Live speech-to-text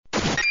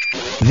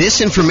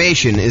This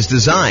information is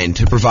designed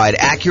to provide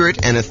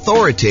accurate and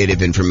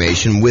authoritative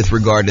information with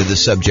regard to the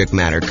subject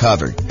matter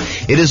covered.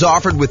 It is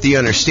offered with the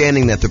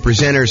understanding that the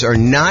presenters are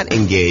not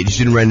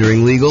engaged in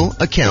rendering legal,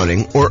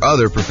 accounting, or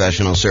other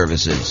professional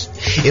services.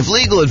 If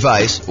legal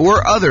advice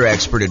or other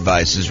expert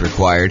advice is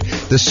required,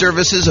 the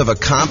services of a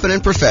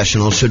competent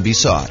professional should be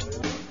sought.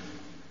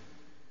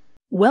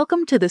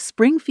 Welcome to the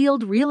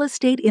Springfield Real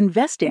Estate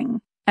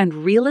Investing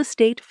and Real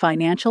Estate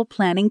Financial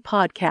Planning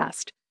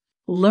Podcast.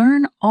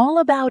 Learn all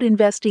about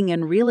investing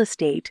in real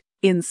estate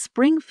in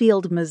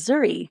Springfield,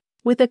 Missouri,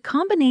 with a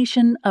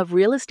combination of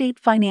real estate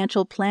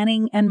financial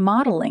planning and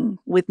modeling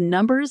with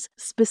numbers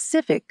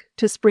specific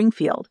to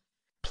Springfield,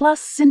 plus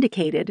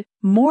syndicated,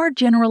 more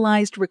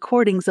generalized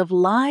recordings of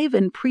live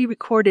and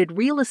pre-recorded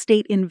real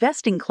estate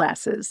investing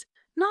classes,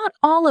 not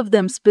all of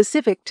them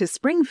specific to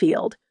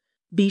Springfield.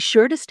 Be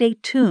sure to stay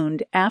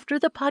tuned after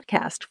the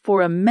podcast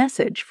for a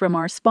message from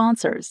our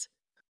sponsors.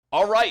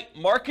 All right,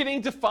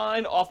 marketing to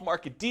find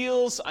off-market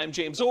deals. I'm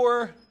James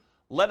Orr.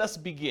 Let us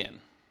begin.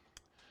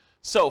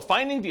 So,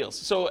 finding deals.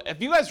 So,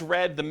 have you guys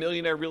read The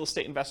Millionaire Real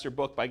Estate Investor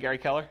book by Gary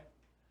Keller?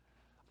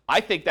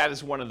 I think that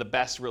is one of the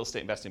best real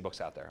estate investing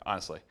books out there,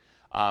 honestly.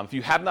 If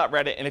you have not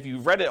read it, and if you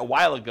read it a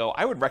while ago,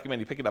 I would recommend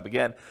you pick it up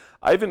again.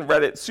 I haven't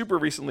read it super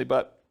recently,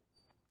 but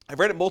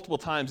I've read it multiple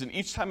times, and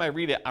each time I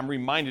read it, I'm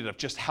reminded of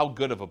just how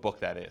good of a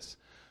book that is.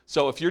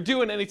 So, if you're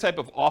doing any type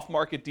of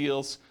off-market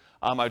deals,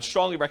 I would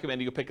strongly recommend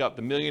you go pick up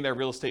The Millionaire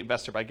Real Estate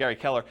Investor by Gary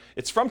Keller.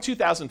 It's from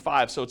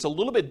 2005, so it's a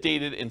little bit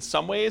dated in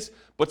some ways,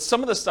 but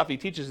some of the stuff he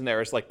teaches in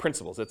there is like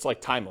principles. It's like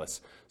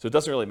timeless, so it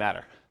doesn't really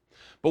matter.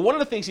 But one of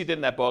the things he did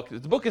in that book, the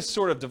book is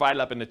sort of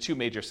divided up into two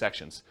major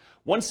sections.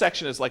 One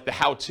section is like the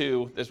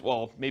how-to.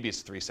 Well, maybe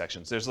it's three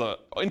sections. There's an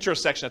intro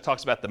section that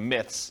talks about the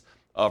myths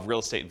of real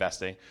estate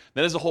investing.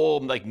 Then there's a whole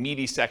like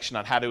meaty section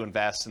on how to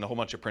invest and a whole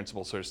bunch of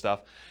principles sort of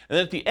stuff. And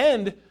then at the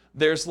end,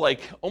 there's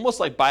like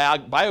almost like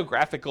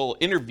biographical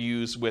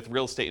interviews with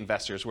real estate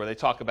investors where they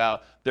talk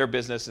about their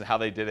business and how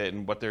they did it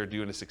and what they're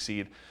doing to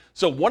succeed.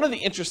 So one of the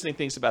interesting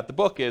things about the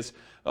book is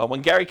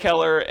when Gary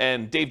Keller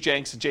and Dave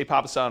Jenks and Jay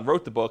Papasan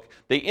wrote the book,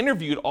 they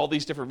interviewed all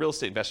these different real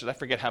estate investors. I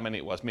forget how many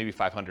it was, maybe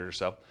 500 or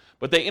so.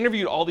 But they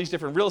interviewed all these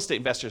different real estate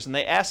investors and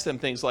they asked them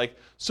things like,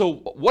 so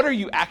what are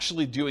you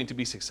actually doing to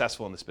be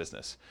successful in this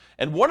business?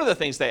 And one of the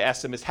things they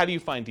asked them is, how do you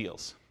find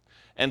deals?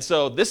 And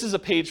so this is a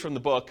page from the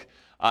book.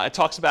 It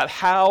talks about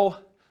how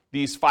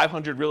these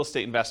 500 real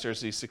estate investors,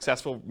 these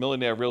successful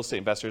millionaire real estate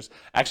investors,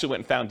 actually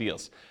went and found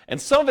deals.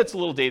 And some of it's a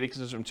little dated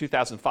because it's from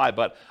 2005,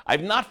 but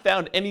I've not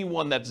found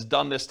anyone that's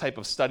done this type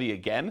of study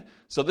again.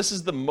 So this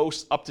is the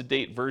most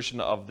up-to-date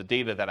version of the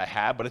data that I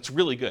have, but it's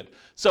really good.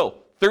 So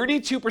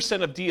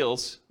 32% of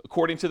deals,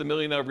 according to the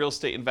Millionaire Real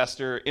Estate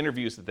Investor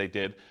interviews that they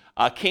did,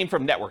 came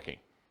from networking.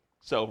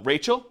 So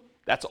Rachel,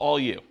 that's all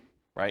you.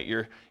 Right?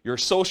 You're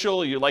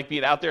social, you like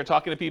being out there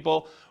talking to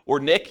people, or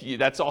Nick,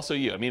 that's also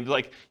you. I mean,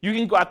 like you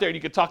can go out there and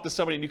you could talk to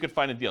somebody and you could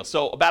find a deal.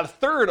 So about a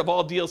third of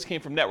all deals came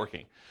from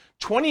networking.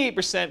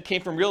 28%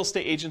 came from real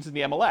estate agents in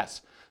the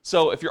MLS.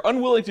 So if you're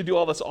unwilling to do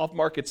all this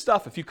off-market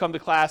stuff, if you come to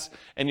class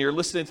and you're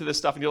listening to this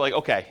stuff and you're like,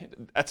 okay,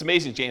 that's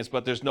amazing, James,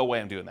 but there's no way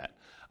I'm doing that.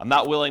 I'm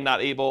not willing,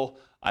 not able.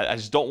 I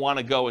just don't want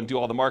to go and do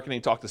all the marketing,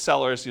 talk to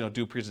sellers,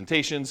 do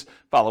presentations,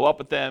 follow up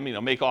with them,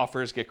 make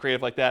offers, get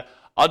creative like that.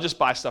 I'll just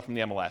buy stuff from the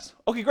MLS.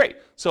 Okay, great.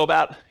 So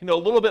about, a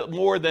little bit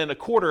more than a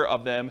quarter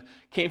of them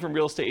came from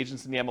real estate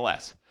agents in the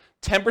MLS.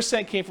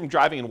 10% came from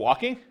driving and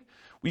walking.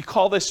 We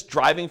call this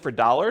driving for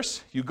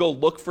dollars. You go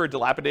look for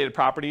dilapidated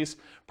properties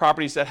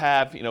that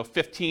have,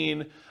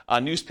 15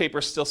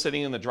 newspapers still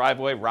sitting in the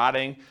driveway,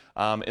 rotting.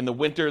 In the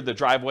winter, the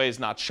driveway is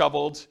not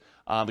shoveled.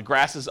 The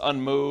grass is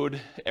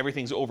unmowed.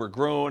 Everything's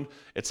overgrown.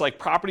 It's like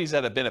properties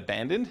that have been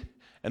abandoned.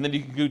 And then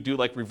you can go do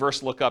like reverse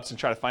lookups and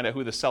try to find out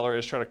who the seller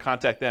is, try to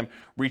contact them,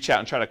 reach out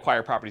and try to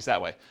acquire properties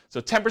that way. So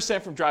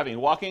 10% from driving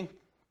and walking,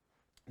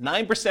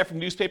 9% from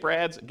newspaper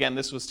ads. Again,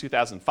 this was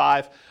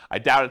 2005. I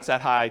doubt it's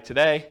that high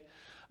today.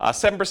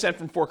 7%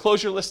 from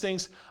foreclosure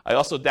listings. I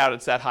also doubt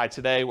it's that high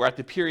today. We're at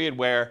the period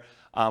where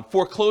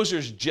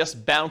foreclosures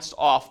just bounced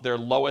off their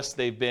lowest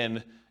they've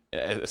been,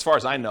 as far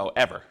as I know,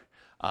 ever.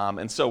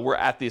 And so we're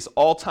at these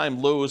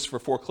all-time lows for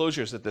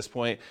foreclosures at this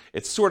point.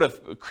 It's sort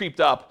of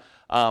creeped up.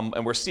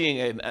 And we're seeing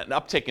an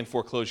uptick in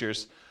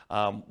foreclosures,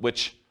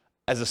 which,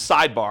 as a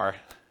sidebar,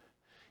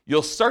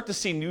 you'll start to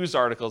see news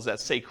articles that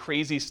say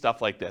crazy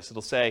stuff like this.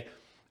 It'll say,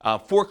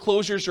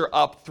 foreclosures are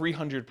up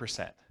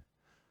 300%.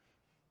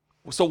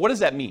 So what does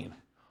that mean?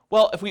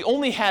 Well, if we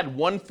only had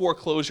one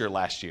foreclosure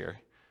last year,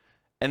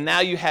 and now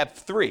you have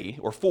 3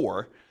 or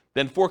 4,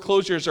 then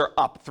foreclosures are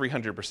up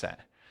 300%.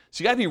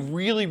 So you got to be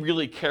really,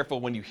 really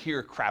careful when you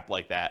hear crap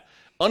like that.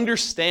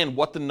 Understand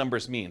what the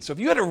numbers mean. So if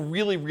you had a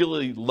really,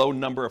 really low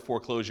number of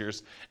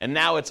foreclosures and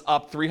now it's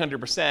up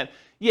 300%,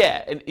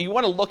 yeah, and you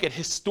want to look at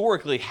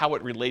historically how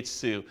it relates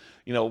to,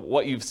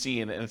 what you've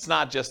seen. And it's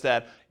not just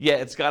that, yeah,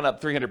 it's gone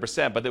up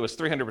 300%, but there was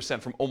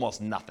 300% from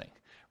almost nothing,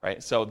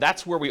 right? So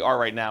that's where we are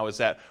right now, is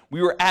that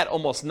we were at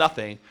almost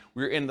nothing.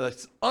 We were in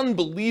this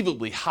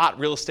unbelievably hot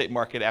real estate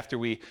market after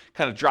we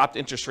kind of dropped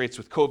interest rates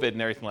with COVID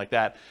and everything like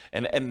that.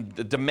 And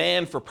the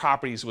demand for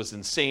properties was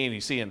insane.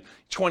 You see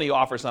 20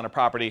 offers on a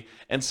property.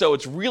 And so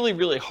it's really,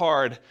 really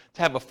hard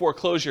to have a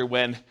foreclosure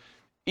when,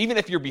 even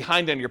if you're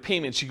behind on your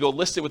payments, you go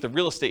list it with a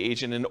real estate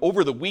agent, and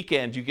over the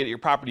weekend you get your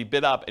property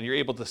bid up and you're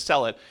able to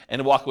sell it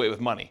and walk away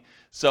with money.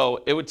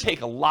 So it would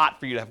take a lot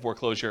for you to have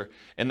foreclosure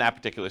in that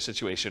particular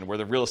situation where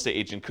the real estate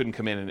agent couldn't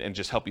come in and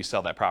just help you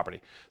sell that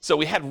property. So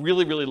we had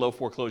really, really low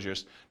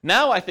foreclosures.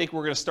 Now I think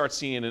we're going to start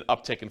seeing an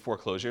uptick in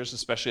foreclosures,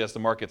 especially as the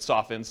market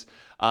softens.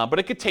 But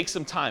it could take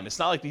some time. It's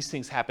not like these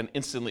things happen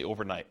instantly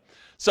overnight.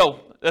 So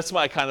that's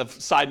my kind of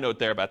side note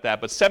there about that.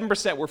 But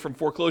 7% were from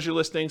foreclosure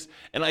listings.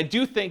 And I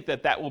do think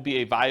that that will be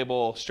a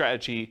viable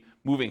strategy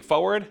moving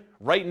forward.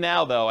 Right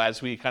now, though,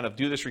 as we kind of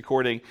do this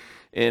recording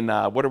in,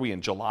 what are we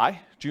in, July?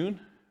 June?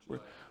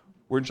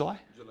 We're in July?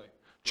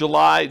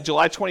 July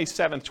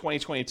 27th,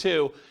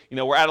 2022,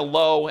 we're at a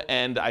low,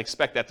 and I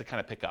expect that to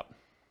kind of pick up.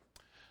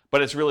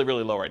 But it's really,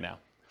 really low right now.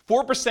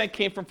 4%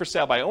 came from for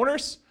sale by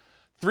owners,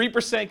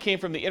 3% came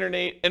from the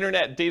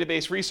internet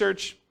database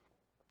research,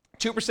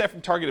 2% from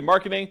targeted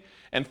marketing,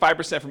 and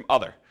 5% from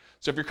other.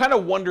 So if you're kind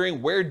of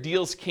wondering where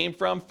deals came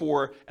from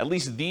for at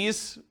least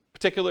these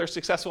particular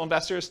successful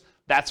investors,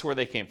 that's where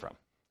they came from.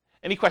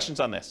 Any questions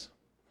on this?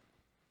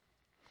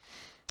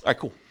 All right,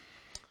 cool.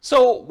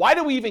 So why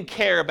do we even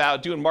care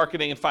about doing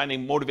marketing and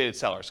finding motivated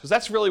sellers? Because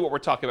that's really what we're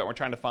talking about. We're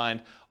trying to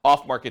find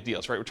off-market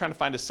deals, right? We're trying to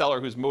find a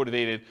seller who's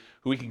motivated,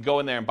 who we can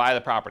go in there and buy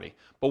the property.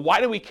 But why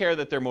do we care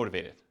that they're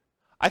motivated?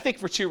 I think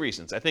for two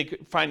reasons. I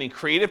think finding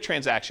creative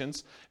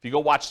transactions. If you go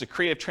watch the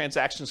creative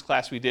transactions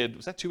class we did,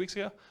 was that 2 weeks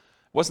ago? It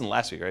wasn't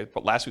last week, right?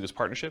 But last week was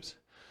partnerships.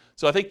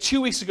 So I think 2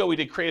 weeks ago we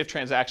did creative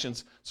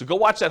transactions. So go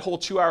watch that whole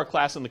 2-hour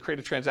class on the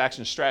creative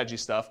transaction strategy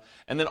stuff.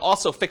 And then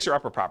also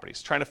fixer-upper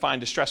properties, trying to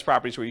find distressed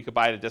properties where you could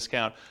buy at a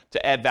discount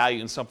to add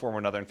value in some form or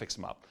another and fix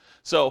them up.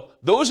 So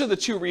those are the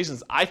two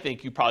reasons I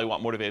think you probably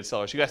want motivated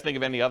sellers. You guys think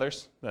of any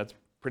others? That's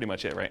pretty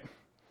much it, right?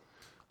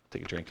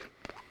 Take a drink.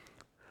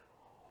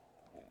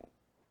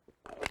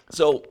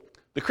 So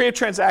the creative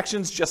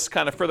transactions, just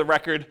kind of for the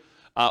record,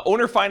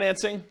 owner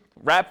financing,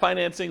 wrap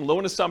financing,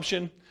 loan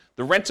assumption,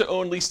 the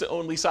rent-to-own,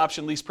 lease-to-own, lease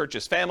option, lease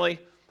purchase family,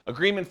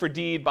 agreement for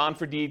deed, bond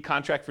for deed,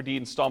 contract for deed,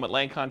 installment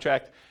land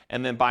contract,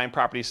 and then buying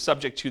properties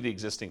subject to the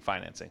existing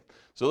financing.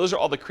 So those are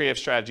all the creative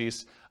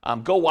strategies.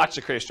 Go watch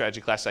the creative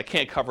strategy class. I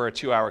can't cover a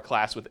 2-hour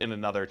class within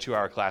another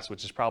 2-hour class,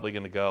 which is probably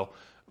going to go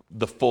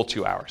the full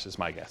 2 hours, is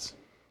my guess.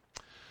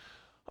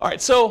 All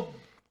right, so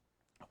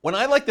when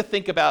I like to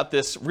think about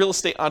this real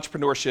estate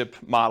entrepreneurship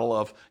model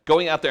of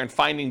going out there and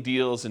finding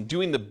deals and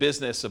doing the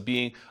business of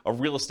being a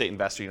real estate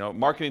investor,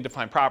 marketing to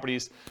find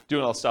properties,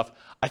 doing all this stuff,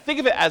 I think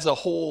of it as a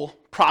whole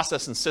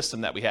process and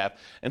system that we have.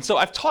 And so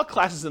I've taught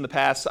classes in the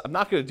past. I'm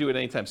not going to do it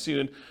anytime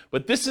soon,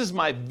 but this is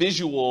my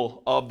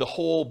visual of the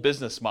whole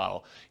business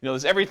model.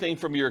 There's everything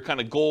from your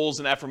kind of goals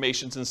and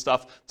affirmations and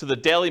stuff to the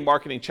daily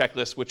marketing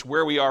checklist, which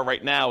where we are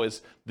right now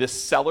is this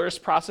seller's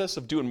process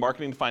of doing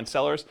marketing to find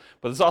sellers,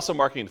 but there's also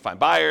marketing to find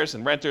buyers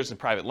and renters and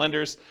private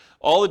lenders.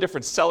 All the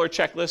different seller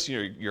checklists,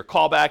 your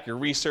callback, your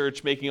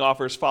research, making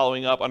offers,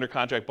 following up, under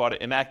contract, bought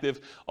it,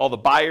 inactive, all the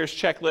buyers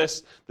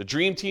checklist, the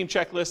dream team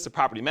checklist, the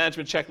property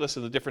management checklist,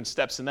 and the different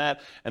steps in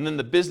that, and then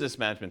the business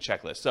management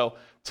checklist. So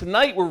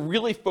tonight we're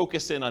really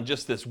focused in on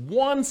just this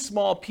one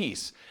small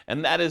piece,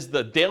 and that is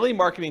the daily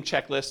marketing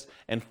checklist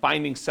and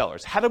finding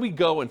sellers. How do we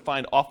go and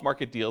find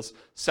off-market deals,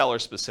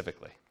 sellers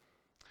specifically?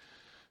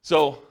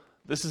 So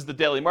this is the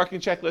daily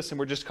marketing checklist, and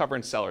we're just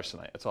covering sellers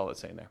tonight. That's all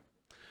it's saying there.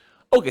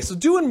 Okay, so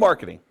doing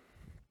marketing.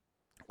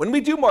 When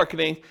we do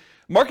marketing,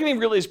 marketing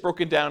really is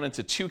broken down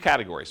into two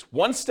categories: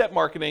 one-step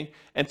marketing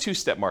and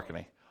two-step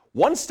marketing.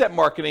 One-step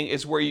marketing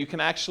is where you can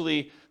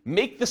actually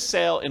make the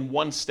sale in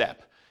one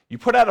step. You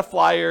put out a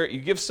flyer, you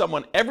give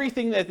someone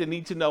everything that they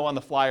need to know on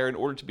the flyer in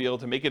order to be able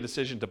to make a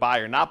decision to buy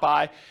or not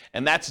buy,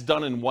 and that's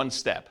done in one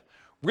step.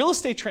 Real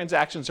estate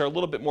transactions are a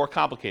little bit more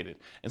complicated,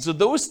 and so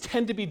those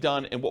tend to be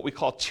done in what we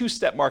call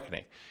two-step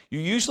marketing. You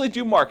usually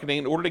do marketing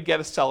in order to get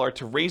a seller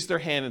to raise their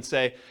hand and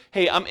say,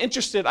 hey, I'm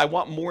interested, I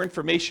want more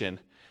information,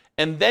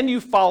 and then you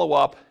follow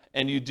up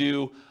and you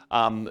do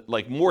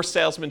like more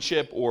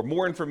salesmanship or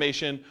more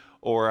information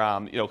or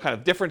kind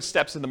of different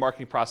steps in the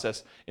marketing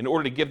process in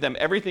order to give them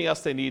everything else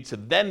they need to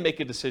then make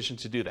a decision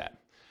to do that.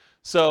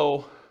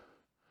 So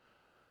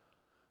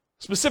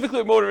specifically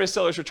with motivated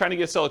sellers, we're trying to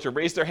get a seller to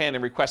raise their hand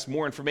and request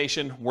more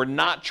information. We're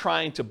not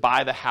trying to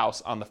buy the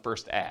house on the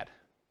first ad.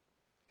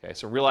 Okay,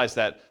 so realize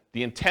that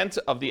the intent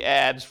of the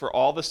ads for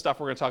all the stuff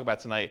we're going to talk about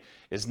tonight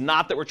is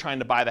not that we're trying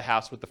to buy the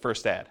house with the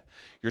first ad.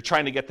 You're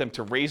trying to get them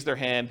to raise their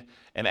hand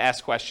and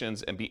ask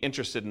questions and be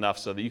interested enough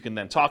so that you can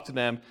then talk to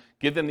them,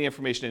 give them the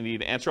information they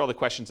need, answer all the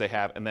questions they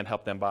have, and then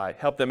help them buy,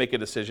 help them make a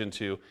decision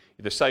to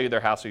either sell you their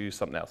house or use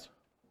something else.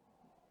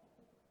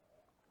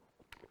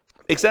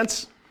 Make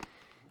sense?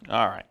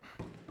 All right.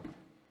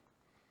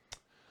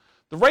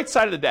 The right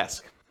side of the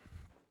desk.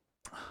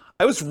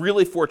 I was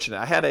really fortunate.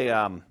 I had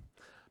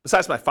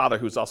besides my father,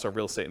 who's also a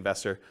real estate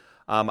investor,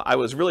 I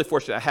was really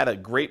fortunate. I had a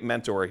great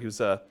mentor. He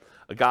was a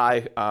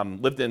guy,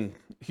 lived in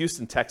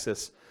Houston,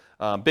 Texas,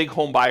 big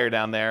home buyer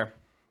down there.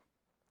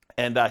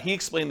 And he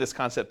explained this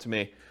concept to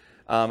me.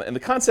 And the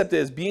concept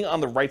is being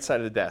on the right side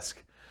of the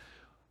desk.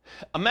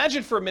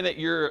 Imagine for a minute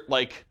you're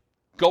like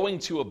going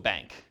to a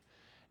bank.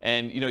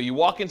 And you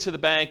walk into the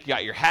bank, you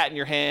got your hat in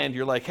your hand,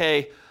 you're like,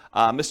 hey,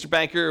 Mr.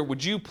 Banker,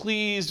 would you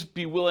please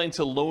be willing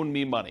to loan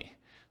me money?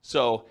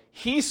 So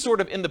he's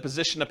sort of in the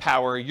position of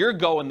power, you're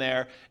going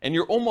there, and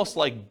you're almost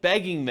like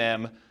begging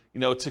them,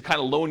 to kind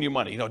of loan you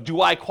money.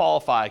 Do I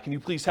qualify? Can you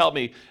please help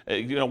me?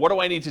 What do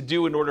I need to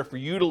do in order for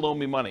you to loan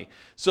me money?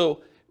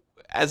 So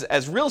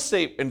as real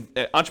estate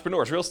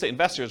entrepreneurs, real estate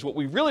investors, what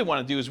we really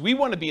want to do is we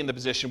want to be in the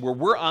position where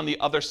we're on the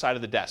other side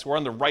of the desk. We're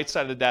on the right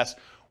side of the desk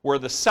where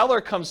the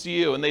seller comes to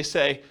you and they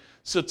say,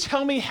 so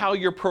tell me how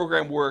your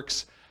program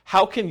works.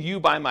 How can you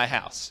buy my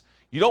house?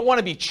 You don't want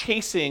to be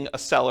chasing a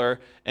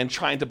seller and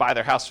trying to buy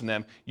their house from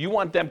them. You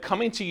want them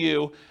coming to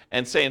you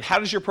and saying, how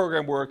does your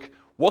program work?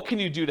 What can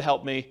you do to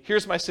help me?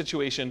 Here's my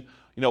situation.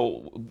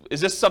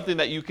 Is this something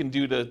that you can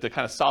do to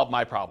kind of solve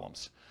my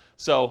problems?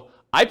 So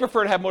I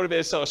prefer to have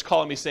motivated sellers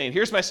calling me saying,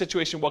 here's my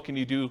situation, what can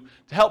you do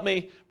to help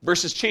me?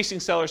 Versus chasing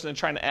sellers and then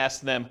trying to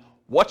ask them,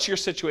 what's your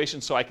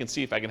situation so I can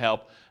see if I can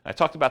help? And I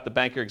talked about the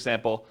banker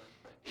example.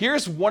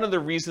 Here's one of the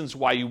reasons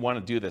why you want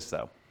to do this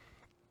though.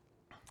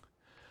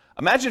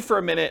 Imagine for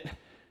a minute,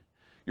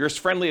 you're as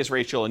friendly as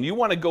Rachel and you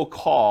want to go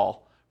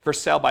call for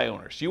sale by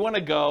owners. You want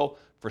to go,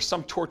 for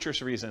some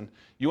torturous reason,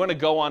 you want to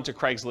go onto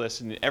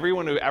Craigslist and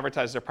everyone who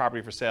advertises their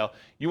property for sale,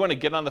 you want to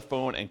get on the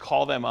phone and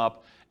call them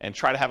up and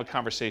try to have a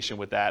conversation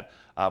with that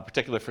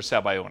particular for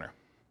sale by owner.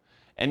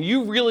 And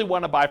you really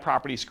want to buy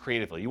properties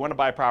creatively. You want to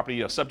buy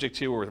property, subject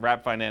to or with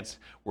wrap finance,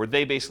 where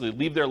they basically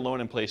leave their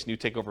loan in place and you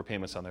take over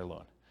payments on their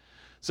loan.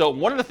 So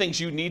one of the things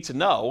you need to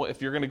know if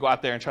you're going to go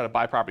out there and try to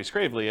buy properties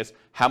creatively is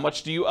how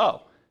much do you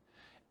owe?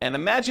 And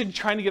imagine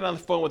trying to get on the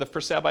phone with a for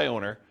sale by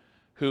owner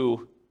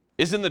who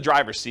is in the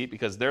driver's seat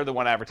because they're the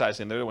one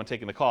advertising, they're the one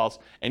taking the calls,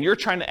 and you're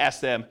trying to ask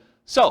them,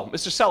 so,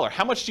 Mr. Seller,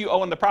 how much do you owe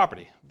on the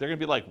property? They're going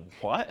to be like,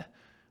 what?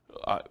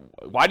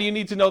 Why do you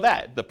need to know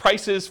that? The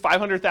price is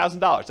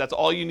 $500,000. That's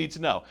all you need to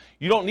know.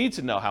 You don't need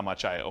to know how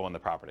much I owe on the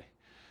property.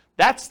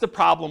 That's the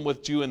problem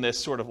with doing this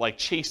sort of like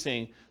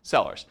chasing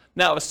sellers.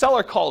 Now, if a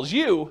seller calls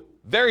you,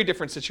 very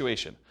different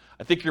situation.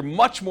 I think you're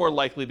much more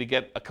likely to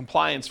get a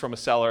compliance from a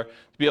seller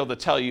to be able to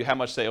tell you how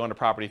much they own a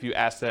property if you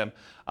ask them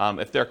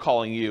if they're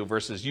calling you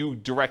versus you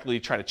directly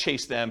try to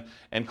chase them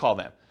and call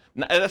them.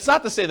 Now, that's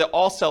not to say that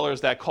all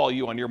sellers that call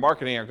you on your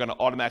marketing are going to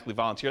automatically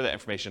volunteer that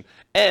information.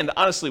 And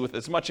honestly, with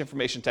as much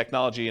information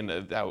technology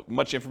and how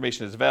much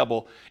information is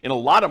available in a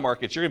lot of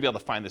markets, you're going to be able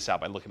to find this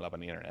out by looking it up on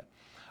the internet.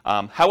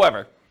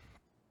 However,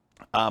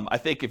 I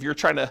think if you're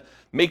trying to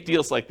make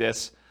deals like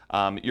this,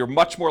 you're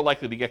much more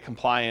likely to get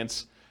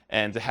compliance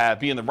and to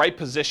be in the right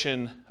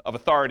position of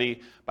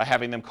authority by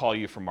having them call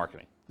you for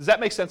marketing. Does that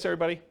make sense,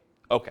 everybody?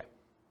 Okay.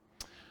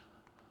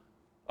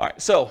 All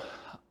right, so a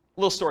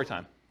little story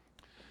time.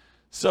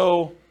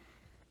 So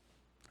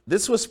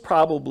this was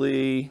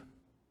probably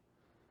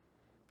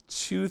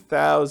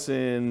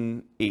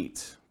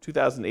 2008,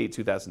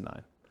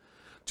 2009.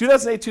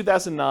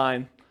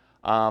 2009,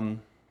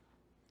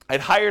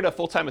 I'd hired a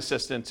full-time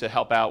assistant to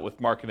help out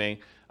with marketing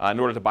in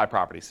order to buy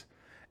properties.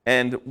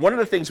 And one of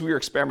the things we were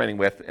experimenting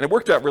with, and it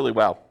worked out really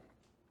well,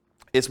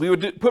 is we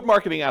would put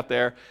marketing out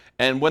there,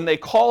 and when they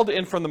called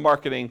in from the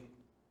marketing,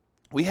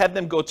 we had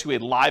them go to a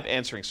live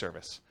answering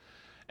service.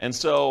 And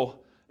so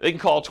they can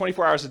call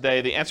 24 hours a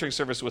day. The answering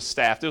service was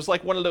staffed. It was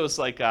like one of those,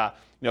 like,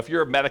 if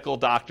you're a medical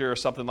doctor or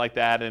something like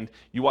that, and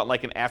you want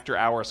like an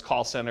after-hours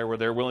call center where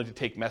they're willing to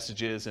take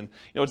messages, and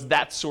it's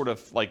that sort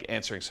of like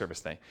answering service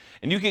thing.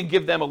 And you can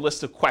give them a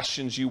list of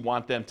questions you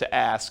want them to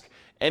ask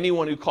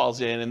anyone who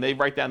calls in, and they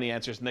write down the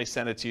answers and they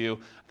send it to you.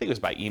 I think it was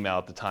by email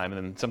at the time,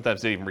 and then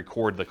sometimes they even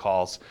record the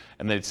calls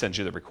and they'd send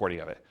you the recording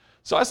of it.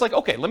 So I was like,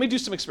 okay, let me do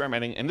some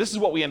experimenting, and this is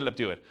what we ended up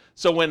doing.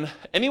 So when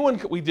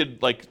we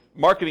did like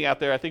marketing out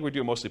there, I think we were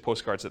doing mostly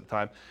postcards at the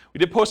time. We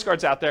did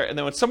postcards out there, and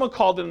then when someone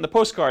called in the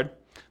postcard,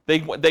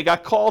 they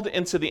got called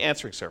into the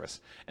answering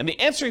service. And the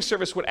answering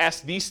service would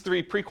ask these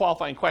 3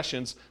 pre-qualifying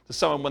questions to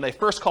someone when they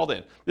first called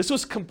in. This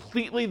was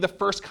completely the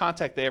first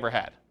contact they ever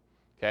had.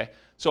 Okay?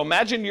 So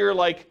imagine you're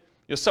like,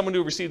 someone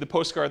who received the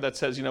postcard that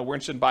says, we're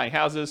interested in buying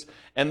houses,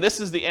 and this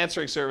is the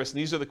answering service, and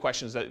these are the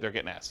questions that they're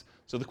getting asked.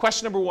 So the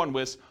question number 1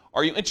 was,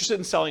 are you interested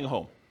in selling a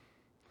home?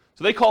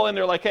 So they call in,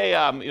 they're like, hey,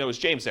 is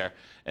James there?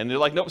 And they're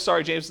like, nope,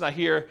 sorry, James is not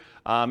here.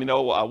 Are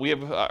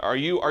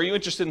you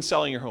interested in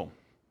selling your home?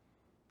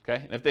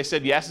 Okay, and if they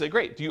said yes, they said,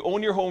 great. Do you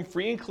own your home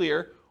free and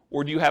clear,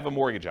 or do you have a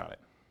mortgage on it?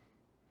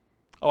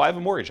 Oh, I have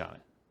a mortgage on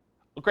it.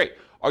 Well, great.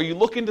 Are you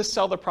looking to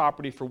sell the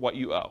property for what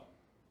you owe?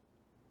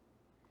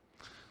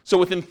 So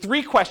within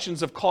 3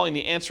 questions of calling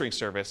the answering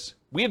service,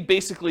 we had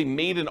basically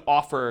made an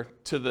offer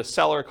to the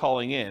seller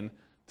calling in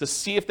to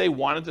see if they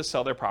wanted to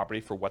sell their property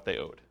for what they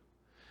owed.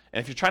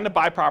 And if you're trying to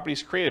buy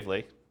properties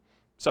creatively,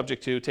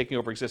 subject to taking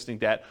over existing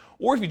debt,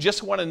 or if you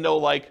just want to know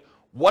like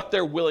what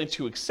they're willing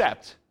to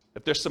accept,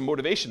 if there's some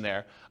motivation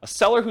there, a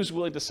seller who's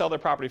willing to sell their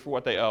property for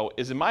what they owe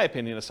is, in my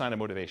opinion, a sign of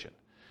motivation.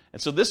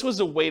 And so this was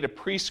a way to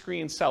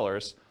pre-screen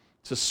sellers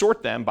to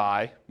sort them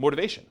by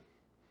motivation.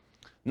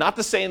 Not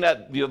to say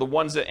that the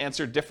ones that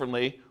answered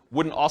differently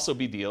wouldn't also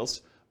be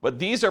deals, but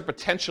these are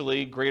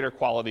potentially greater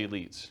quality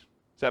leads.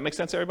 Does that make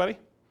sense, everybody?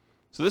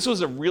 So this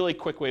was a really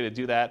quick way to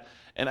do that.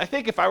 And I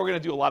think if I were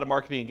going to do a lot of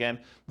marketing again,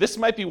 this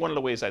might be one of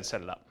the ways I'd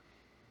set it up.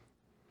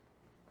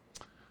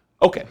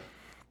 Okay.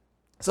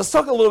 So let's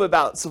talk a little bit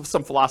about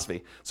some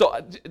philosophy.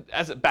 So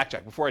as a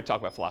backtrack, before I talk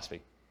about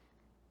philosophy,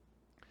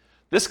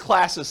 this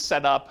class is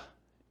set up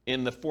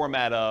in the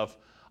format of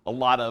a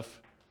lot of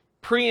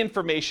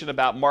pre-information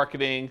about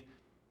marketing,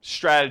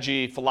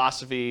 strategy,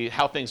 philosophy,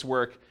 how things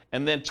work.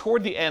 And then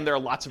toward the end, there are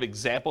lots of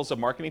examples of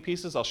marketing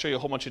pieces. I'll show you a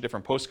whole bunch of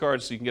different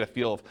postcards so you can get a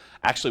feel of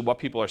actually what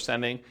people are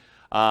sending.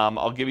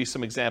 I'll give you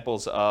some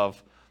examples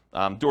of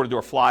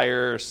door-to-door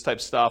flyers type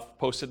stuff,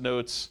 Post-it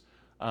notes.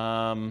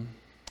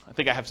 I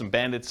think I have some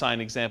bandit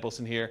sign examples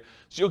in here.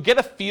 So you'll get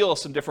a feel of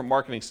some different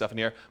marketing stuff in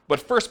here. But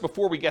first,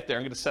 before we get there,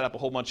 I'm going to set up a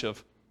whole bunch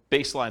of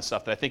baseline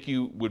stuff that I think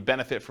you would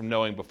benefit from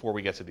knowing before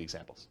we get to the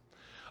examples.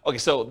 Okay,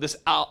 so this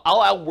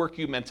I'll outwork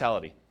you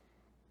mentality.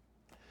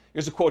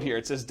 Here's a quote here.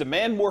 It says,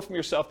 demand more from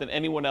yourself than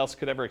anyone else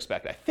could ever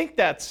expect. I think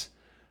it's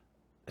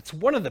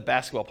one of the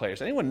basketball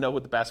players. Anyone know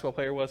what the basketball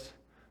player was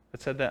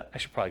that said that? I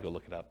should probably go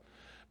look it up.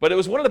 But it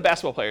was one of the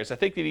basketball players. I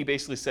think that he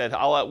basically said,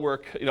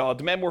 I'll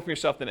demand more from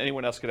yourself than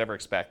anyone else could ever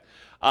expect.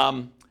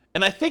 And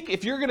I think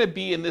if you're going to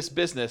be in this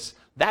business,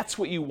 that's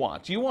what you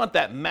want. You want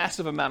that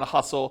massive amount of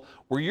hustle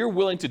where you're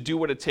willing to do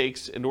what it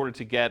takes in order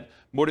to get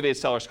motivated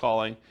sellers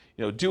calling,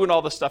 doing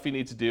all the stuff you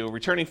need to do,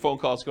 returning phone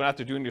calls, going out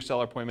there doing your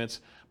seller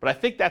appointments. But I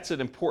think that's an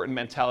important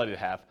mentality to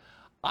have.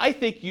 I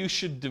think you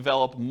should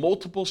develop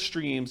multiple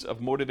streams of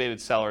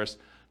motivated sellers.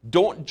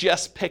 Don't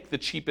just pick the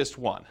cheapest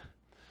one.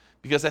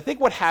 Because I think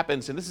what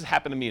happens, and this has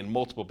happened to me in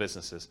multiple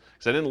businesses,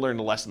 because I didn't learn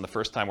the lesson the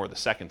first time or the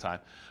second time,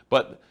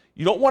 but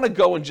you don't want to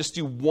go and just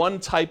do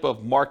one type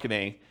of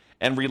marketing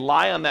and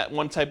rely on that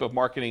one type of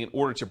marketing in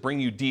order to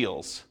bring you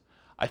deals.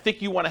 I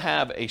think you want to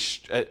have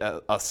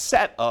a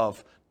set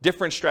of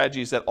different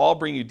strategies that all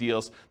bring you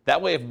deals.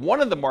 That way, if one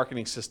of the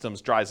marketing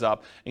systems dries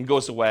up and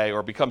goes away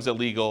or becomes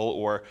illegal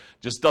or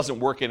just doesn't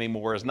work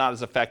anymore, is not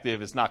as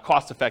effective, is not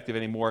cost effective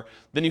anymore,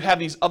 then you have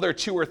these other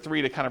 2 or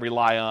 3 to kind of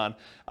rely on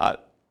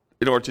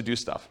in order to do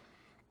stuff.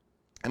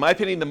 In my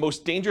opinion, the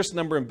most dangerous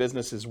number in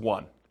business is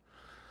 1.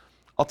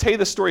 I'll tell you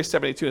the story of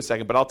 72 in a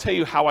second, but I'll tell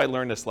you how I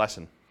learned this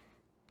lesson.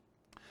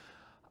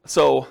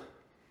 So,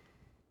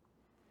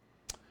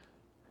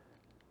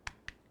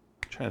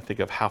 I'm trying to think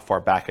of how far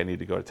back I need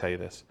to go to tell you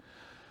this.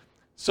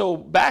 So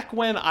back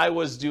when I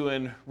was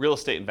doing real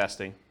estate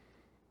investing,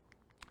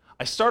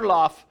 I started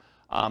off,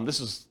 this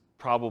is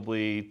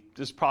probably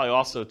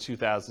also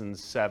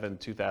 2007,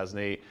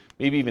 2008,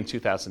 maybe even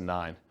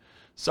 2009.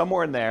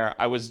 Somewhere in there,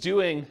 I was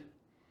doing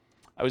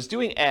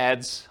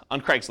ads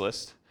on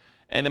Craigslist,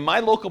 and in my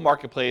local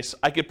marketplace,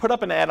 I could put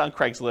up an ad on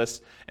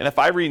Craigslist, and if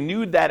I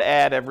renewed that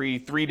ad every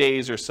 3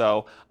 days or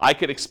so, I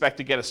could expect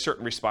to get a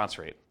certain response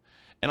rate.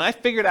 And I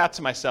figured out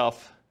to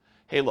myself,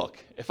 hey, look,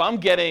 if I'm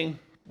getting,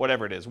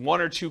 whatever it is,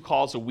 1 or 2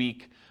 calls a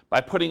week by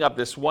putting up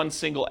this one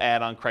single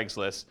ad on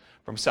Craigslist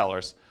from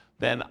sellers,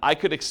 then I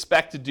could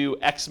expect to do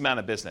X amount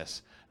of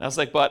business. And I was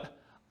like, but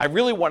I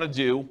really want to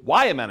do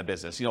Y amount of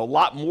business, a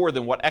lot more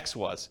than what X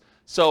was.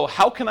 So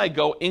how can I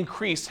go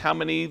increase how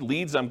many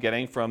leads I'm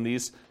getting from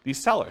these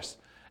sellers?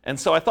 And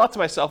so I thought to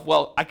myself,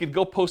 well, I could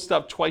go post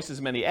up twice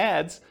as many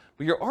ads,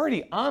 but you're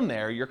already on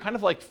there. You're kind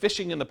of like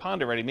fishing in the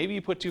pond already. Maybe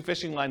you put 2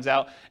 fishing lines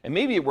out, and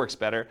maybe it works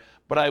better.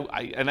 But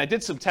I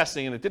did some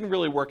testing, and it didn't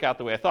really work out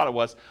the way I thought it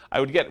was. I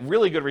would get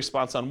really good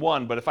response on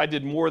one, but if I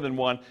did more than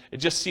one, it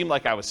just seemed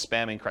like I was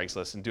spamming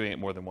Craigslist and doing it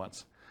more than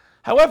once.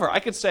 However, I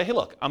could say, hey,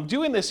 look, I'm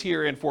doing this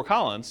here in Fort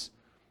Collins.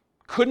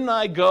 Couldn't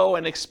I go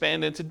and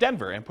expand into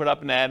Denver and put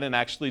up an ad and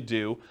actually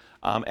do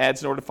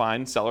ads in order to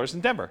find sellers in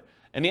Denver?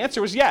 And the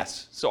answer was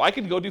yes. So I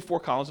could go do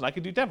Fort Collins and I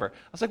could do Denver.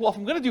 I was like, well, if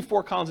I'm going to do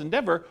Fort Collins and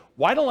Denver,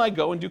 why don't I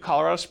go and do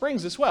Colorado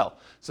Springs as well?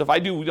 So if I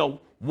do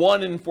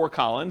 1 in Fort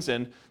Collins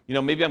and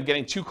maybe I'm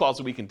getting 2 calls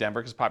a week in Denver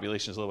because the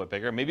population is a little bit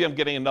bigger. Maybe I'm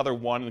getting another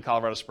 1 in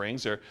Colorado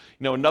Springs, or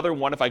another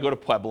 1 if I go to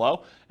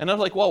Pueblo. And I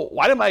was like, well,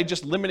 why am I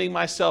just limiting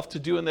myself to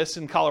doing this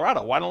in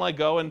Colorado? Why don't I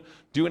go and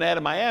do an ad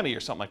in Miami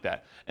or something like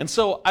that? And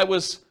so I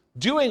was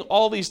doing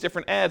all these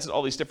different ads in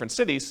all these different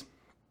cities.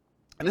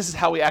 And this is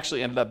how we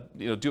actually ended up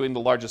doing the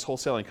largest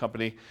wholesaling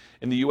company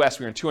in the US.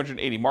 We were in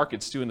 280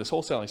 markets doing this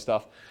wholesaling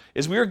stuff.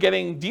 Is we were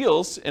getting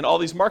deals in all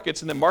these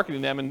markets and then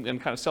marketing them and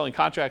kind of selling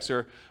contracts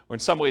or in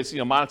some ways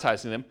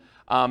monetizing them.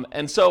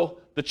 And so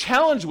the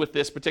challenge with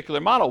this particular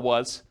model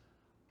was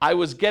I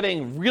was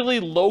getting really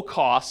low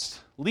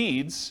cost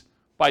leads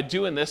by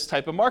doing this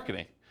type of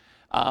marketing.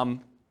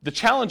 The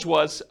challenge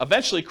was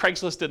eventually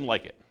Craigslist didn't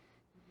like it,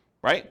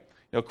 right?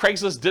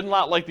 Craigslist did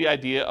not like the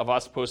idea of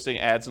us posting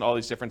ads in all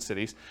these different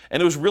cities,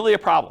 and it was really a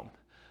problem.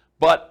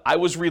 But I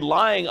was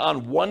relying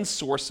on one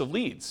source of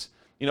leads.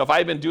 if I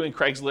had been doing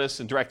Craigslist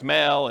and direct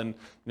mail and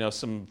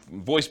some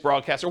voice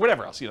broadcasts or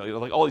whatever else,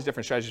 like all these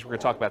different strategies we're going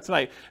to talk about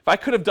tonight, if I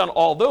could have done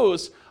all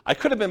those, I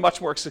could have been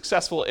much more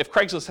successful if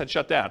Craigslist had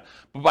shut down.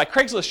 But by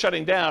Craigslist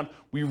shutting down,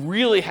 we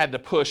really had to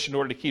push in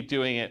order to keep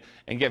doing it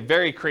and get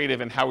very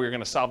creative in how we were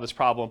going to solve this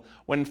problem,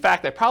 when in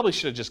fact I probably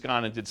should have just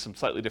gone and did some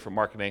slightly different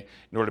marketing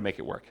in order to make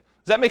it work.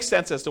 Does that make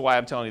sense as to why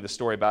I'm telling you the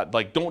story about,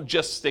 don't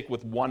just stick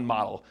with one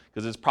model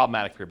because it's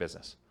problematic for your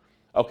business?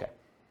 Okay.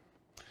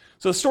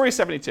 So the story is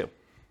 72.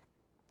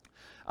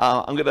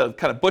 I'm going to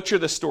kind of butcher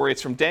this story.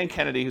 It's from Dan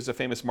Kennedy, who's a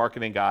famous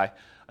marketing guy,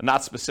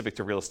 not specific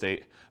to real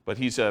estate, but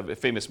he's a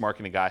famous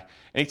marketing guy.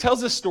 And he tells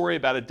this story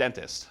about a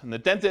dentist. And the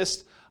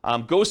dentist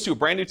goes to a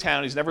brand new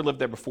town. He's never lived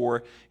there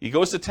before. He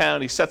goes to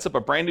town. He sets up a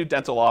brand new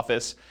dental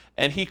office,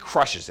 and he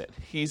crushes it.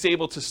 He's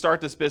able to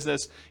start this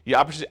business. He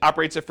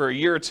operates it for a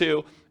year or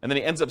two, and then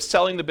he ends up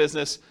selling the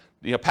business,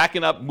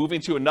 packing up,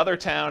 moving to another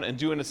town, and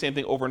doing the same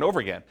thing over and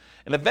over again.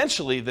 And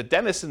eventually, the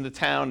dentists in the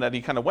town that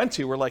he kind of went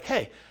to were like,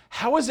 hey,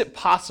 how is it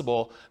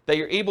possible that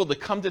you're able to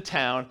come to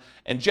town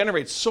and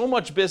generate so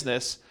much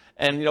business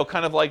and,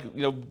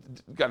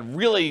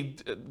 really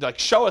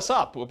show us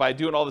up by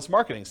doing all this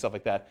marketing, stuff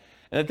like that?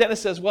 And the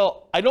dentist says,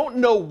 well, I don't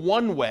know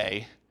one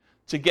way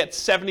to get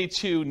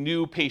 72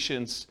 new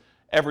patients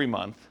every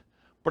month,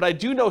 but I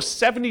do know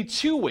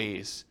 72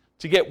 ways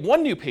to get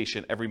one new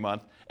patient every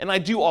month, and I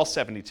do all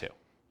 72.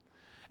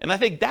 And I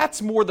think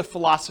that's more the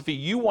philosophy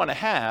you want to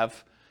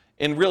have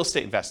in real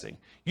estate investing.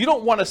 You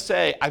don't want to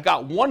say, I've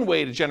got one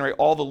way to generate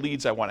all the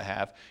leads I want to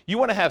have. You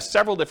want to have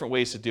several different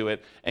ways to do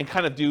it and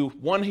kind of do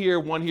one here,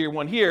 one here,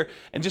 one here,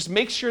 and just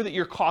make sure that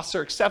your costs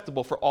are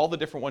acceptable for all the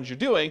different ones you're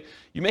doing.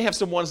 You may have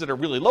some ones that are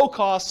really low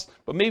cost,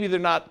 but maybe they're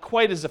not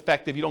quite as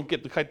effective. You don't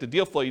get the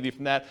deal flow you need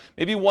from that.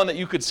 Maybe one that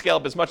you could scale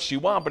up as much as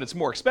you want, but it's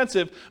more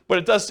expensive,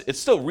 but it's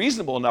still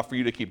reasonable enough for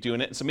you to keep doing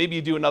it. And so maybe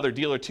you do another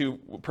deal or two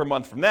per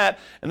month from that,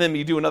 and then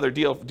you do another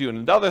deal, do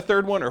another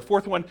third one or a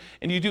fourth one,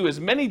 and you do as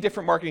many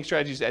different marketing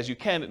strategies as you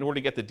can in order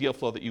to get the deal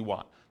flow that you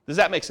want. Does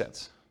that make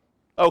sense?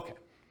 Okay.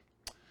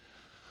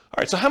 All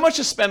right, so how much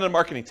to spend on a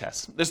marketing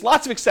test? There's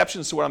lots of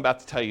exceptions to what I'm about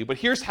to tell you, but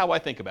here's how I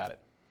think about it.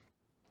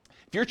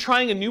 If you're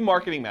trying a new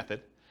marketing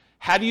method,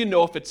 how do you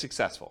know if it's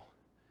successful?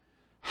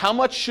 How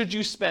much should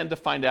you spend to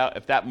find out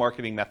if that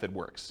marketing method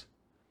works?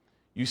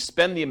 You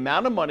spend the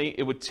amount of money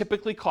it would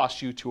typically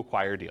cost you to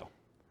acquire a deal,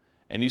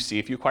 and you see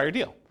if you acquire a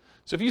deal.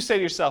 So if you say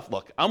to yourself,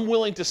 look, I'm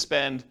willing to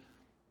spend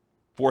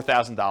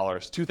 $4,000,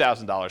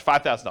 $2,000,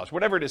 $5,000,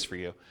 whatever it is for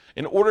you,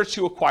 in order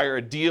to acquire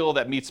a deal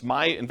that meets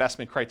my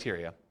investment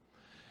criteria,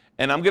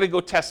 and I'm going to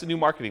go test a new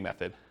marketing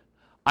method,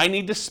 I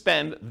need to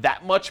spend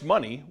that much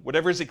money,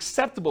 whatever is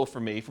acceptable for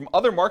me from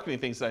other marketing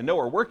things that I know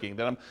are working,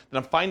 that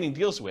I'm finding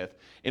deals with,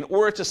 in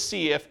order to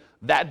see if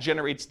that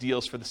generates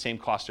deals for the same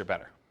cost or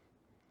better.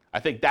 I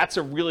think that's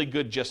a really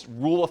good just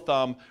rule of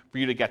thumb for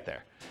you to get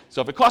there.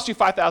 So if it costs you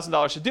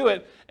 $5,000 to do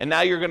it, and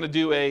now you're going to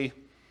do a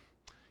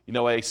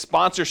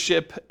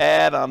sponsorship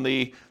ad on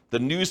the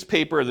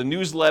newspaper, the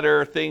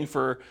newsletter thing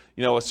for,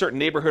 a certain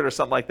neighborhood or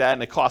something like that,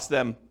 and it costs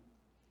them,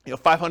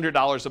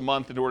 $500 a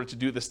month in order to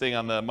do this thing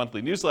on the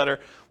monthly newsletter,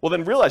 well,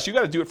 then realize you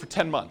got to do it for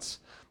 10 months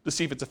to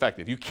see if it's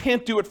effective. You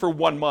can't do it for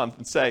 1 month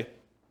and say,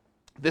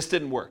 this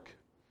didn't work.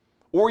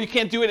 Or you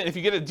can't do it, and if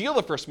you get a deal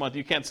the first month,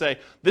 you can't say,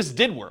 this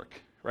did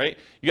work, right?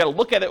 You got to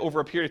look at it over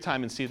a period of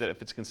time and see that if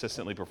it's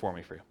consistently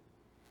performing for you.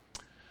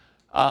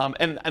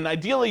 And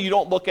ideally, you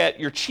don't look at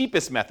your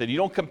cheapest method. You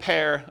don't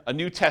compare a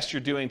new test you're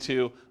doing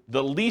to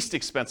the least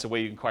expensive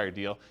way you can acquire a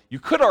deal. You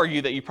could argue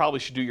that you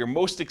probably should do your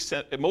most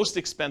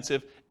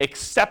expensive,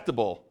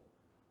 acceptable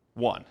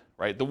one,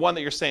 right? The one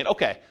that you're saying,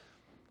 okay,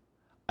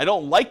 I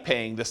don't like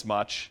paying this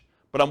much,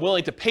 but I'm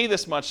willing to pay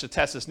this much to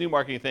test this new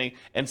marketing thing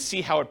and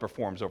see how it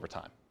performs over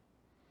time.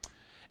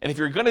 And if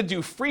you're going to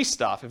do free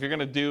stuff, if you're going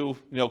to do,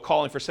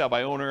 calling for sale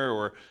by owner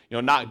or,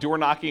 door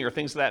knocking or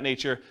things of that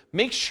nature,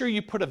 make sure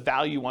you put a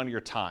value on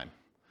your time.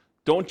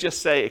 Don't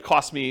just say it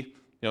cost me,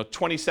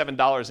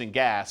 $27 in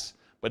gas,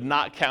 but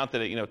not count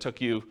that it, took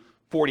you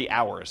 40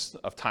 hours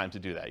of time to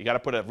do that. You got to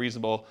put a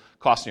reasonable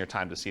cost on your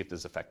time to see if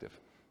this is effective.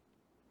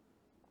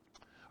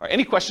 All right,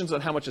 any questions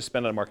on how much to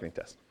spend on a marketing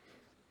test?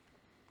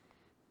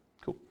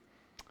 Cool.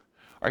 All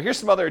right, here's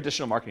some other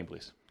additional marketing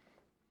beliefs.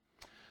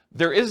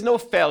 There is no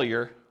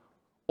failure,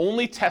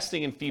 only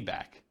testing and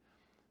feedback.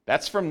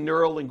 That's from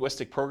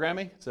neuro-linguistic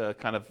programming. It's a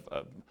kind of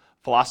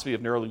philosophy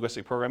of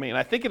neuro-linguistic programming, and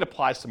I think it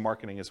applies to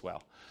marketing as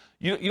well.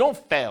 You don't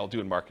fail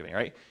doing marketing,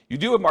 right? You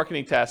do a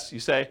marketing test, you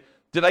say,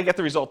 did I get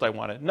the result I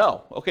wanted?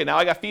 No. Okay, now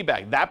I got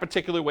feedback. That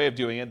particular way of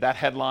doing it, that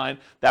headline,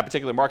 that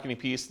particular marketing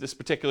piece, this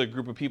particular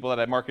group of people that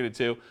I marketed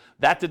to,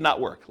 that did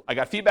not work. I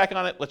got feedback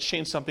on it, let's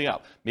change something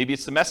up. Maybe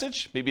it's the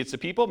message, maybe it's the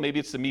people, maybe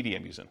it's the media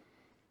I'm using.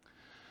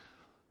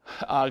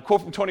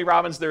 Quote from Tony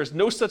Robbins, there is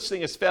no such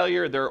thing as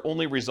failure, there are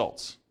only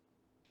results.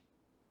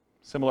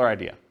 Similar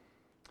idea.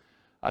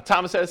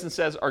 Thomas Edison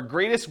says, our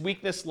greatest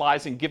weakness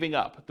lies in giving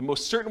up. The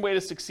most certain way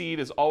to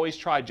succeed is always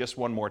try just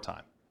one more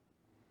time.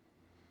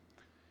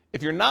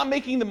 If you're not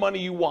making the money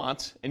you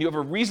want and you have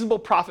a reasonable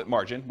profit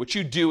margin, which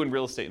you do in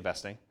real estate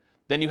investing,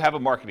 then you have a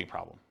marketing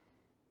problem.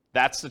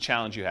 That's the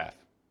challenge you have.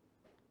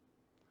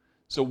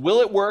 So will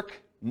it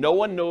work? No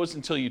one knows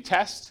until you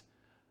test.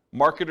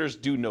 Marketers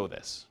do know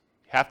this.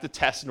 You have to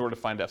test in order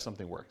to find out if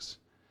something works.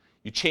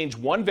 You change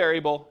one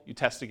variable, you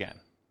test again.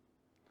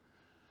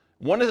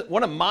 One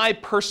of my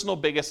personal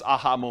biggest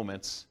aha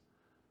moments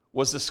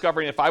was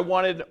discovering if I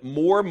wanted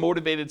more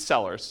motivated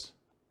sellers,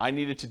 I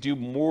needed to do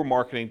more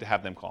marketing to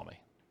have them call me.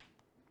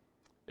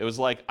 It was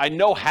like, I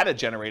know how to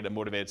generate a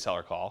motivated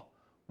seller call.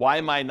 Why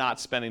am I not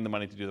spending the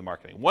money to do the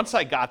marketing? Once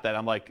I got that,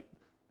 I'm like,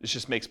 this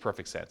just makes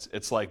perfect sense.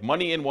 It's like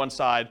money in one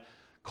side,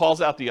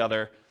 calls out the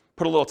other,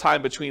 put a little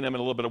time between them and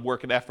a little bit of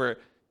work and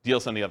effort,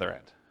 deals on the other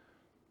end.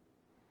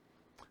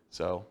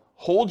 So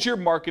hold your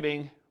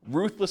marketing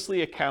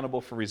ruthlessly accountable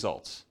for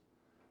results.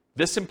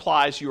 This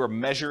implies you are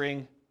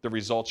measuring the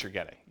results you're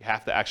getting. You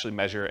have to actually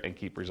measure and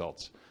keep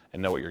results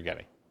and know what you're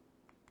getting.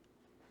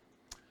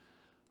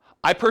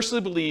 I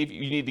personally believe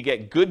you need to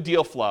get good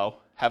deal flow,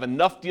 have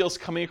enough deals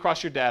coming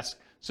across your desk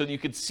so that you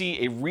can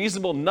see a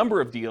reasonable number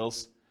of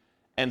deals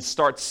and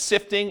start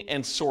sifting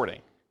and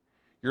sorting.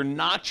 You're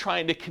not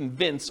trying to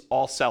convince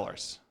all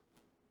sellers.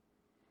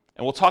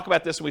 And we'll talk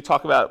about this when we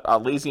talk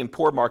about lazy and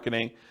poor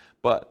marketing,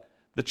 but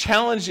the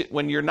challenge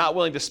when you're not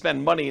willing to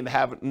spend money and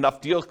have enough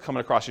deals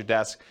coming across your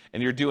desk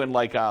and you're doing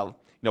like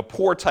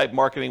poor type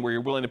marketing where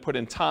you're willing to put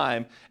in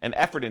time and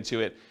effort into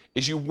it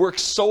is you work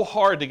so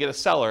hard to get a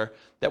seller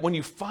that when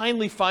you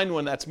finally find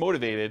one that's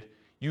motivated,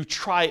 you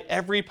try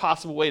every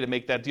possible way to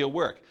make that deal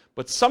work.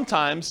 But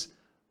sometimes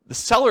the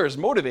seller is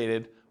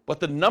motivated,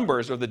 but the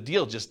numbers or the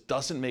deal just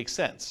doesn't make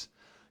sense.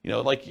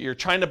 Like you're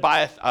trying to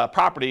buy a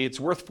property, it's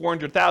worth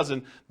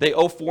 $400,000, they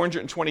owe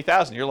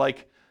 $420,000. You're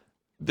like,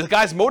 the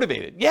guy's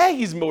motivated. Yeah,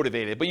 he's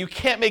motivated, but you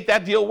can't make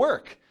that deal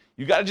work.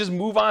 You got to just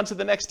move on to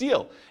the next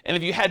deal. And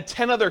if you had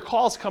 10 other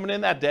calls coming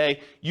in that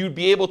day, you'd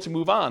be able to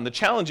move on. The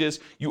challenge is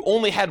you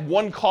only had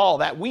one call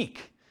that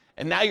week,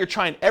 and now you're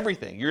trying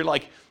everything. You're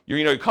like,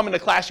 you're coming to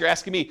class, you're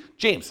asking me,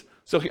 James,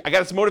 so I got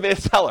this motivated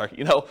seller.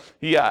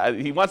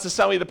 He wants to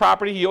sell me the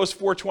property. He owes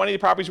 $420. The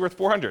property's worth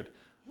 $400.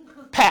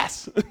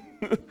 Pass.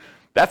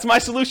 That's my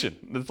solution.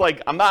 It's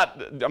like I'm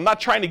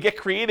not trying to get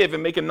creative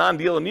and make a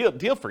non-deal a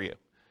deal for you.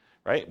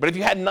 Right? But if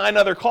you had 9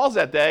 other calls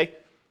that day,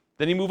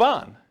 then you move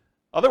on.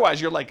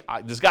 Otherwise, you're like,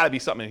 there's got to be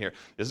something in here.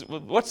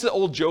 What's the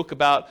old joke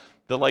about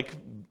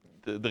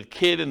the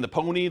kid and the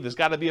pony? There's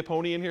got to be a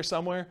pony in here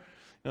somewhere.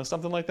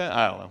 Something like that.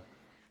 I don't know.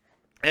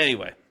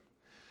 Anyway,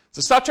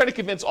 so stop trying to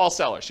convince all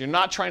sellers. You're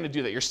not trying to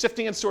do that. You're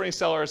sifting and sorting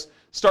sellers.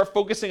 Start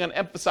focusing on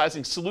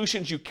emphasizing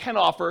solutions you can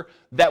offer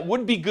that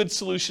would be good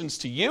solutions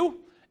to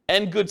you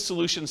and good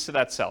solutions to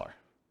that seller.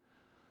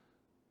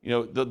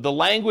 The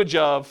language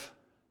of,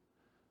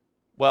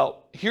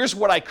 well, here's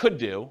what I could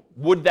do.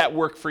 Would that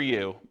work for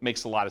you?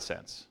 Makes a lot of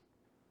sense.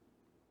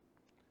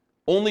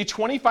 Only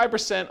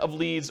 25% of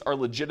leads are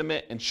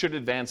legitimate and should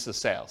advance to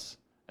sales.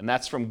 And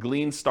that's from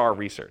Gleanstar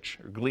Research,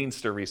 or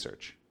Gleanster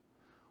Research.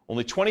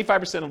 Only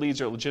 25% of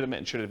leads are legitimate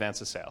and should advance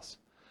to sales.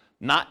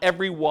 Not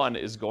every one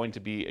is going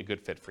to be a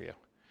good fit for you.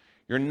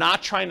 You're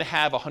not trying to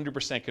have a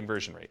 100%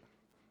 conversion rate.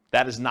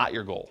 That is not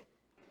your goal.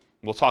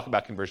 We'll talk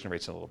about conversion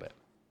rates in a little bit.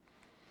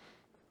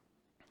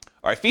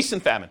 All right, feast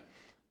and famine.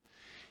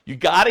 You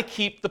got to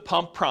keep the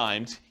pump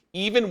primed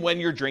even when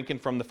you're drinking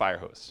from the fire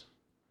hose.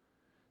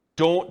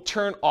 Don't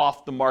turn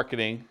off the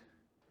marketing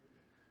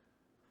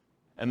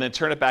and then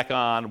turn it back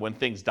on when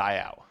things die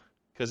out,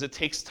 because it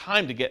takes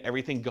time to get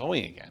everything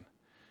going again.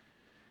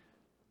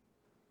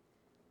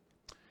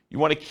 You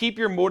want to keep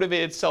your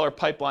motivated seller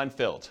pipeline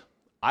filled.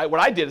 What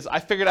I did is I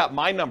figured out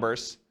my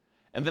numbers,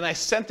 and then I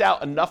sent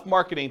out enough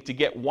marketing to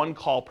get 1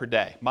 call per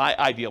day, my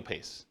ideal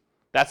pace.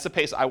 That's the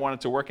pace I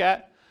wanted to work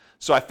at.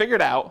 So I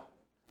figured out,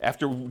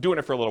 after doing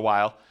it for a little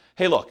while,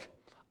 hey, look,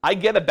 I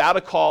get about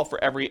a call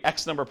for every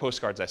X number of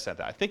postcards I sent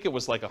out. I think it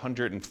was like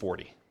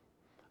 140.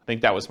 I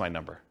think that was my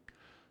number.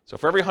 So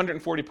for every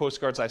 140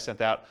 postcards I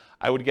sent out,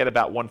 I would get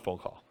about 1 phone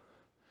call.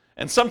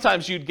 And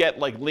sometimes you'd get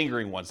like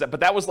lingering ones, but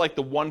that was like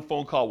the 1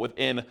 phone call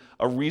within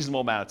a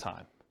reasonable amount of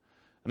time.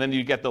 And then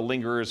you get the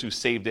lingerers who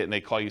saved it and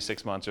they call you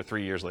 6 months or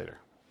 3 years later.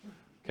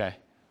 Okay?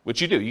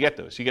 Which you do, you get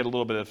those. You get a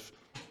little bit of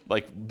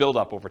like build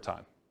up over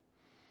time.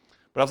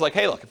 But I was like,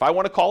 hey, look, if I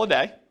want to call a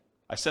day,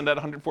 I send out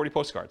 140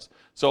 postcards.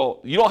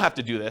 So you don't have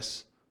to do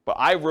this, but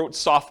I wrote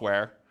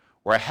software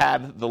where I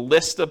had the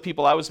list of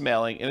people I was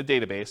mailing in a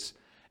database,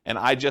 and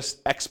I just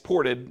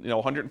exported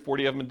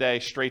 140 of them a day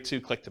straight to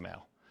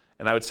Click-to-Mail.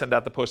 And I would send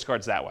out the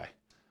postcards that way.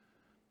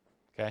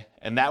 Okay?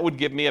 And that would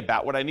give me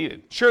about what I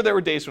needed. Sure, there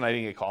were days when I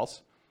didn't get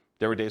calls.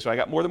 There were days when I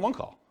got more than 1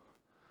 call.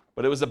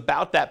 But it was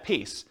about that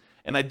pace.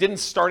 And I didn't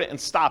start it and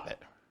stop it.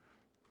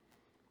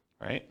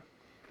 Right?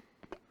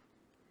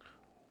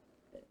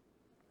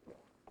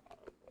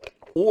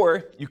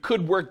 Or you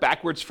could work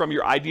backwards from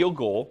your ideal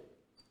goal,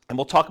 and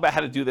we'll talk about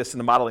how to do this in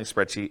the modeling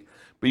spreadsheet,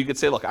 but you could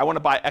say, look, I want to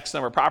buy X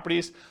number of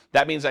properties.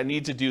 That means I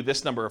need to do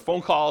this number of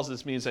phone calls.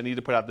 This means I need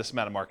to put out this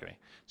amount of marketing.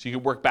 So you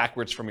can work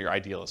backwards from your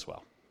ideal as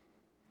well.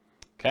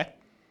 Okay?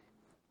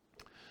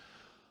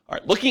 All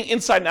right, looking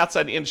inside and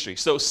outside the industry.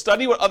 So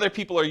study what other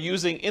people are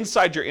using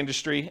inside your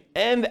industry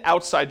and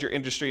outside your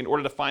industry in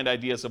order to find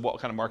ideas of what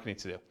kind of marketing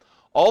to do.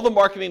 All the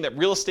marketing that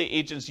real estate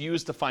agents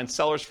use to find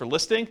sellers for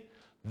listing,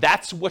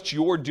 that's what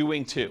you're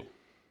doing too.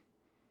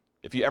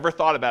 If you ever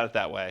thought about it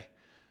that way,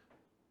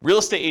 real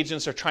estate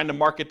agents are trying to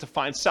market to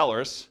find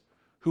sellers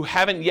who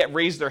haven't yet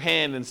raised their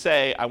hand and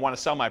say, I want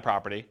to sell my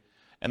property.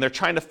 And they're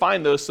trying to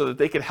find those so that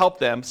they can help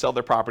them sell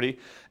their property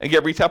and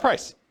get retail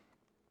price.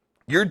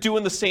 You're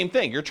doing the same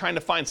thing. You're trying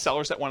to find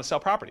sellers that want to sell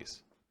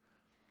properties.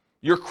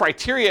 Your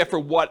criteria for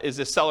what is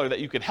a seller that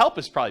you could help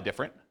is probably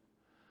different,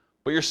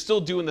 but you're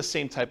still doing the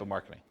same type of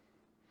marketing.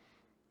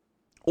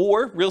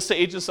 Or real estate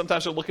agents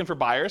sometimes are looking for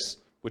buyers,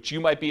 which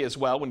you might be as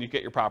well when you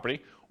get your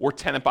property, or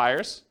tenant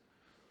buyers,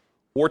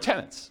 or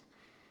tenants.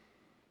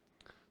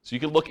 So you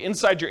can look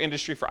inside your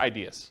industry for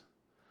ideas.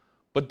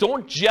 But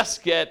don't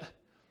just get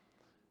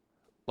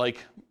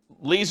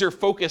laser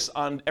focus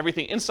on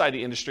everything inside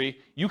the industry.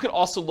 You can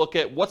also look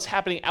at what's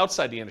happening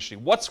outside the industry,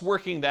 what's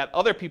working that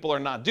other people are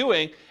not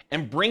doing,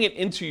 and bring it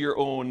into your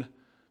own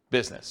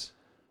business.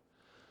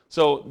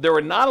 So there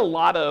were not a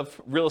lot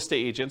of real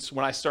estate agents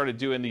when I started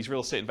doing these real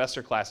estate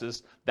investor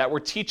classes that were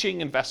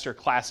teaching investor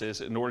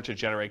classes in order to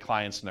generate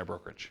clients in their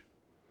brokerage.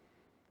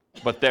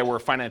 But there were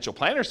financial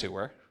planners who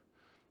were.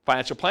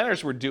 Financial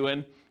planners were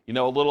doing,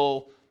 a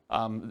little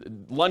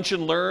lunch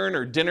and learn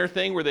or dinner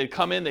thing where they'd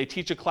come in, they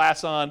teach a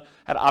class on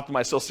how to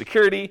optimize Social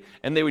Security,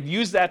 and they would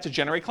use that to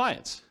generate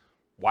clients.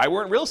 Why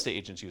weren't real estate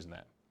agents using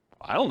that?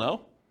 I don't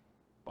know.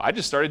 I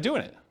just started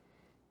doing it.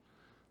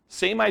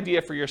 Same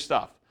idea for your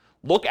stuff.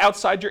 Look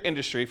outside your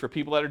industry for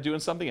people that are doing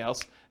something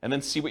else, and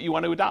then see what you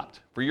want to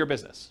adopt for your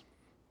business.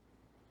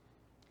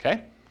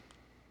 Okay?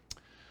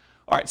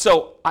 All right,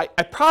 so I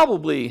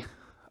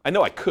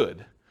know I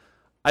could.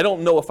 I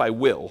don't know if I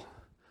will,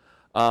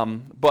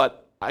 but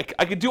I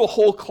could do a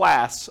whole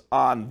class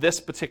on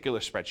this particular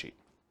spreadsheet.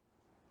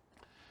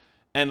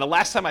 And the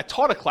last time I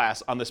taught a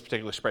class on this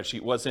particular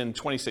spreadsheet was in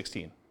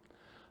 2016.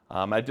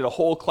 I did a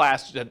whole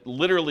class that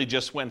literally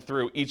just went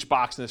through each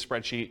box in the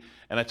spreadsheet,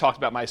 and I talked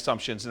about my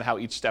assumptions and how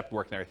each step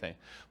worked and everything.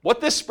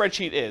 What this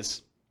spreadsheet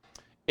is,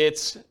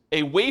 it's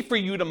a way for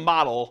you to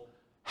model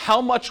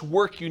how much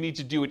work you need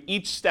to do at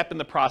each step in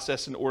the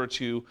process in order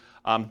to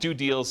do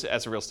deals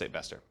as a real estate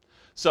investor.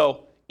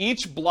 So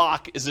each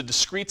block is a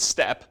discrete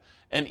step,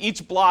 and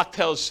each block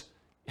tells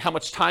how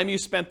much time you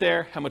spent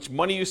there, how much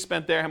money you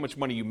spent there, how much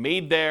money you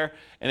made there,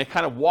 and it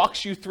kind of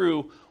walks you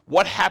through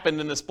what happened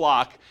in this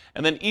block,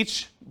 and then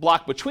each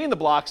block between the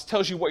blocks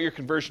tells you what your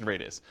conversion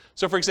rate is.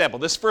 So for example,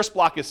 this first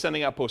block is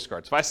sending out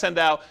postcards. If I send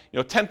out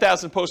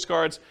 10,000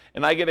 postcards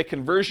and I get a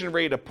conversion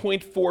rate of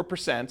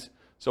 0.4%,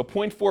 so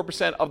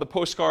 0.4% of the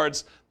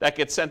postcards that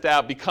get sent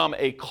out become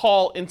a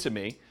call into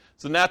me.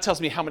 So now it tells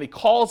me how many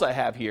calls I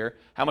have here,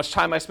 how much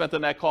time I spent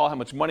on that call, how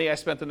much money I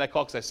spent on that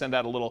call, because I send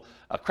out a little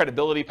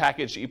credibility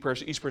package to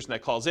each person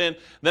that calls in.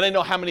 Then I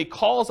know how many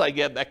calls I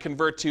get that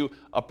convert to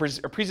a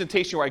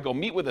presentation where I go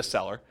meet with a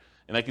seller,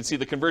 and I can see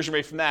the conversion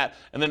rate from that.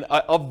 And then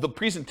of the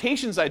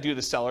presentations I do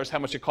to sellers, how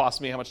much it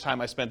costs me, how much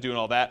time I spent doing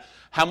all that,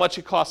 how much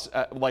it costs,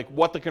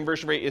 what the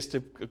conversion rate is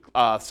to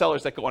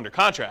sellers that go under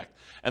contract.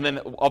 And then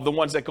of the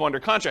ones that go under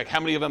contract, how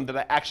many of them did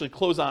I actually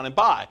close on and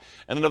buy?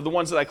 And then of the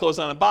ones that I close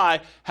on and buy,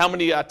 how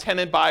many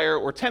tenant buyer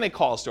or tenant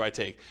calls do I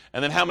take?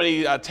 And then how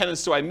many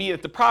tenants do I meet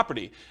at the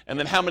property? And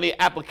then how many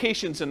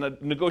applications and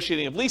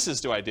negotiating of leases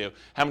do I do?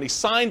 How many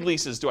signed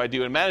leases do I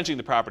do in managing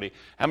the property?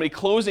 How many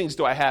closings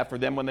do I have for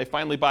them when they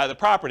finally buy the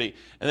property?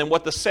 And then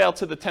what the sale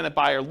to the tenant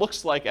buyer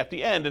looks like at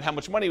the end, and how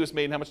much money was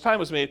made and how much time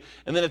was made.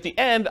 And then at the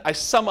end, I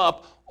sum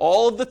up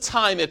all of the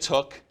time it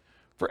took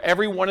for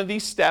every one of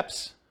these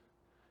steps,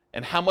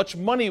 and how much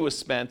money was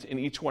spent in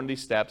each one of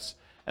these steps,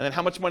 and then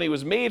how much money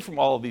was made from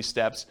all of these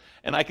steps.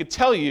 And I could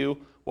tell you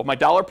what my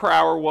dollar per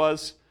hour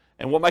was,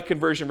 and what my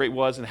conversion rate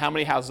was, and how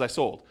many houses I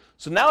sold.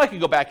 So now I can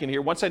go back in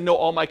here, once I know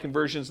all my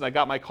conversions and I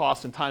got my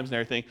costs and times and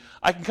everything,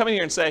 I can come in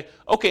here and say,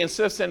 okay,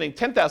 instead of sending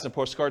 10,000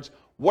 postcards,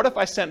 what if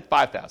I sent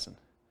 5,000?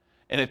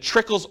 And it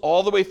trickles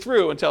all the way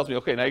through and tells me,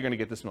 okay, now you're going to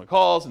get this many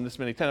calls and this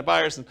many tenant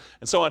buyers and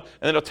so on. And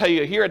then it'll tell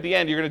you here at the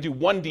end, you're going to do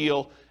one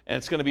deal and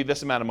it's going to be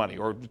this amount of money,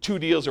 or 2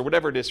 deals, or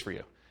whatever it is for you.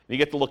 And you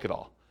get to look at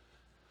all.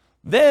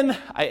 Then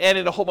I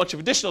added a whole bunch of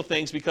additional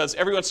things, because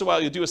every once in a while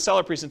you'll do a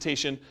seller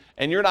presentation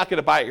and you're not going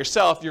to buy it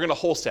yourself, you're going to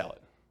wholesale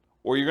it.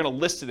 Or you're going to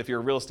list it if you're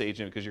a real estate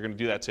agent, because you're going to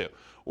do that too.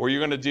 Or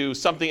you're going to do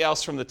something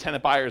else from the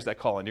tenant buyers that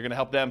call in. You're going to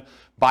help them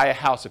buy a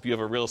house if you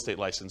have a real estate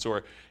license.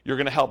 Or you're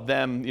going to help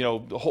them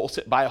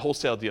buy a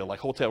wholesale deal, like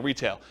wholesale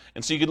retail.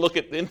 And so you can look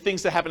at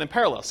things that happen in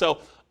parallel. So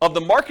of the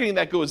marketing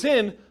that goes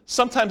in,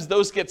 sometimes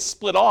those get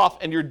split off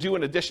and you're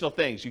doing additional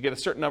things. You get a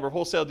certain number of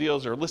wholesale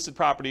deals or listed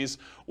properties,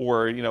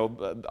 or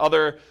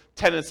other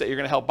tenants that you're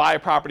going to help buy a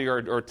property,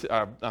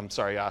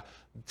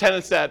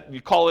 tenants that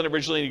you call in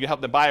originally and you can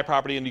help them buy a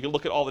property, and you can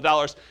look at all the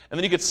dollars, and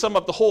then you can sum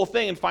up the whole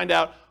thing and find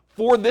out,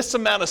 for this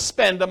amount of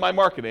spend on my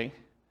marketing,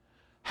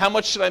 how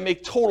much should I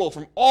make total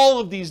from all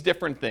of these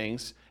different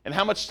things, and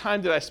how much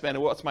time did I spend,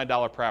 and what's my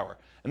dollar per hour?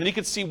 And then you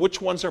can see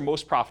which ones are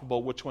most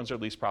profitable, which ones are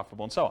least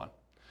profitable, and so on.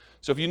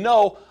 So if you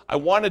know, I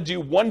want to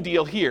do one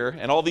deal here,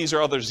 and all these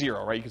are other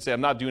 0, right? You can say,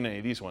 I'm not doing any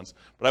of these ones,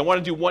 but I want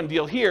to do one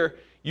deal here.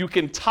 You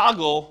can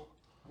toggle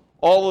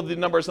all of the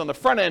numbers on the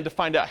front end to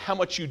find out how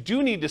much you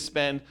do need to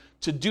spend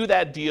to do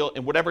that deal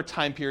in whatever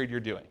time period you're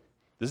doing.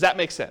 Does that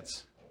make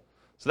sense?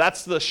 So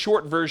that's the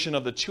short version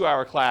of the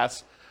 2-hour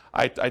class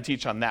I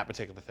teach on that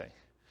particular thing.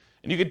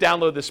 And you can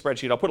download this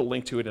spreadsheet. I'll put a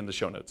link to it in the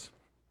show notes.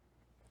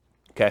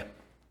 Okay.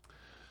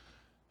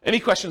 Any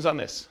questions on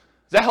this?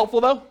 Is that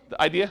helpful, though,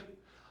 the idea?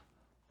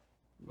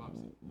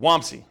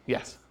 Wamsi,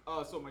 yes.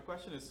 So my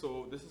question is,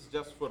 so this is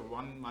just for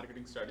one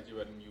marketing strategy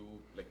when you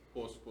like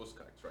post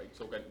postcards, right?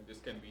 So this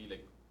can be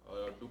like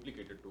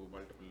duplicated to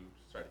multiple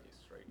strategies,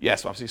 right?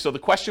 Yes, Wamsi. So the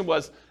question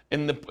was,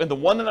 in the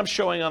one that I'm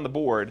showing on the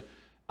board,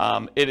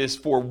 it is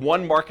for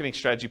one marketing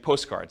strategy,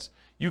 postcards.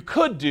 You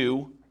could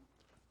do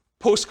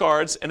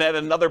postcards and add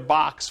another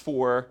box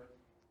for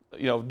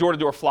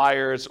door-to-door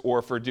flyers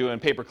or for doing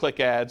pay-per-click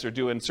ads or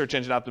doing search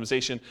engine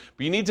optimization.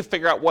 But you need to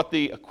figure out what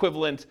the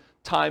equivalent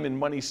time and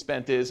money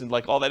spent is and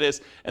like all that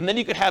is. And then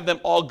you could have them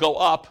all go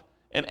up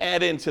and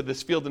add into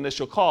this field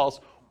initial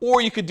calls.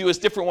 Or you could do a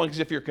different one, because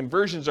if your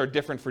conversions are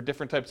different for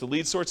different types of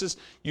lead sources,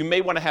 you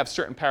may want to have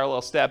certain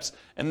parallel steps,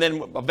 and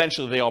then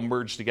eventually they all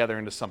merge together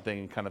into something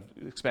and kind of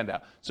expand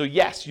out. So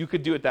yes, you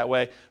could do it that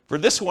way. For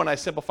this one, I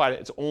simplified it.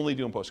 It's only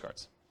doing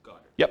postcards.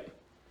 Got it.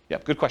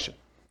 Yep, good question.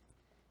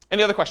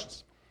 Any other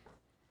questions?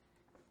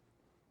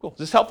 Cool. Is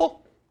this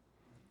helpful?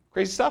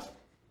 Crazy stuff?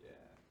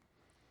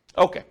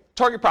 Yeah. Okay,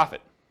 target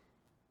profit.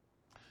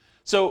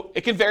 So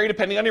it can vary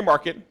depending on your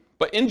market,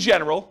 but in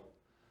general,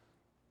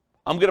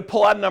 I'm going to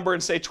pull out a number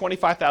and say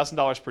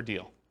 $25,000 per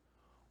deal,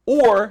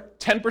 or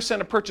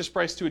 10% of purchase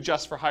price to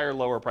adjust for higher,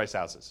 lower price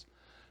houses.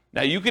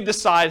 Now you could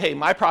decide, hey,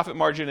 my profit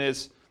margin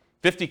is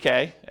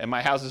 $50K and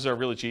my houses are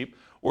really cheap,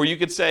 or you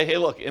could say, hey,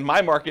 look, in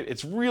my market,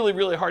 it's really,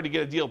 really hard to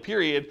get a deal,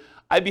 period.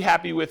 I'd be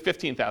happy with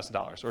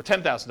 $15,000 or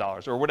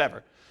 $10,000 or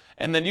whatever.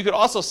 And then you could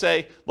also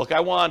say, look, I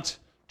want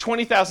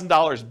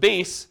 $20,000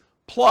 base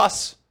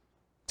plus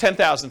 $10,000,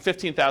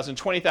 $15,000,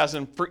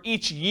 $20,000 for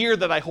each year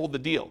that I hold the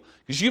deal.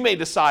 Because you may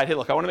decide, hey,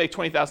 look, I want to make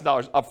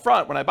 $20,000 up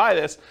front when I buy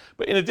this,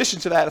 but in addition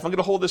to that, if I'm going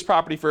to hold this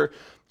property for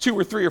 2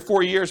 or 3 or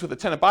 4 years with a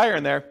tenant buyer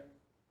in there,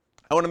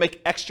 I want to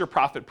make extra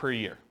profit per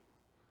year.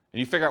 And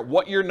you figure out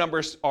what your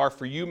numbers are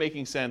for you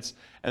making sense,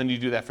 and then you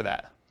do that for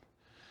that.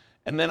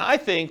 And then I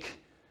think,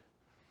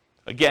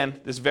 again,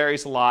 this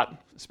varies a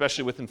lot,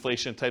 especially with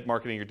inflation type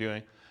marketing you're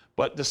doing,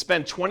 but to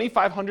spend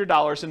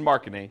 $2,500 in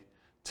marketing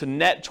to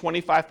net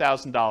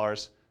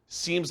 $25,000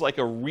 seems like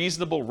a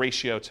reasonable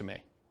ratio to me.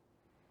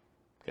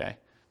 Okay?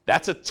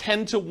 That's a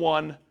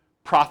 10-to-1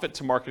 profit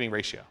to marketing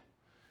ratio.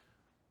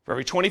 For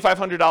every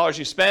 $2,500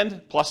 you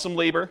spend, plus some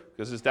labor,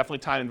 because there's definitely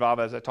time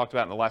involved, as I talked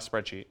about in the last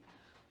spreadsheet,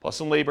 plus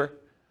some labor.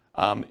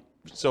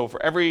 So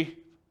for every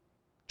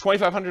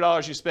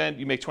 $2,500 you spend,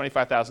 you make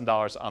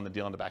 $25,000 on the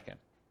deal on the back end.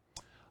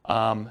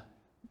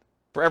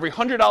 For every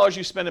 $100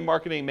 you spend in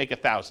marketing, make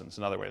 $1,000 is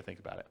another way to think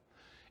about it.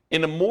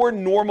 In a more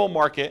normal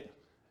market,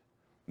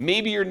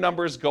 maybe your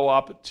numbers go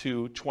up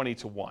to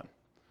 20-to-1.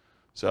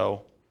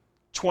 So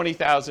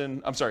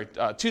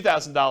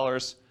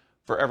 $2,000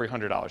 for every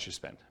 $100 you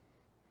spend.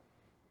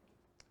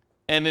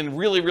 And in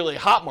really, really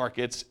hot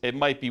markets, it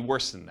might be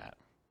worse than that,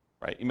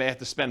 right? You may have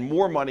to spend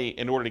more money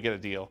in order to get a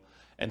deal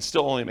and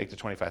still only make the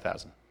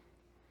 $25,000.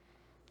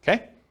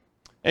 Okay?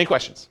 Any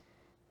questions?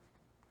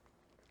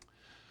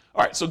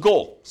 All right, so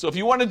goal. So if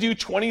you want to do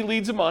 20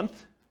 leads a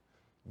month,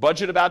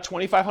 budget about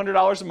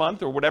 $2,500 a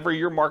month or whatever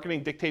your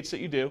marketing dictates that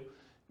you do.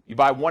 You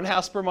buy one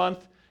house per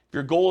month. If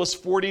your goal is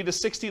 40 to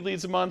 60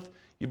 leads a month,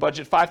 you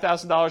budget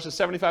 $5,000 to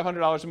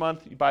 $7,500 a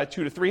month. You buy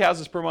 2 to 3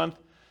 houses per month.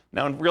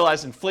 Now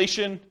realize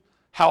inflation,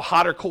 how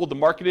hot or cold the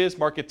market is,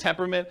 market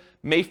temperament,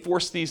 may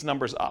force these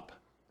numbers up.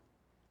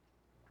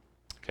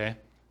 Okay?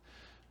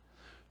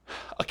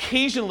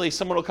 Occasionally,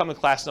 someone will come to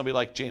class and they'll be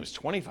like, James,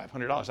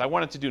 $2,500. I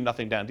wanted to do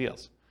nothing down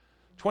deals.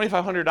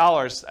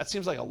 $2,500, that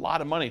seems like a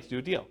lot of money to do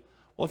a deal.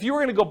 Well, if you were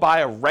going to go buy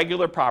a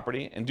regular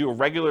property and do a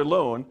regular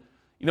loan,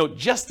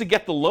 just to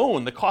get the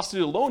loan, the cost to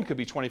do a loan could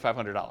be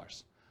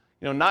 $2,500.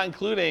 Not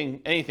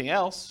including anything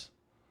else.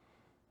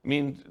 I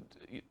mean,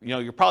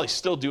 you're probably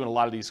still doing a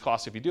lot of these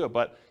costs if you do it,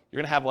 but you're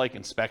going to have like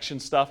inspection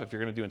stuff if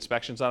you're going to do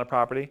inspections on a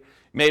property. You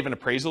may have an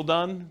appraisal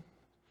done.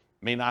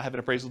 May not have an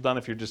appraisal done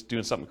if you're just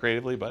doing something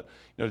creatively, but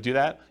to do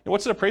that.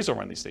 What's an appraisal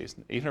run these days?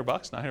 $800,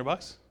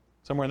 $900,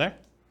 somewhere in there?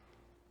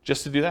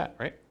 Just to do that,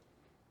 right?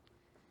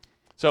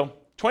 So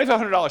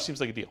 $2,500 seems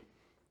like a deal.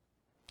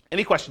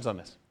 Any questions on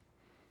this?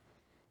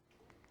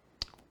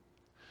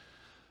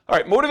 All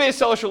right, motivated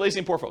sellers for lazy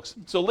and poor folks.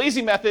 So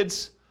lazy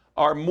methods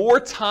are more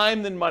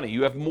time than money.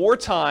 You have more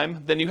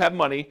time than you have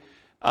money.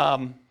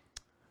 I'm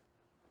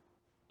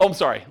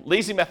sorry,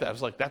 lazy method. I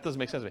was like, that doesn't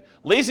make sense to me.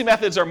 Lazy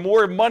methods are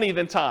more money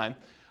than time.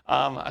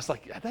 I was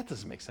like, yeah, that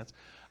doesn't make sense.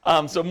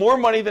 So more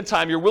money than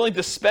time. You're willing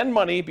to spend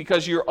money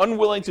because you're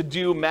unwilling to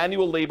do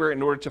manual labor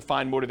in order to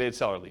find motivated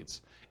seller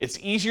leads. It's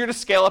easier to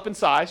scale up in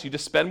size. You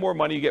just spend more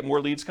money, you get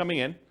more leads coming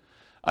in.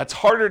 It's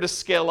harder to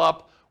scale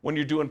up when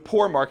you're doing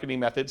poor marketing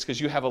methods because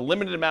you have a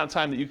limited amount of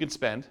time that you can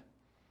spend.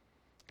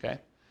 Okay?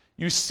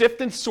 You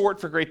sift and sort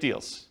for great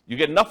deals. You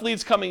get enough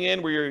leads coming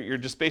in where you're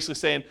just basically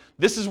saying,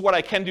 this is what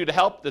I can do to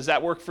help. Does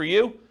that work for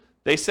you?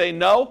 They say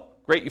no.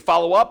 Great, you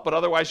follow up, but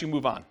otherwise you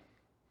move on.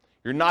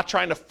 You're not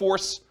trying to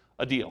force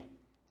a deal.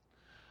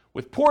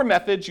 With poor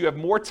methods, you have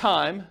more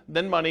time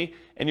than money,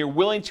 and you're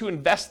willing to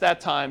invest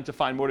that time to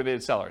find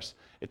motivated sellers.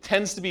 It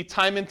tends to be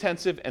time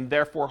intensive and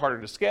therefore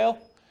harder to scale.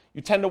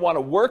 You tend to want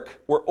to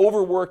work or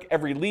overwork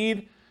every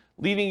lead,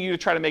 leading you to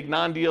try to make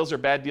non-deals or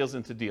bad deals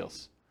into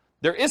deals.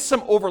 There is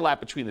some overlap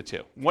between the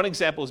two. One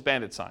example is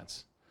bandit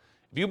signs.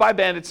 If you buy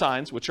bandit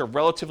signs, which are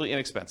relatively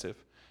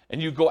inexpensive,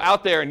 and you go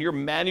out there and you're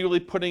manually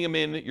putting them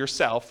in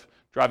yourself,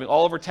 driving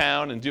all over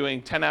town and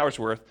doing 10 hours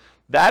worth,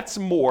 that's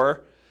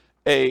more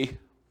a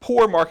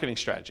poor marketing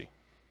strategy.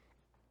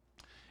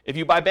 If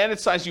you buy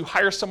bandit signs, you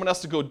hire someone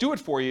else to go do it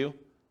for you,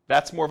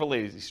 that's more of a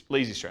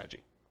lazy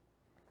strategy.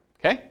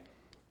 Okay?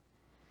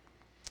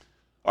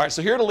 All right,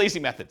 so here are the lazy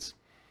methods.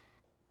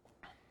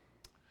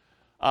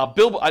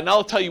 And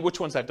I'll tell you which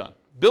ones I've done.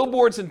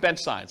 Billboards and bench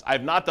signs. I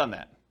have not done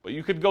that. But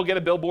you could go get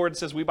a billboard that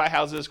says, we buy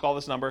houses, call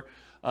this number.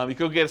 You could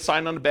go get a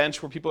sign on the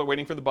bench where people are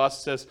waiting for the bus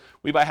that says,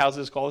 we buy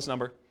houses, call this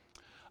number.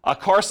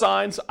 Car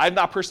signs, I've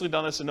not personally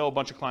done this. I know a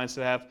bunch of clients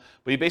that have.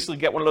 But you basically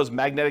get one of those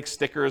magnetic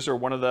stickers or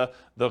one of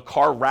the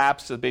car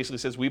wraps that basically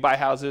says, we buy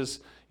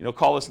houses,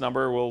 call this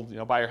number, we'll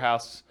buy your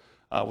house.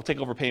 We'll take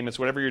over payments,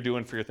 whatever you're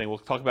doing for your thing. We'll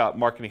talk about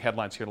marketing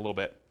headlines here in a little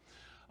bit.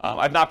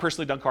 I've not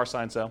personally done car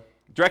signs, though.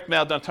 Direct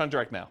mail, done a ton of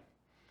direct mail.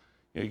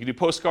 You can do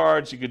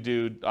postcards, you could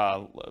do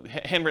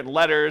handwritten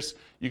letters,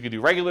 you could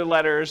do regular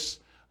letters,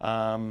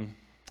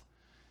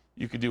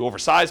 you could do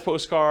oversized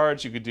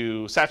postcards, you could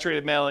do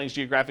saturated mailings,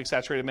 geographic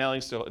saturated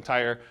mailings to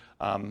entire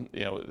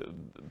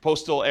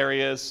postal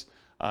areas.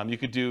 You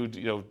could do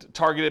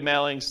targeted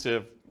mailings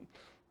to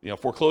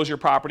foreclosure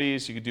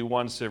properties. You could do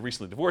ones to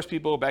recently divorced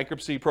people,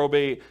 bankruptcy,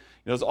 probate.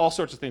 There's all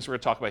sorts of things we're going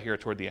to talk about here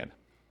toward the end.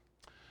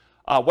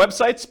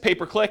 Websites,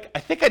 pay-per-click. I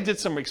think I did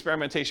some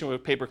experimentation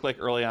with pay-per-click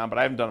early on, but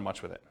I haven't done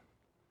much with it.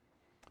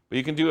 But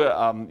you can do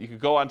you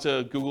could go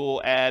onto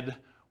Google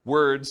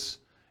AdWords,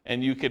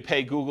 and you could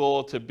pay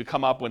Google to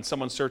come up when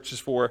someone searches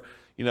for,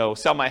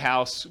 sell my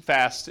house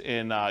fast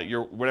in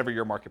whatever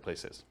your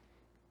marketplace is.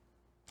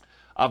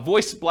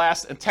 Voice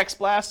blast and text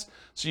blast,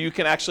 so you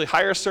can actually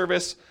hire a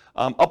service,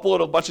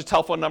 upload a bunch of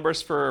telephone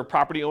numbers for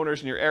property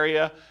owners in your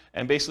area,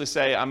 and basically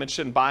say, I'm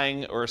interested in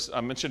buying, or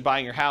I'm interested in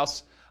buying your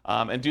house.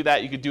 And do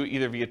that. You could do it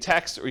either via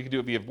text or you could do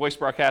it via voice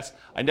broadcast.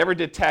 I never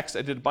did text.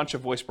 I did a bunch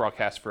of voice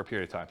broadcasts for a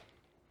period of time.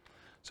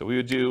 So we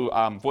would do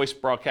voice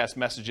broadcast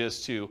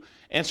messages to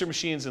answer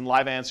machines and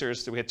live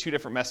answers. So we had 2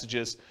 different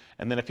messages.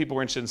 And then if people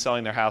were interested in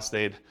selling their house,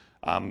 they'd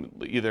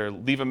either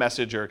leave a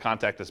message or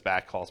contact us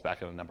back, call us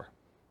back on a number.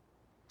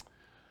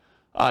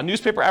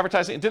 Newspaper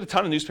advertising. I did a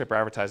ton of newspaper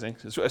advertising.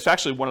 It's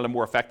actually one of the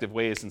more effective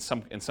ways in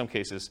some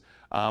cases.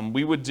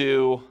 We would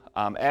do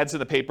ads in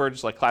the paper,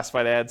 just like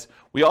classified ads.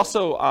 We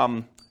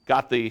also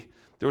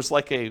there was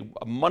like a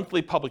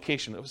monthly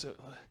publication. Was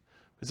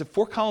it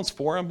Fort Collins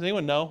Forum? Does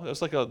anyone know? It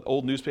was like an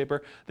old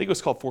newspaper. I think it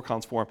was called Fort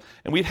Collins Forum.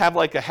 And we'd have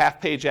like a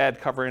half-page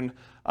ad covering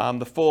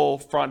the full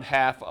front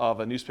half of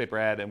a newspaper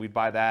ad, and we'd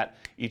buy that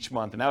each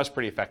month. And that was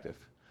pretty effective.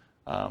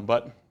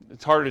 But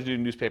it's harder to do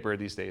newspaper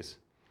these days.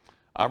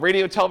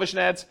 Radio and television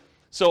ads.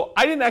 So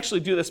I didn't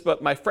actually do this,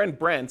 but my friend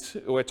Brent,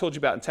 who I told you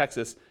about in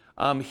Texas,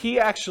 he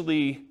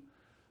actually,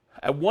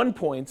 at one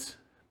point,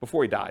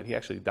 before he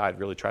actually died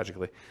really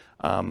tragically,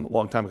 a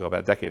long time ago,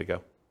 about a decade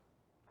ago.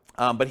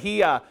 But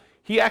he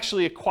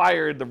actually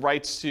acquired the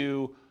rights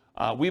to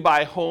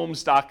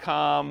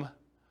WeBuyHomes.com.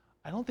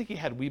 I don't think he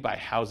had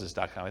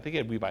WeBuyHouses.com. I think he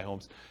had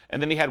WeBuyHomes.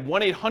 And then he had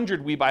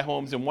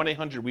 1-800-WeBuyHomes and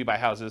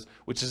 1-800-WeBuyHouses,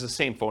 which is the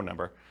same phone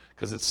number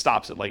because it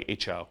stops at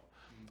like HO.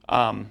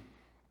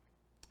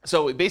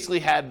 So it basically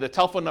had the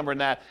telephone number and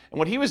that. And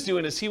what he was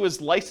doing is he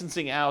was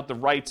licensing out the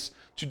rights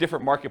to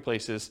different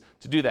marketplaces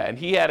to do that. And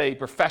he had a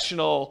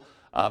professional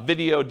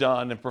video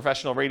done and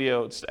professional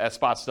radio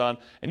spots done.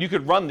 And you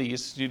could run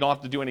these. You don't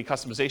have to do any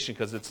customization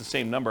because it's the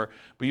same number.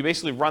 But you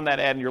basically run that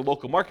ad in your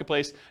local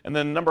marketplace, and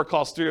then the number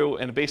calls through.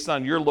 And based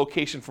on your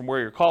location from where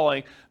you're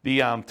calling, the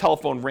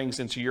telephone rings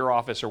into your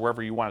office or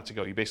wherever you want it to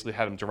go. You basically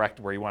had them direct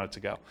where you want it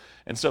to go.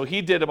 And so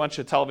he did a bunch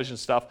of television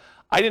stuff.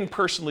 I didn't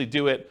personally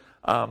do it.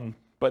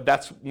 But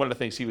that's one of the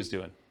things he was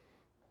doing.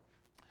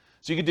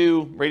 So you could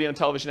do radio and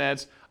television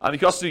ads. You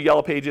can also do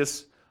Yellow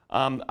Pages.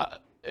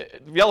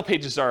 Yellow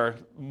Pages are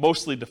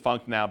mostly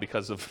defunct now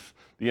because of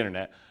the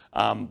internet.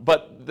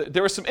 But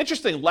there were some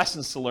interesting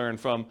lessons to learn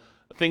from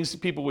things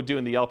that people would do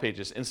in the Yellow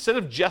Pages. Instead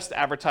of just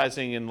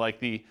advertising in like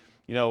the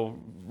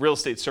real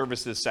estate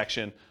services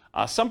section,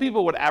 some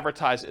people would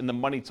advertise in the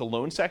money to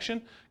loan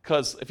section.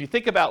 Because if you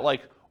think about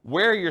like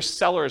where your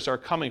sellers are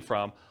coming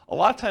from, a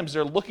lot of times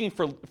they're looking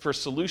for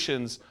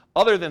solutions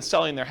other than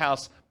selling their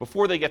house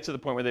before they get to the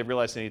point where they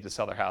realize they need to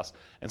sell their house.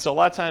 And so a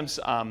lot of times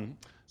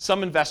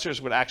some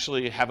investors would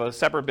actually have a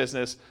separate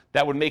business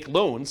that would make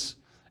loans,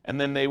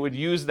 and then they would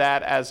use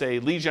that as a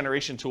lead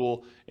generation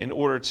tool in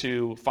order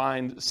to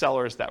find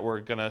sellers that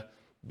were going to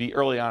be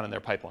early on in their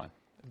pipeline.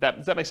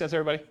 Does that make sense,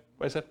 everybody,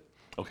 what I said?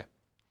 Okay.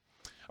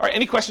 All right,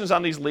 any questions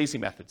on these lazy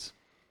methods?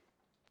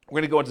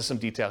 We're going to go into some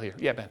detail here.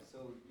 Yeah, Ben. So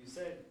you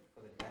said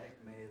for the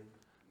direct mail,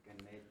 you can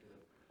make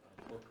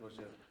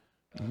foreclosure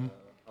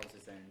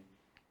houses and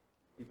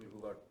people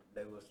who got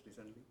divorced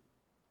recently.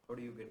 How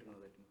do you get to know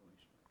that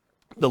information?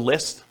 The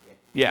list?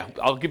 Yeah,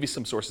 I'll give you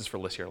some sources for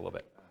lists here in a little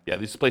bit. Yeah,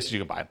 these are places you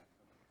can buy them.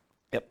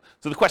 Yep.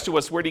 So the question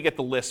was, where do you get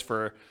the list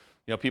for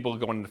people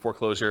going into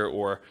foreclosure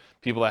or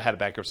people that had a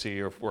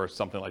bankruptcy or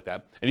something like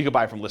that? And you can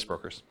buy it from list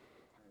brokers.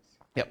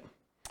 Yep.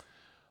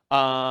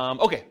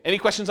 Okay, any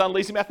questions on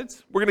lazy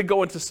methods? We're going to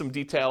go into some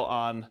detail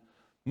on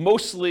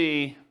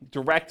mostly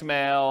direct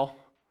mail.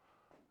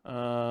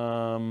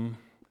 I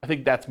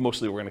think that's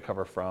mostly what we're going to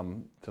cover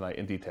from tonight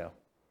in detail.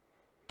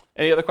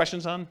 Any other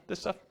questions on this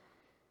stuff?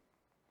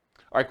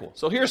 All right, cool.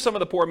 So here's some of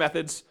the poor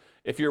methods.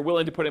 If you're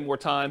willing to put in more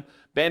time,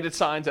 bandit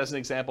signs as an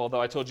example, although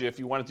I told you if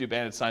you want to do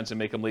bandit signs and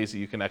make them lazy,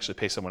 you can actually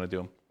pay someone to do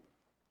them.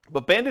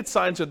 But bandit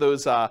signs are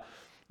those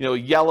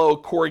yellow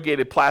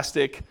corrugated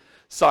plastic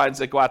signs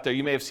that go out there.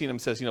 You may have seen them,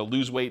 says,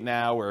 lose weight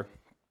now, or,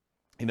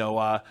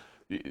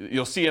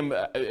 you'll see them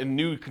in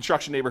new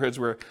construction neighborhoods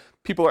where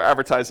people are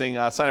advertising,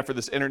 sign up for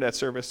this internet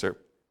service or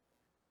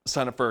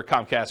sign up for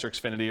Comcast or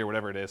Xfinity or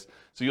whatever it is.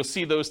 So you'll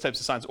see those types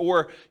of signs,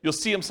 or you'll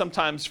see them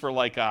sometimes for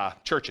like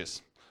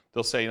churches.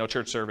 They'll say,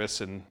 church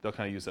service, and they'll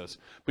kind of use those.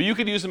 But you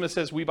could use them that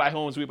says, we buy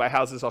homes, we buy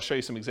houses. I'll show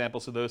you some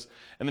examples of those.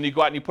 And then you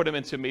go out and you put them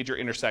into major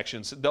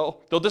intersections. They'll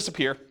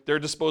disappear. They're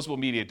disposable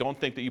media. Don't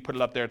think that you put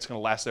it up there, it's going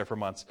to last there for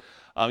months.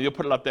 You'll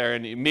put it up there,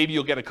 and maybe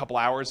you'll get a couple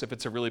hours if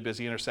it's a really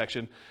busy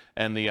intersection,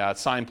 and the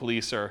sign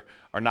police are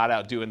not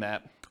out doing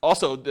that.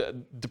 Also,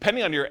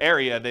 depending on your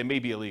area, they may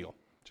be illegal,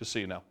 just so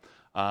you know.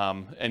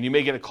 And you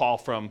may get a call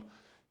from,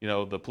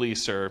 the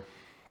police or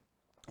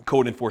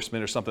code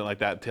enforcement or something like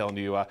that telling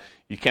you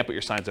you can't put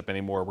your signs up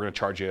anymore. We're going to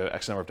charge you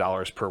X number of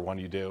dollars per one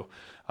you do.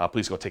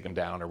 Please go take them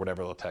down or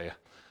whatever they'll tell you.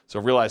 So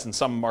realize in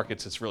some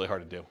markets it's really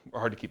hard to do or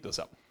hard to keep those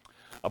up.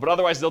 But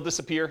otherwise they'll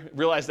disappear.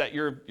 Realize that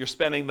you're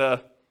spending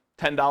the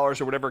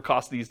 $10 or whatever it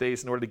costs these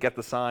days in order to get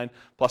the sign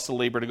plus the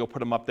labor to go put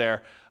them up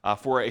there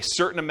for a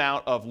certain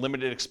amount of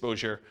limited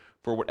exposure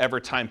for whatever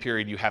time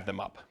period you have them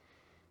up.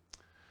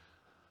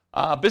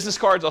 Business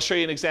cards, I'll show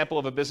you an example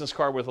of a business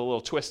card with a little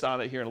twist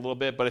on it here in a little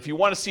bit. But if you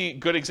want to see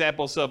good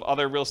examples of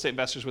other real estate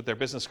investors with their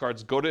business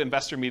cards, go to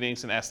investor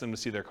meetings and ask them to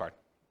see their card.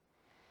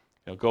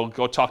 Go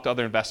talk to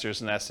other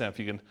investors and ask them if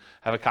you can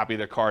have a copy of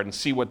their card and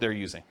see what they're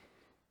using.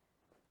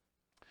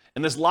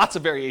 And there's lots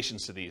of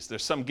variations to these.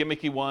 There's some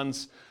gimmicky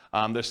ones.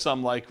 There's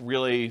some like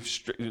really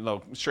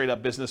straight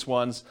up business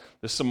ones.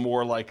 There's some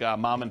more like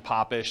mom and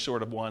pop-ish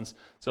sort of ones.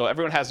 So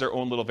everyone has their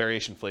own little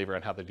variation flavor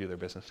on how they do their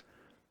business.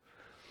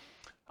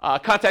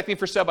 Contacting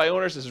for sale by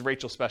owners, this is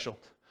Rachel's special.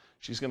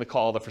 She's going to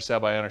call the for sale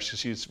by owners because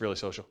she's really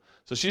social.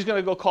 So she's going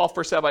to go call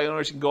for sale by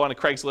owners. You can go on a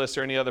Craigslist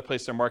or any other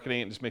place they're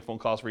marketing and just make phone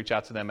calls, reach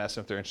out to them, ask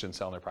them if they're interested in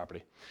selling their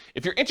property.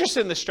 If you're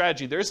interested in this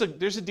strategy, there's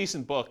a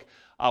decent book.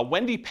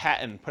 Wendy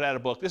Patton put out a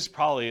book. This is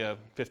probably a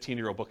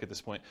 15-year-old book at this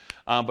point.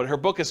 But her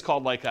book is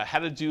called How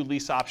to Do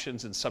Lease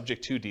Options and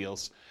Subject to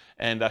Deals.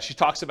 And she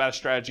talks about a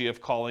strategy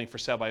of calling for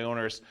sale by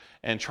owners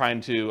and trying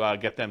to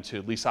get them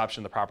to lease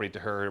option the property to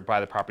her or buy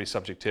the property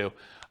subject to.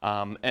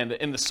 And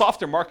in the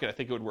softer market, I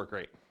think it would work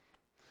great.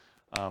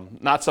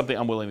 Not something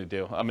I'm willing to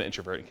do. I'm an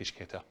introvert, in case you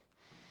can't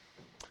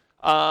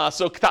tell.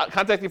 So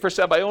contacting for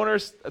sale by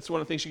owners, that's one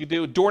of the things you can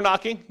do. Door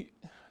knocking.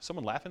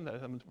 Someone laughing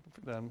that I'm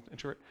an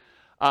introvert?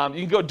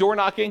 You can go door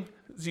knocking.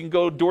 So you can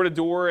go door to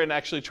door and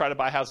actually try to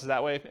buy houses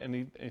that way.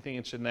 Anything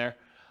interested in there?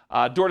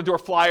 Door to door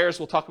flyers.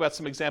 We'll talk about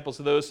some examples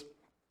of those.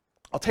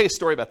 I'll tell you a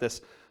story about this.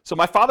 So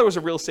my father was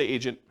a real estate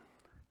agent,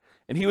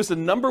 and he was the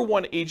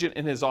 #1 agent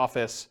in his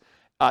office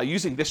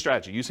using this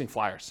strategy, using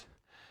flyers.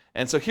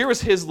 And so here was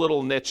his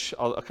little niche.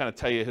 I'll kind of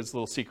tell you his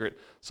little secret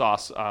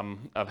sauce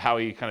of how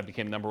he kind of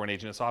became #1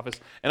 agent in his office.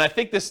 And I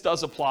think this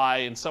does apply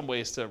in some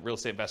ways to real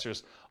estate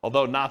investors,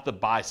 although not the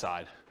buy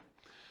side.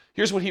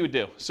 Here's what he would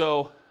do.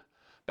 So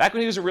back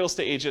when he was a real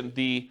estate agent,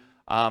 the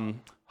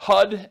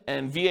HUD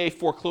and VA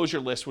foreclosure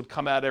list would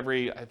come out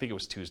every, I think it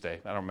was Tuesday.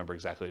 I don't remember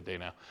exactly the day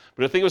now.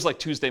 But I think it was like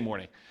Tuesday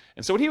morning.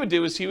 And so what he would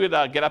do is he would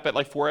get up at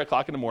like 4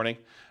 o'clock in the morning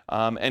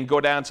and go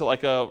down to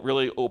like a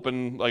really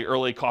open, like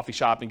early coffee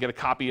shop and get a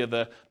copy of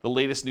the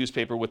latest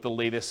newspaper with the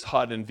latest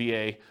HUD and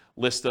VA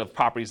list of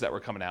properties that were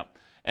coming out.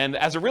 And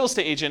as a real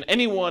estate agent,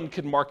 anyone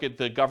could market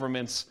the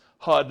government's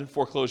HUD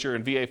foreclosure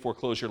and VA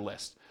foreclosure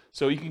list.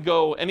 So you can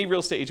go, any real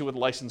estate agent with a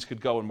license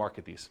could go and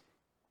market these.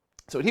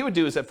 So what he would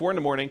do is at 4 in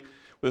the morning,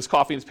 with his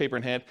coffee and his paper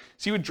in hand,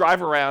 so he would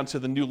drive around to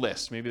the new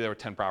list. Maybe there were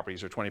 10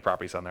 properties or 20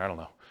 properties on there, I don't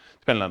know,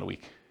 depending on the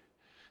week.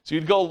 So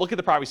you'd go look at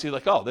the properties, see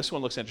like, oh, this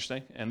one looks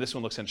interesting, and this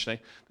one looks interesting,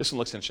 this one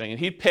looks interesting. And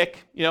he'd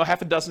pick,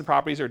 half a dozen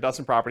properties or a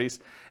dozen properties,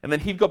 and then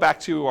he'd go back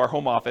to our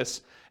home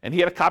office, and he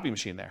had a copy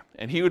machine there.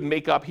 And he would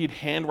he'd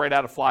hand write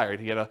out a flyer.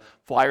 He had a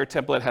flyer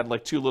template, had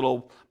like 2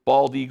 little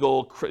bald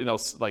eagle,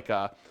 like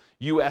a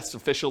U.S.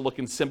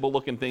 official-looking,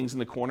 symbol-looking things in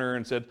the corner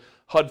and said,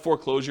 HUD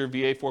foreclosure,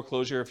 VA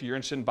foreclosure, if you're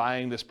interested in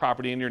buying this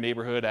property in your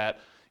neighborhood at,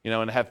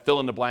 and have fill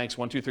in the blanks,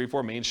 1, 2, 3,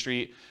 4 Main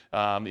Street,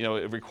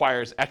 it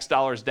requires X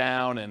dollars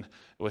down and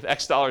with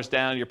X dollars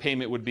down, your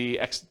payment would be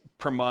X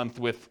per month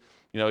with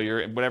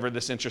your whatever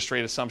this interest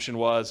rate assumption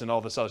was and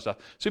all this other stuff.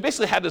 So he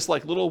basically had this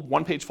like little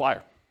one-page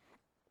flyer.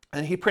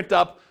 And he'd print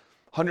up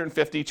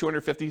 150,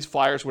 250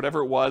 flyers,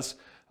 whatever it was,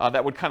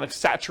 that would kind of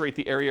saturate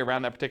the area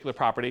around that particular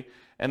property.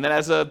 And then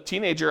as a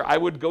teenager, I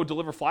would go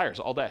deliver flyers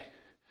all day.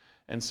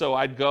 And so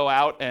I'd go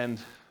out and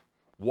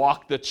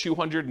walk the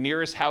 200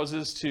 nearest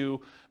houses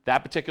to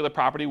that particular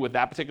property with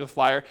that particular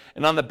flyer.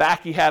 And on the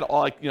back, he had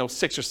all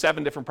 6 or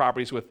 7 different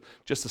properties with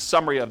just a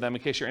summary of them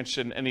in case you're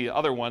interested in any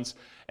other ones.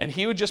 And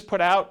he would just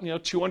put out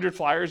 200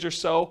 flyers or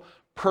so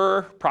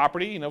per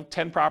property,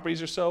 10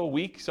 properties or so a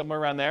week, somewhere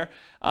around there.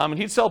 And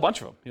he'd sell a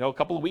bunch of them, a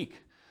couple a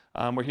week,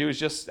 where he was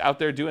just out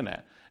there doing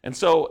that. And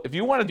so if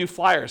you want to do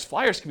flyers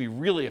can be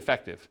really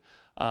effective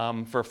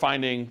for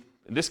finding,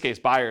 in this case,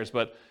 buyers,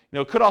 but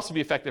it could also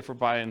be effective for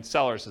buying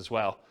sellers as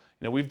well.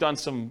 We've done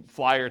some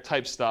flyer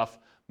type stuff.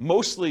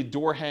 Mostly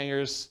door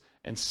hangers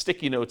and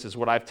sticky notes is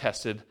what I've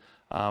tested.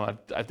 I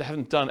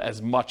haven't done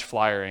as much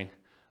flyering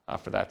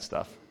for that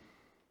stuff.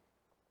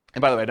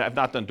 And by the way, I've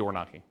not done door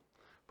knocking,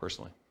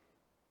 personally.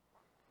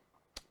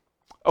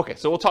 Okay,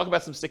 so we'll talk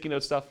about some sticky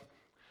note stuff.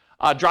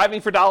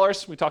 Driving for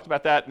dollars, we talked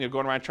about that,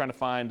 going around trying to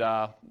find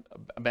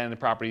abandoned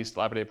properties,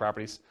 dilapidated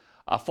properties.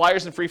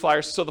 Flyers and free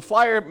flyers. So the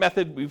flyer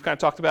method we've kind of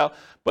talked about,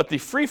 but the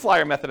free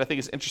flyer method I think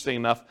is interesting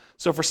enough.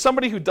 So for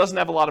somebody who doesn't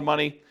have a lot of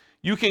money,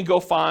 you can go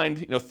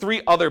find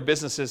 3 other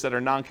businesses that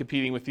are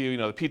non-competing with you,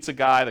 the pizza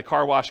guy, the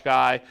car wash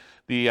guy,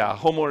 the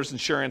homeowner's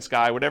insurance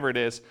guy, whatever it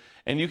is,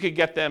 and you could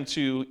get them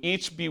to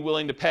each be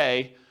willing to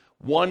pay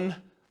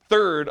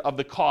 1/3 of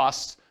the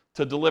cost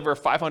to deliver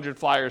 500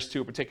 flyers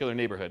to a particular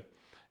neighborhood.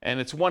 And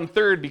it's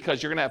 1/3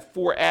 because you're going to have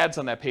 4 ads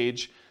on that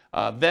page,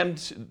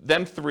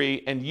 them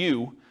 3 and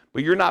you,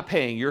 but you're not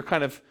paying. You're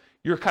kind of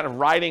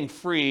riding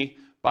free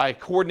by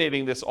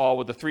coordinating this all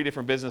with the 3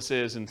 different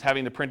businesses and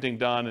having the printing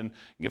done and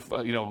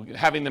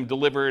having them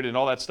delivered and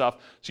all that stuff.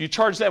 So you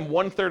charge them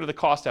 1/3 of the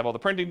cost to have all the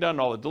printing done,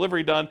 all the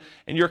delivery done,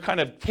 and you're kind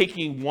of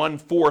taking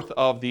 1/4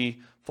 of the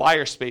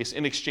flyer space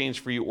in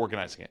exchange for you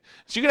organizing it.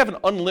 So you can have an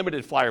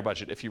unlimited flyer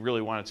budget if you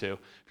really wanted to,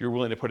 if you're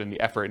willing to put in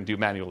the effort and do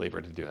manual labor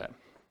to do that.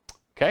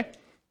 Okay?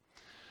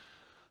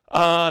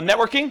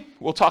 Networking,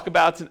 we'll talk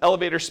about an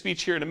elevator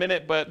speech here in a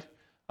minute, but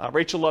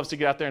Rachel loves to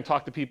get out there and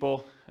talk to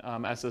people,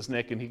 as does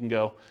Nick, and he can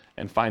go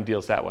and find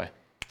deals that way.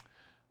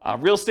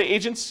 Real estate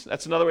agents,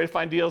 that's another way to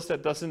find deals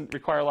that doesn't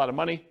require a lot of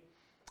money.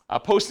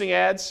 Posting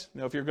ads,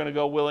 if you're going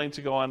to willing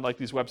to go on like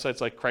these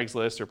websites like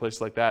Craigslist or places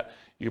like that,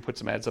 you can put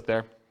some ads up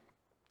there.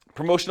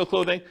 Promotional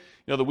clothing,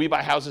 the We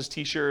Buy Houses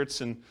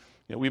t-shirts and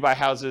We Buy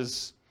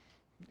Houses,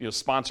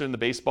 sponsoring the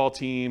baseball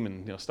team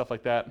and stuff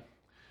like that.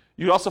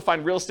 You can also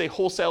find real estate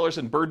wholesalers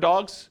and bird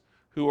dogs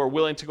who are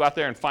willing to go out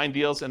there and find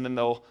deals, and then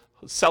they'll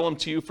sell them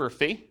to you for a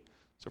fee.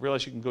 So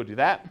realize you can go do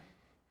that.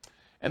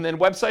 And then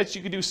websites,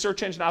 you can do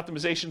search engine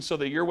optimization so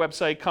that your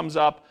website comes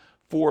up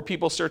for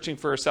people searching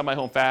for Sell My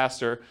Home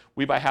Fast or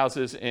We Buy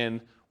Houses in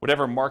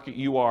whatever market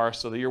you are,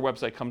 so that your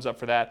website comes up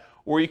for that.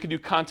 Or you can do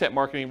content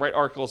marketing, write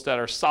articles that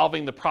are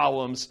solving the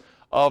problems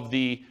of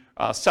the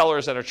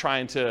sellers that are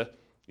trying to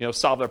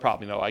solve their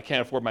problem. I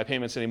can't afford my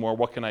payments anymore.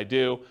 What can I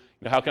do?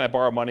 How can I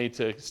borrow money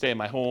to stay in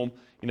my home?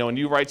 And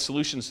you write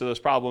solutions to those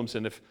problems.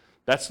 And if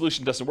that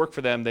solution doesn't work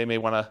for them, they may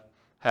want to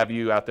have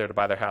you out there to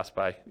buy their house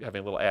by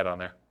having a little ad on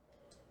there.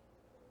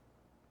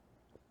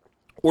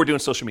 Or doing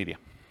social media.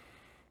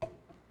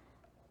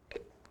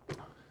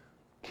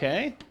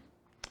 Okay.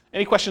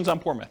 Any questions on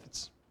poor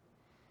methods?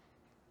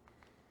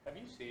 Have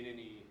you seen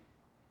any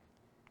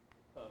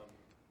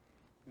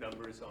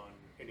numbers on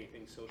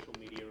anything social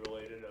media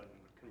related on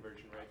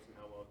conversion rates and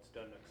how well it's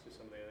done next to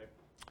some of the other?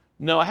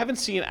 No, I haven't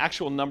seen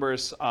actual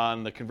numbers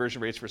on the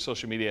conversion rates for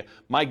social media.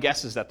 My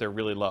guess is that they're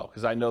really low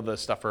because I know the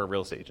stuff for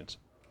real estate agents.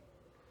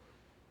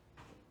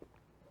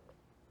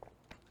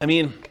 I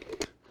mean,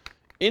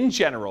 in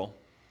general,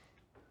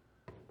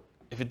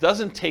 if it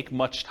doesn't take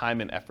much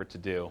time and effort to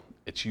do,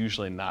 it's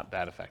usually not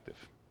that effective,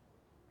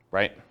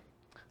 right?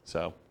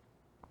 So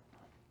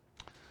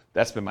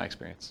that's been my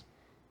experience.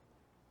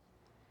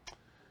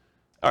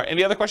 All right,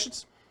 any other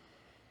questions?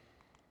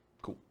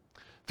 Cool.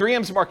 3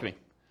 M's marketing.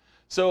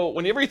 So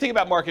whenever you think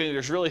about marketing,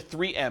 there's really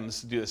 3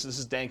 M's to do this. This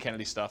is Dan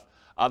Kennedy stuff.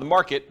 The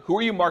market, who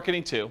are you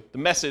marketing to? The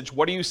message,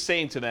 what are you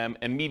saying to them?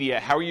 And media,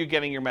 how are you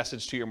getting your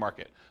message to your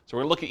market? So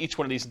we're going to look at each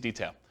one of these in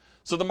detail.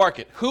 So the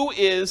market, who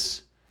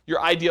is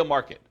your ideal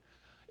market?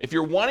 If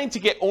you're wanting to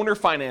get owner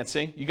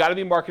financing, you got to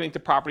be marketing to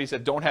properties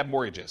that don't have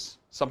mortgages,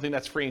 something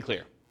that's free and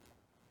clear.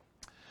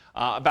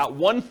 About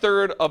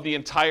 1/3 of the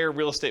entire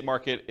real estate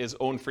market is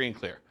owned free and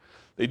clear.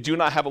 They do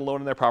not have a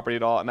loan in their property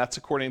at all, and that's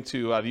according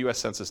to the U.S.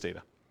 Census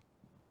data.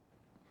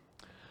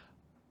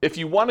 If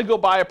you want to go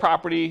buy a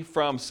property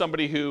from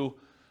somebody who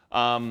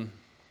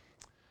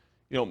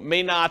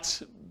may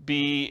not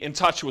be in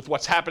touch with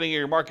what's happening in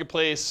your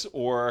marketplace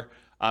or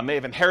may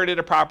have inherited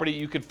a property,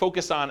 you can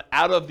focus on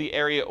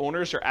out-of-the-area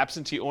owners or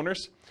absentee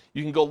owners.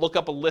 You can go look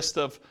up a list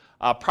of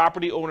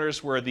property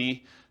owners where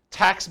the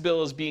tax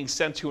bill is being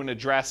sent to an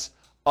address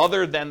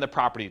other than the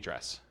property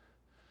address.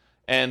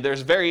 And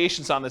there's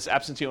variations on this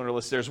absentee owner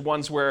list. There's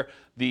ones where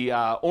the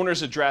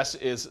owner's address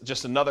is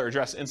just another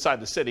address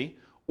inside the city,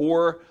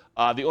 or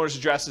the owner's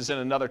address is in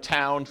another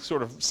town,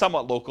 sort of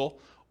somewhat local,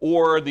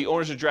 or the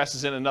owner's address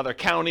is in another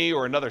county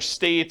or another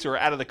state or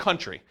out of the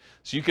country.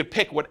 So you could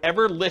pick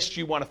whatever list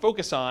you want to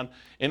focus on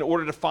in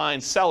order to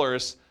find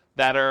sellers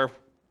that are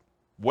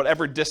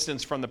whatever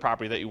distance from the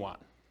property that you want.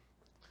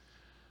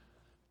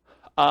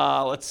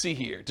 Let's see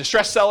here.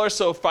 Distressed sellers,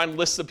 so find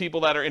lists of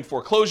people that are in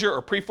foreclosure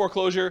or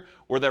pre-foreclosure,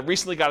 or that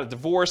recently got a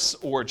divorce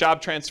or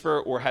job transfer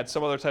or had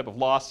some other type of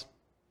loss,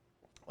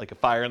 like a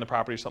fire in the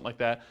property or something like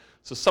that.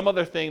 So some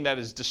other thing that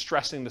is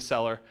distressing the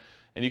seller,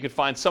 and you can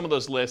find some of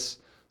those lists.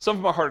 Some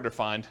of them are harder to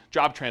find.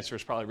 Job transfer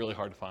is probably really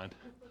hard to find.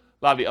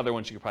 A lot of the other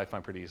ones you can probably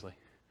find pretty easily.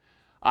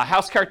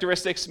 House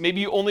characteristics, maybe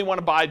you only want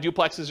to buy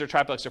duplexes or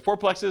triplexes or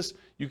fourplexes.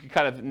 You can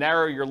kind of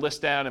narrow your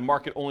list down and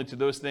market only to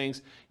those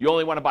things. You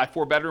only want to buy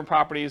 4-bedroom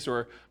properties,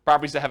 or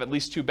properties that have at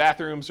least 2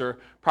 bathrooms, or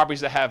properties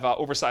that have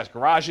oversized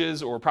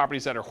garages, or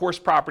properties that are horse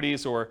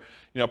properties, or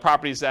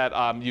properties that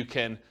you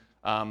can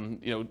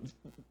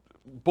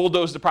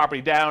bulldoze the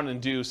property down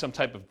and do some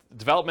type of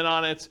development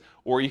on it,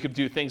 or you could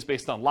do things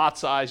based on lot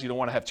size. You don't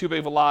want to have too big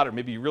of a lot, or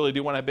maybe you really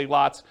do want to have big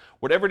lots.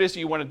 Whatever it is that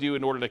you want to do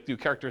in order to do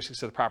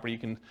characteristics of the property, you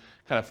can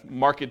kind of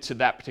market to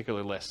that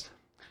particular list.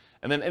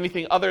 And then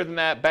anything other than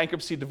that,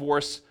 bankruptcy,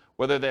 divorce,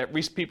 whether they're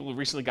people who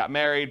recently got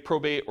married,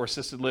 probate, or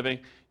assisted living,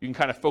 you can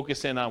kind of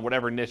focus in on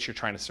whatever niche you're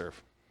trying to serve.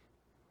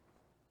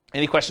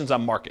 Any questions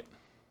on market?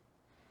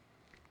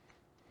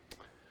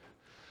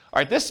 All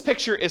right, this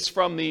picture is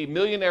from the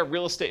Millionaire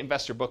Real Estate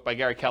Investor book by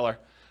Gary Keller.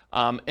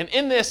 And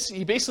in this,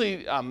 he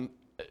basically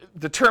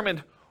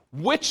determined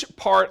which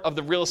part of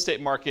the real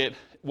estate market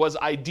was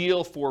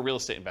ideal for real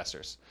estate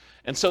investors.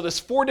 And so there's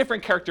 4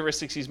 different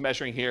characteristics he's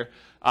measuring here.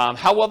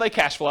 How well they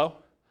cash flow,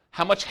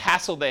 how much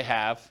hassle they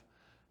have,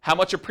 how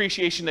much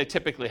appreciation they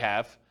typically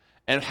have,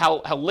 and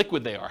how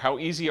liquid they are, how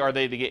easy are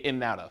they to get in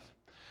and out of.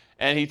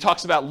 And he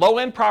talks about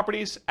low-end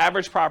properties,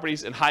 average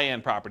properties, and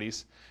high-end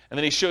properties. And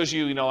then he shows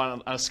you,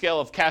 on a scale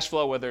of cash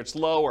flow, whether it's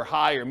low or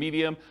high or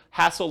medium,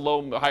 hassle,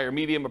 low, high or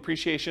medium,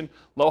 appreciation,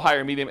 low, high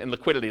or medium, and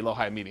liquidity, low,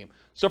 high, medium.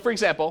 So for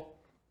example,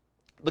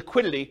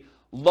 liquidity,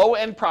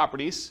 low-end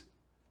properties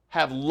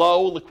have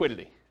low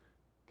liquidity.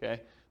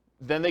 Okay?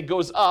 Then it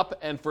goes up,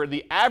 and for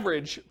the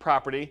average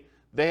property,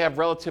 they have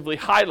relatively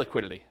high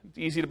liquidity. It's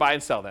easy to buy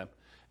and sell them.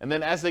 And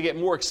then as they get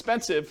more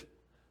expensive,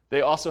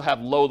 they also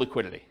have low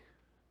liquidity.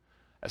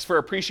 As for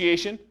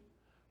appreciation,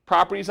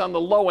 properties on the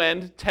low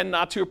end tend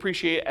not to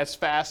appreciate as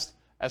fast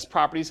as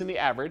properties in the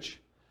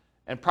average,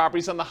 and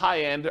properties on the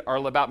high end are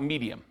about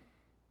medium.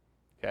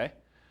 Okay?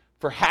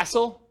 For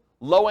hassle,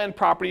 low-end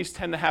properties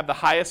tend to have the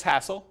highest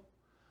hassle,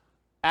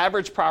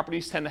 average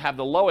properties tend to have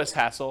the lowest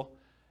hassle,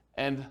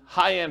 and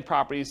high-end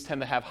properties tend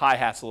to have high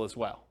hassle as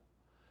well.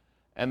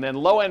 And then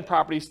low-end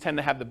properties tend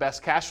to have the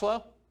best cash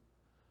flow,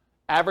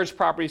 average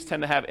properties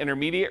tend to have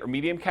intermediate or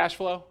medium cash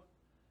flow,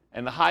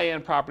 and the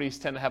high-end properties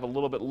tend to have a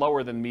little bit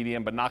lower than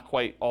medium, but not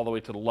quite all the way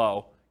to the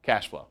low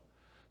cash flow.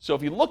 So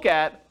if you look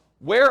at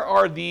where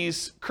are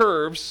these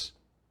curves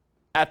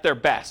at their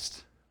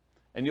best,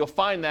 and you'll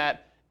find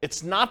that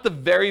it's not the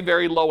very,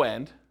 very low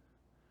end,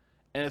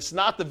 and it's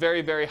not the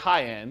very, very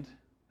high end.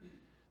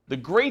 The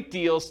great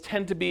deals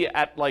tend to be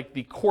at like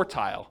the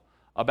quartile,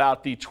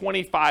 about the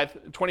 25th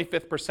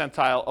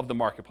percentile of the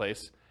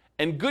marketplace,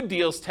 and good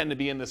deals tend to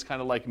be in this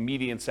kind of like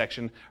median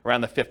section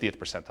around the 50th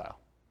percentile.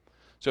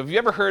 So if you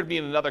ever heard me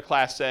in another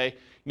class say,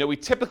 we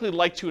typically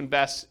like to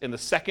invest in the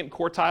second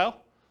quartile.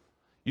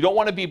 You don't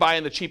want to be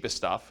buying the cheapest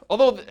stuff.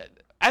 Although,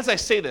 as I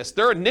say this,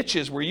 there are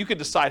niches where you could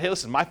decide, hey,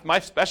 listen, my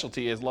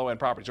specialty is low-end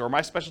properties, or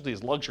my specialty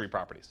is luxury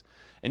properties.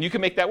 And you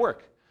can make that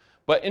work.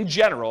 But in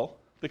general,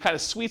 the kind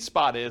of sweet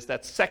spot is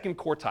that second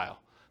quartile.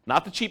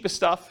 Not the cheapest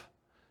stuff,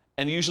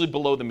 and usually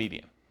below the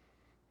median.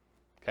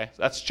 Okay,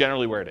 so that's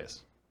generally where it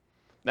is.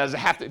 Now, does it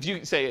have to, if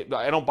you say,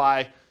 I don't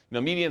buy,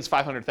 median's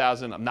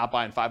 500,000, I'm not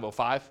buying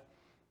 505.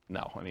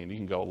 No, I mean, you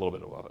can go a little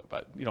bit above it,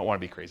 but you don't want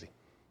to be crazy.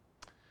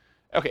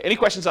 Okay, any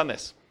questions on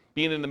this?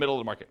 Being in the middle of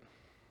the market.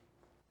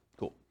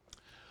 Cool.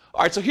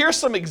 All right, so here's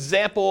some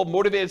example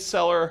motivated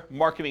seller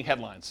marketing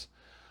headlines.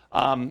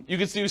 You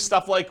can do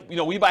stuff like,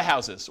 we buy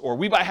houses, or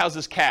we buy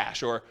houses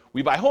cash, or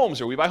we buy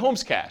homes, or we buy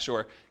homes cash,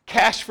 or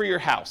cash for your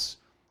house,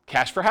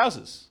 cash for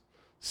houses.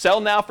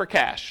 Sell now for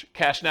cash,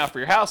 cash now for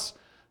your house.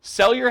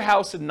 Sell your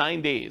house in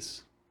 9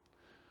 days.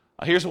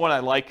 Here's one I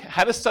like.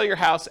 How to sell your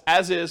house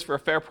as is for a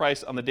fair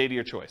price on the date of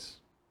your choice.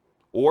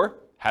 Or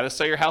how to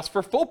sell your house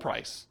for full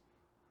price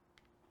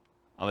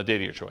on the date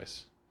of your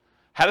choice.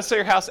 How to sell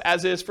your house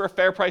as is for a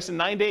fair price in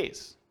 9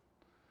 days.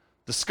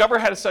 Discover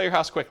how to sell your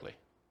house quickly.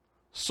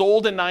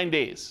 Sold in 9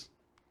 days.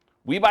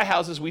 We buy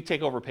houses, we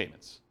take over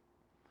payments.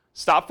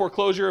 Stop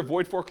foreclosure,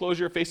 avoid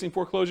foreclosure, facing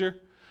foreclosure.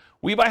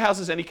 We buy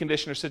houses any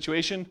condition or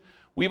situation.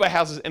 We buy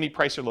houses any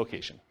price or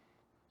location.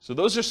 So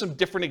those are some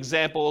different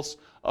examples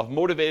of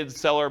motivated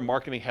seller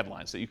marketing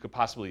headlines that you could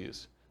possibly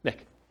use.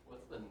 Nick?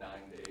 What's the 9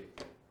 days?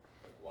 Like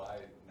why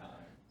 9?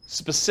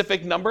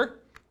 Specific number,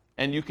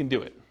 and you can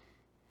do it.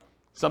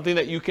 Something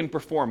that you can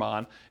perform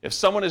on. If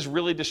someone is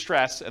really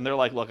distressed and they're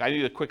like, look, I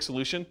need a quick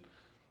solution,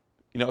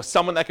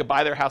 someone that could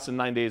buy their house in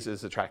 9 days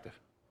is attractive.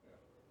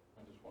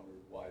 I just wondered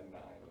why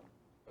 9,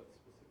 a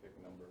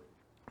specific number.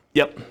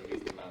 Yep. At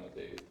least the amount of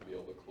days to be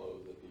able to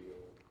close a deal.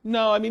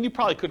 No, I mean, you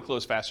probably could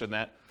close faster than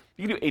that.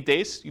 You can do 8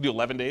 days. You can do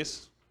 11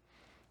 days.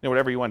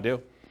 Whatever you want to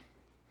do.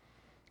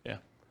 Yeah.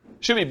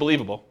 Should be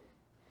believable.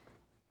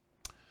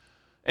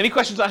 Any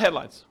questions on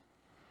headlines?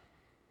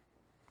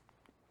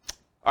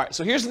 All right,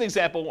 so here's an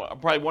example,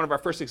 probably one of our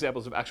first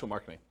examples of actual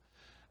marketing.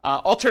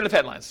 Alternative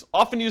headlines,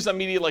 often used on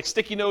media like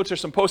sticky notes or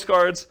some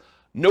postcards.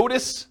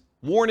 Notice,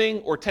 warning,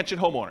 or attention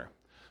homeowner.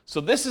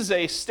 So this is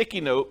a sticky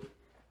note.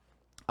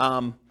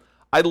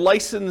 I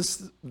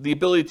licensed the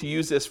ability to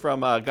use this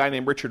from a guy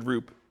named Richard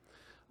Roop.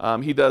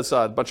 He does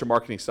a bunch of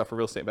marketing stuff for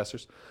real estate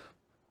investors.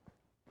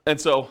 And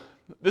so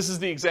this is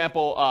the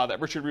example that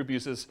Richard Roop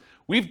uses.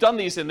 We've done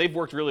these and they've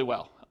worked really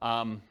well.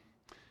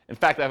 In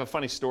fact, I have a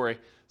funny story.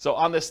 So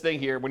on this thing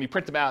here, when you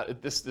print them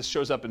out, this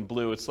shows up in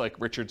blue. It's like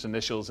Richard's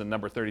initials and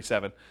number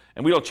 37.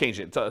 And we don't change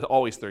it. It's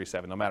always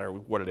 37, no matter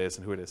what it is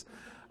and who it is.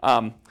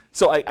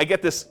 So I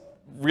get this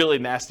really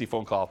nasty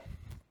phone call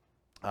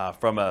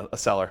from a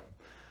seller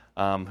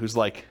who's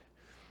like,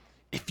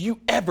 if you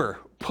ever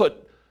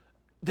put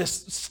this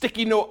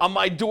sticky note on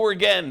my door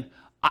again,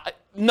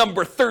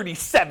 number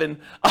 37.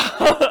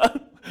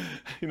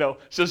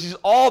 So she's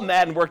all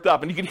mad and worked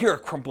up, and you can hear her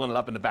crumpling it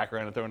up in the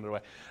background and throwing it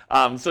away.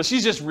 So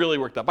she's just really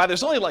worked up.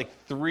 There's only like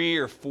 3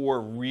 or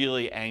 4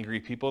 really angry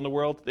people in the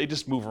world. They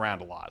just move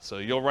around a lot, so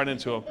you'll run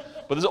into them.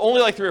 But there's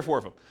only like 3 or 4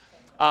 of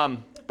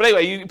them. But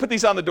anyway, you put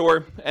these on the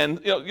door, and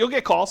you'll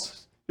get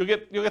calls. You'll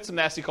get some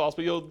nasty calls,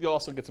 but you'll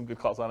also get some good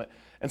calls on it.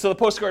 And so the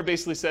postcard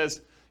basically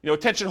says,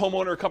 attention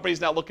homeowner,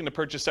 company's now looking to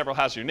purchase several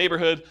houses in your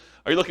neighborhood.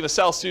 Are you looking to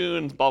sell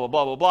soon? Blah, blah,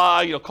 blah,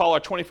 blah, blah. Call our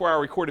 24-hour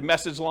recorded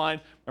message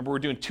line. Remember, we're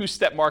doing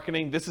 2-step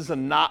marketing. This is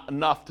not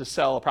enough to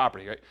sell a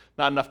property, right?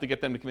 Not enough to get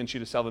them to convince you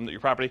to sell them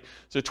your property.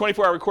 So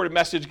 24-hour recorded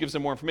message gives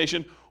them more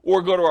information.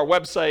 Or go to our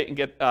website and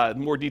get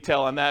more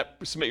detail on that.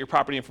 Submit your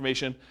property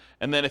information.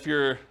 And then if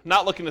you're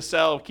not looking to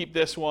sell, keep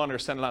this one or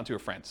send it on to a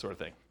friend, sort of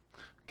thing.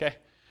 Okay?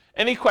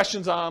 Any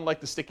questions on like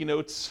the sticky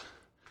notes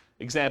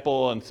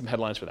example and some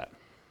headlines for that?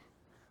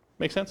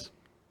 Make sense?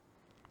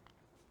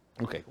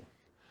 Okay, cool.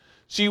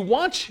 So you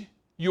want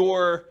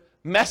your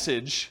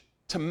message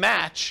to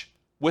match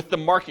with the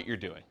market you're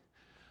doing.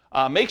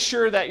 Make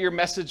sure that your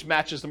message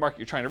matches the market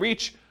you're trying to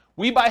reach.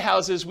 We buy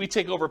houses, we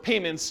take over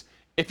payments.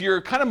 If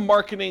you're kind of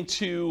marketing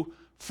to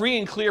free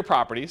and clear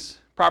properties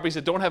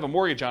that don't have a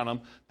mortgage on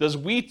them, does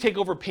we take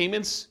over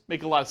payments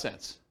make a lot of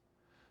sense?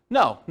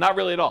 No, not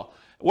really at all.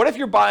 What if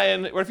you're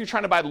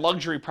trying to buy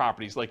luxury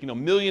properties like $1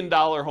 million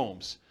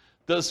homes?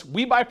 Does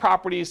we buy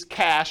properties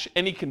cash,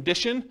 any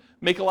condition,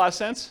 make a lot of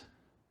sense?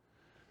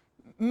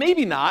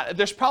 Maybe not.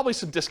 There's probably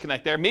some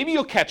disconnect there. Maybe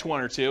you'll catch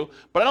 1 or 2,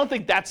 but I don't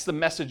think that's the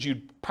message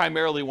you'd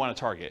primarily want to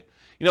target.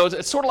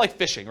 It's sort of like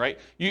fishing, right?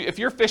 If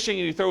you're fishing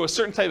and you throw a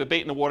certain type of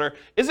bait in the water,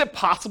 is it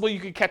possible you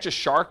could catch a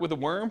shark with a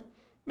worm?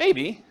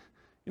 Maybe.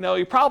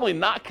 You're probably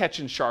not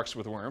catching sharks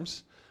with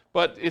worms,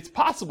 but it's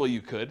possible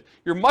you could.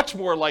 You're much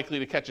more likely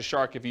to catch a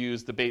shark if you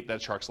use the bait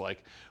that sharks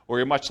like, or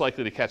you're much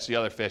likely to catch the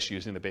other fish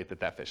using the bait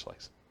that fish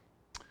likes.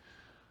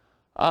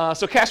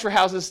 So cash for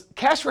houses.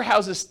 Cash for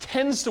houses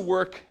tends to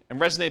work and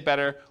resonate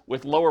better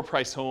with lower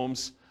priced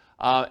homes.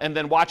 And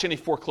then watch any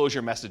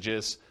foreclosure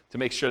messages to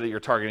make sure that you're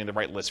targeting the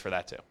right list for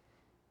that too.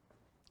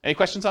 Any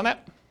questions on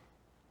that?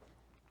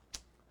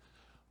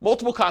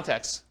 Multiple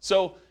contacts.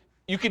 So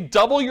you can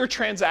double your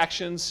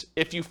transactions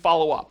if you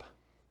follow up.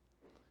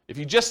 If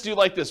you just do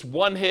like this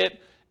one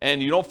hit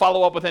and you don't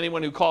follow up with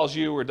anyone who calls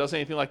you or does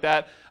anything like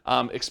that,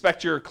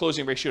 expect your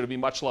closing ratio to be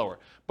much lower.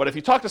 But if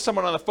you talk to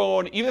someone on the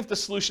phone, even if the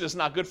solution is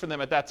not good for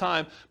them at that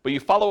time, but you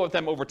follow up with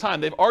them over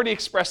time, they've already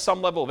expressed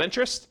some level of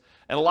interest,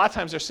 and a lot of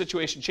times their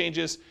situation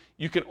changes.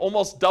 You can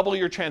almost double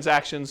your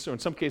transactions, or in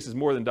some cases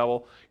more than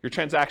double your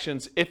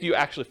transactions if you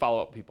actually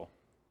follow up with people.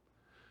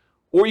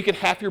 Or you can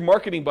half your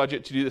marketing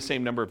budget to do the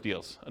same number of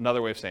deals.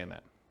 Another way of saying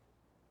that.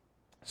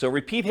 So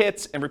repeat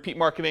hits and repeat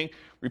marketing,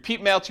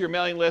 repeat mail to your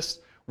mailing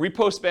list,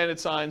 repost banded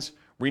signs,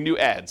 renew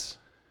ads.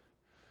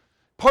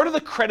 Part of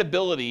the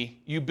credibility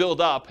you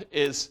build up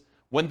is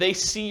when they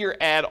see your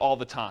ad all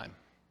the time,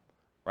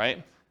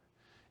 right?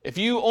 If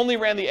you only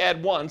ran the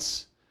ad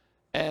once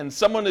and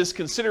someone is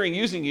considering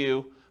using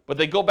you, but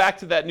they go back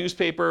to that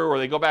newspaper or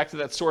they go back to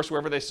that source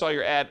wherever they saw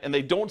your ad and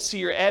they don't see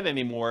your ad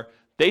anymore,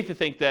 they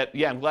think that,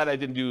 yeah, I'm glad I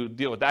didn't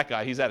deal with that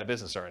guy. He's out of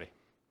business already.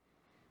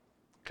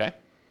 Okay?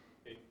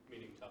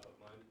 Meaning top of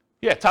mind?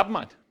 Yeah, top of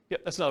mind.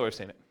 Yep, that's another way of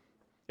saying it.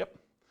 Yep.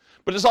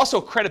 But there's also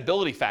a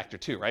credibility factor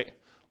too, right?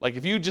 Like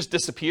if you just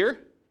disappear,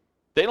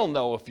 they don't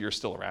know if you're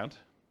still around.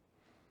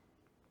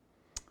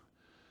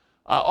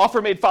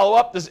 Offer made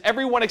follow-up. Does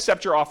everyone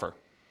accept your offer?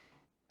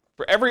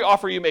 For every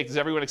offer you make, does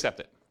everyone accept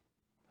it?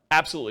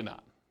 Absolutely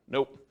not.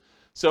 Nope.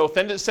 So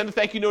send a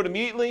thank you note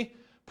immediately.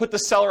 Put the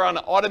seller on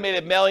an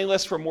automated mailing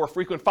list for more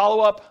frequent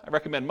follow-up. I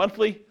recommend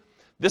monthly.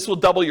 This will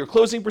double your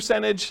closing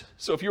percentage.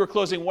 So if you were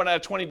closing 1 out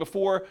of 20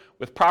 before,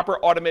 with proper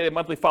automated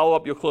monthly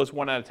follow-up, you'll close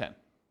 1 out of 10.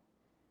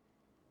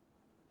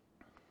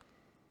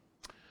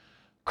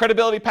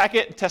 Credibility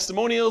packet and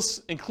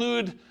testimonials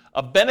include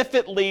a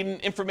benefit-laden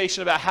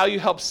information about how you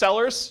help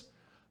sellers,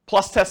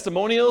 plus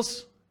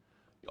testimonials.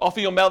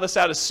 Often you'll mail this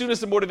out as soon as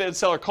the motivated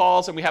seller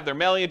calls and we have their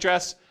mailing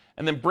address,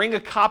 and then bring a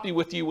copy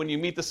with you when you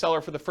meet the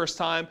seller for the first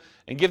time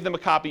and give them a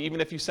copy even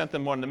if you sent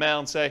them one in the mail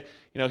and say,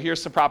 here's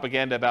some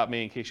propaganda about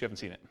me in case you haven't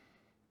seen it.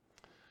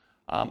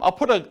 I'll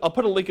put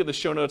a link in the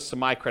show notes to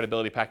my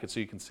credibility packet so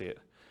you can see it.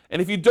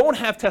 And if you don't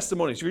have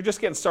testimonials, if you're just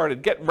getting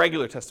started, get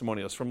regular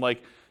testimonials from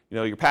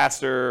your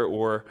pastor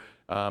or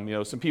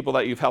some people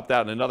that you've helped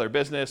out in another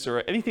business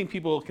or anything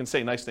people can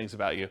say nice things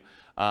about you.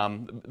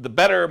 The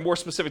better, more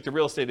specific to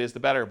real estate is, the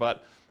better.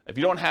 But if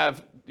you don't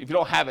have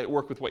it,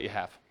 work with what you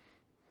have.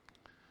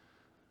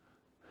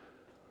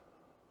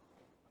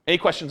 Any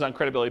questions on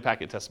credibility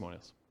packet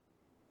testimonials?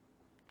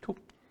 Cool.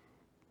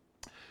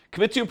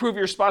 Commit to improve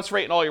your response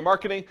rate in all your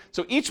marketing.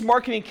 So each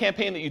marketing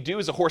campaign that you do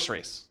is a horse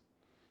race.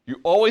 You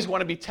always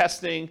want to be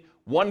testing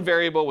one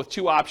variable with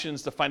 2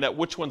 options to find out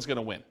which one's going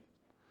to win. It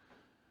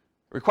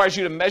requires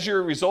you to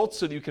measure results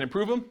so that you can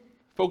improve them.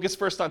 Focus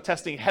first on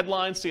testing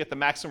headlines to get the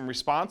maximum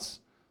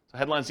response. So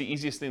headlines are the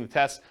easiest thing to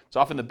test. It's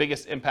often the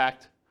biggest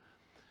impact.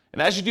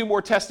 And as you do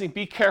more testing,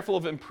 be careful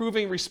of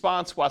improving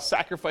response while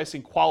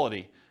sacrificing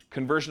quality,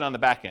 conversion on the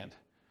back end.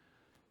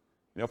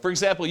 For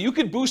example, you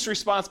could boost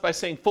response by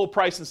saying full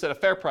price instead of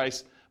fair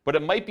price, but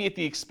it might be at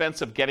the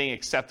expense of getting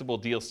acceptable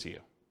deals to you.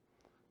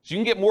 So you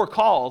can get more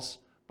calls,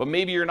 but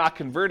maybe you're not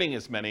converting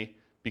as many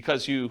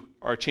because you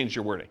changed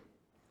your wording.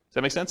 Does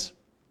that make sense?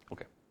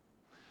 Okay.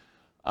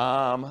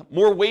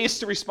 More ways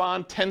to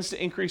respond tends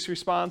to increase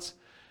response.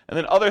 And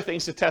then other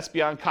things to test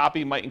beyond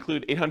copy might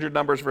include 800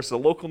 numbers versus a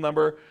local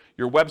number,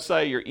 your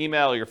website, your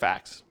email, or your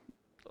fax.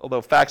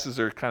 Although faxes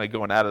are kind of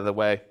going out of the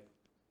way,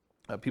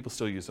 people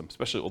still use them,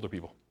 especially older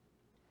people.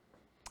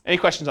 Any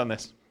questions on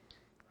this?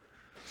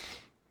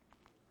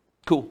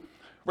 Cool.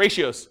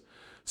 Ratios.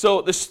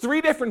 So there's 3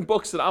 different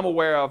books that I'm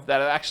aware of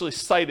that have actually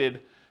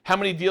cited how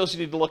many deals you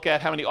need to look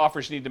at, how many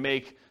offers you need to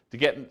make to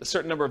get a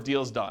certain number of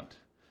deals done.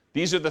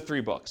 These are the 3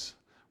 books.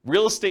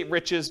 Real Estate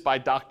Riches by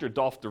Dr.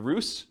 Dolph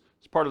DeRoos.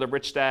 It's part of the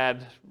Rich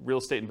Dad Real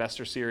Estate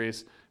Investor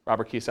series,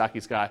 Robert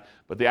Kiyosaki's guy.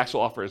 But the actual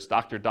author is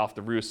Dr. Dolph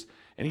DeRoos.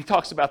 And he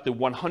talks about the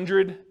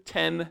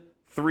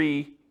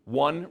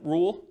 100-10-3-1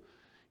 rule.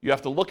 You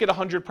have to look at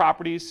 100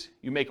 properties,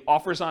 you make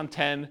offers on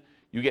 10,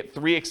 you get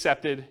 3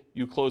 accepted,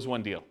 you close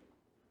 1 deal.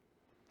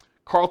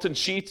 Carlton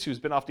Sheets, who's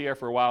been off the air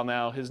for a while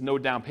now, his no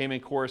down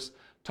payment course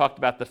talked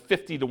about the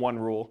 50-1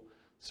 rule.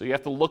 So you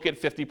have to look at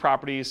 50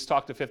 properties,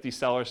 talk to 50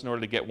 sellers in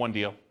order to get 1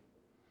 deal.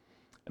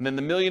 And then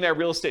the Millionaire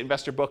Real Estate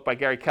Investor book by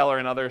Gary Keller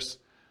and others,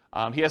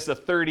 he has the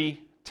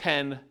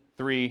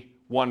 30-10-3-1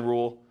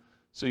 rule.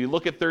 So you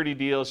look at 30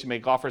 deals, you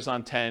make offers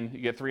on 10,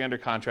 you get 3 under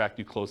contract,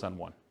 you close on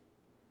 1.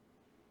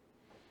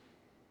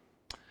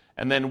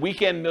 And then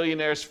Weekend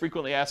Millionaires,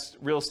 Frequently Asked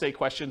Real Estate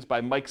Questions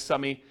by Mike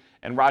Summey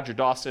and Roger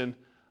Dawson.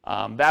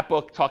 That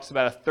book talks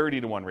about a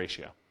 30-1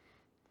 ratio.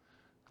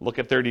 Look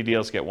at 30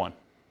 deals, get 1.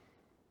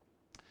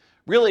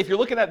 Really, if you're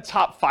looking at the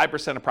top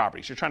 5% of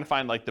properties, you're trying to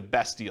find the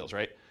best deals,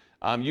 right?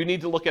 You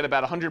need to look at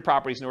about 100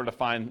 properties in order to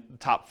find the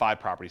top 5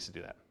 properties to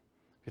do that.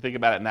 If you think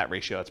about it in that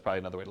ratio, that's probably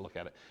another way to look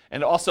at it.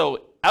 And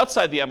also,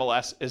 outside the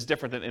MLS is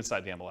different than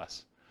inside the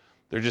MLS.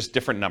 They're just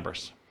different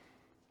numbers.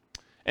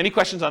 Any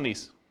questions on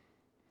these?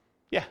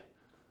 Yeah.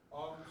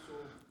 So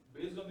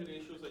based on the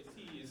ratios I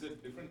see, is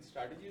it different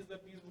strategies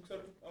that these books are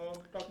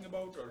talking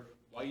about, or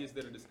why is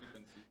there a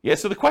discrepancy? Yeah,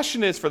 so the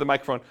question is, for the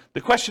microphone, the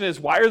question is,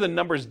 why are the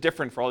numbers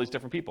different for all these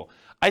different people?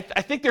 I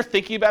think they're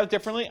thinking about it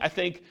differently. I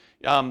think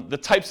the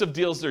types of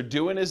deals they're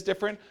doing is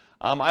different.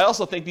 I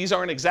also think these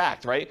aren't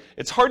exact, right?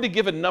 It's hard to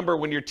give a number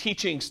when you're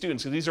teaching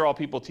students, because these are all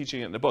people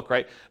teaching it in the book,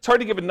 right? It's hard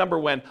to give a number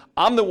when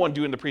I'm the one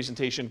doing the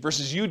presentation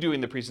versus you doing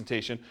the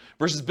presentation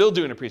versus Bill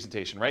doing the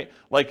presentation, right?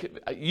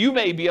 You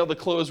may be able to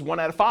close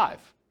 1 out of 5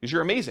 because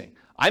you're amazing.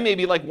 I may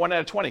be 1 out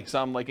of 20 because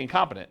I'm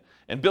incompetent.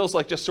 And Bill's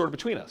just sort of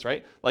between us,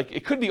 right?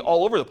 It could be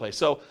all over the place.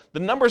 So the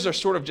numbers are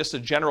sort of just a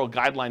general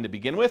guideline to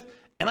begin with.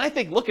 And I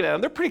think looking at them,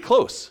 they're pretty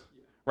close,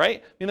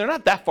 right? They're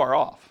not that far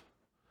off.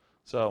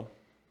 So.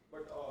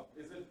 But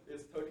is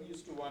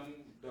 30:1,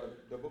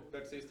 the book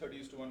that says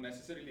 30:1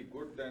 necessarily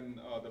good than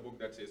the book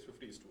that says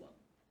 50:1?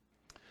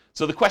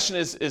 So the question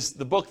is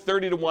the book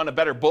 30:1 a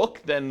better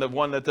book than the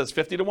one that does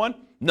 50:1?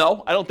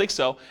 No, I don't think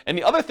so. And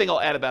the other thing I'll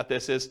add about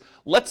this is,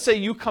 let's say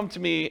you come to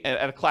me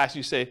at a class,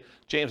 you say,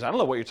 James, I don't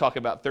know what you're talking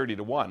about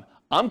 30:1.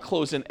 I'm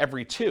closing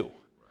every 2.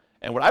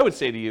 And what I would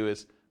say to you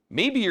is,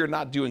 maybe you're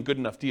not doing good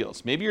enough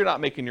deals. Maybe you're not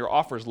making your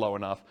offers low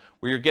enough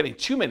where you're getting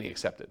too many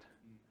accepted,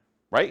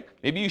 right?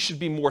 Maybe you should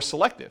be more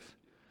selective.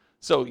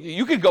 So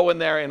you could go in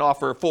there and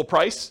offer full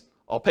price.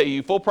 I'll pay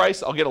you full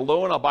price. I'll get a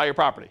loan. I'll buy your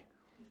property.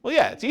 Well,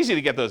 yeah, it's easy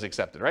to get those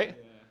accepted, right?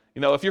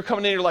 Yeah. If you're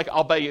coming in, you're like,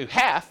 I'll pay you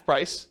half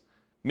price.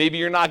 Maybe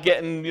you're not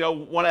getting,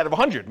 1 out of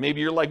 100.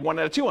 Maybe you're 1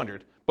 out of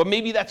 200. But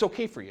maybe that's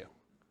okay for you.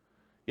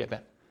 Yeah,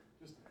 Ben.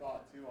 Just a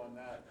thought too on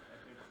that.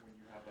 I think when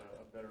you have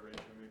a better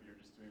ratio. Maybe you're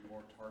just doing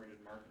more targeted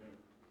marketing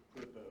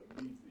so that the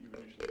leads that you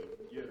initially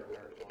get are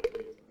higher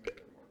quality leads and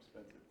they're more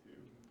expensive too.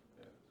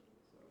 Yeah.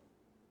 So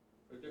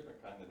they're different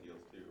kind of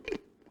deals too.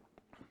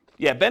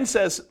 Yeah, Ben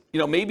says,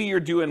 maybe you're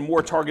doing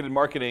more targeted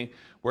marketing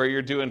where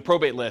you're doing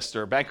probate lists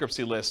or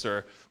bankruptcy lists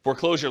or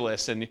foreclosure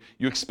lists, and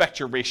you expect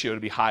your ratio to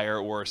be higher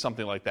or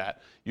something like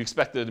that. You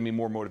expect it to be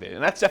more motivated,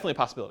 and that's definitely a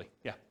possibility.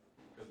 Yeah.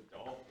 Because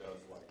Dolph does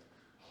like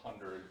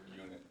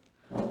 100-unit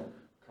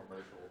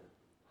commercial,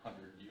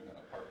 100-unit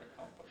apartment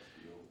complex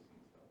deals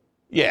and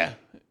stuff.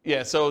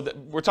 Yeah. So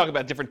we're talking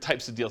about different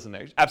types of deals in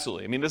there.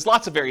 Absolutely. I mean, there's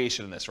lots of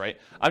variation in this, right?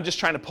 I'm just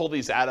trying to pull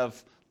these out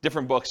of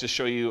different books to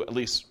show you at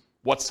least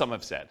what some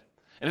have said.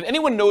 And if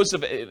anyone knows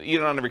of,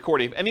 even on the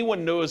recording, if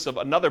anyone knows of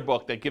another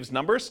book that gives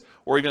numbers,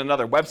 or even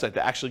another website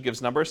that actually gives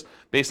numbers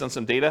based on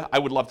some data, I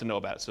would love to know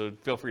about it. So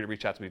feel free to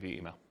reach out to me via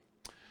email.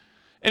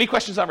 Any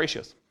questions on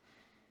ratios?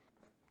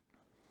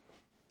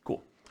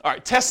 Cool. All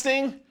right,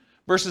 testing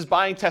versus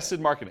buying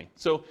tested marketing.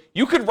 So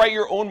you could write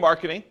your own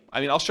marketing.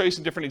 I mean, I'll show you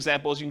some different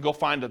examples. You can go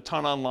find a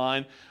ton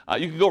online.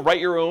 You can go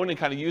write your own and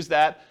kind of use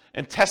that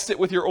and test it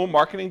with your own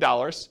marketing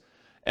dollars.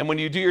 And when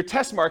you do your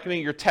test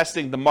marketing, you're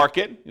testing the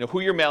market, who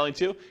you're mailing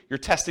to. You're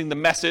testing the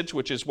message,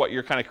 which is what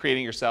you're kind of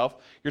creating yourself.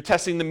 You're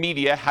testing the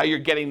media, how you're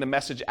getting the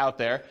message out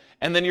there.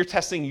 And then you're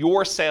testing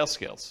your sales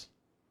skills.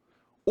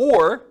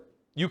 Or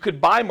you could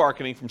buy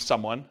marketing from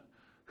someone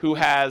who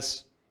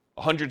has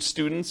 100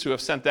 students who have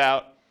sent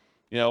out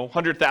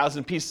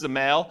 100,000 pieces of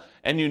mail,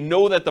 and you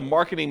know that the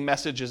marketing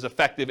message is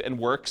effective and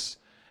works,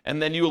 and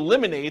then you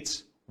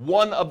eliminate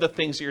one of the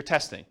things that you're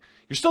testing.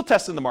 You're still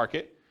testing the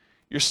market.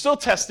 You're still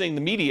testing the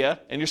media,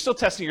 and you're still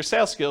testing your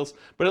sales skills,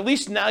 but at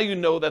least now you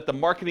know that the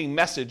marketing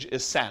message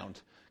is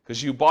sound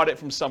because you bought it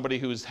from somebody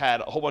who's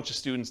had a whole bunch of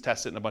students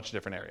test it in a bunch of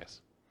different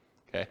areas.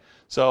 Okay,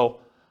 so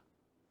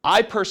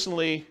I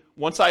personally,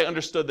 once I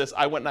understood this,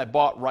 I went and I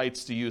bought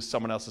rights to use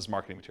someone else's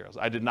marketing materials.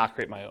 I did not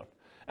create my own.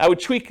 I would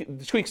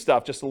tweak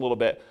stuff just a little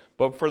bit,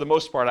 but for the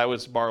most part, I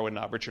was borrowing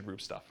Richard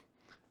Roop stuff.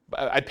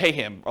 I'd pay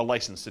him a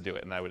license to do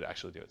it, and I would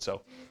actually do it.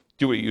 So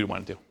do what you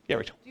want to do. Yeah,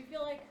 Rachel. Do you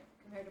feel like,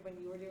 compared to when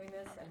you were doing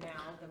this, and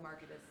now the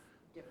market is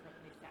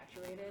differently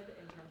saturated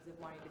in terms of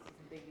wanting to see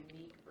something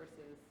unique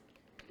versus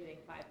getting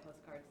 5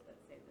 postcards that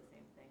say the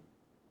same thing?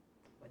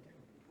 What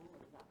different people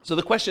is that? So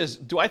the question is,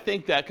 do I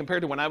think that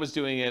compared to when I was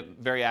doing it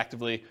very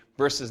actively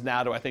versus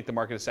now, do I think the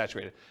market is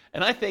saturated?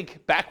 And I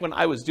think back when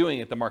I was doing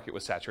it, the market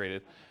was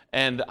saturated.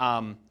 And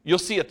you'll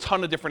see a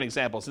ton of different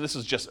examples. And this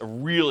is just a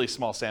really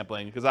small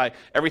sampling because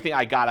everything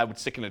I got, I would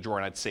stick in a drawer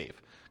and I'd save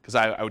because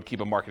I would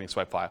keep a marketing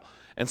swipe file.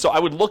 And so I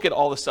would look at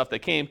all the stuff that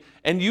came,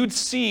 and you'd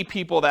see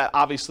people that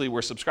obviously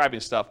were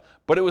subscribing to stuff,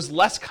 but it was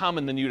less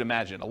common than you'd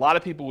imagine. A lot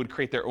of people would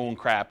create their own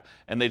crap,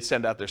 and they'd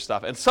send out their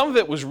stuff. And some of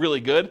it was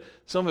really good,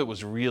 some of it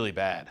was really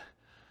bad,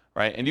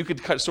 right? And you could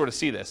sort of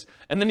see this.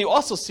 And then you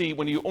also see,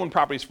 when you own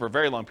properties for a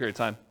very long period of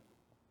time,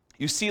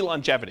 you see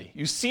longevity.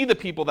 You see the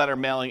people that are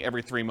mailing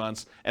every 3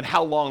 months and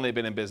how long they've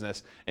been in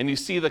business. And you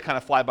see the kind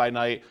of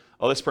fly-by-night,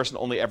 oh, this person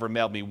only ever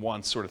mailed me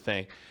once sort of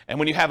thing. And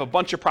when you have a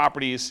bunch of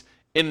properties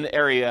in the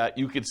area,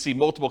 you could see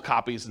multiple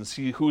copies and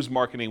see who's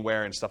marketing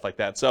where and stuff like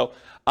that. So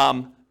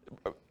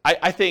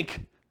I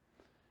think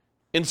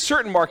in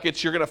certain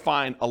markets, you're going to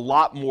find a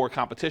lot more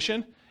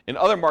competition. In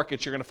other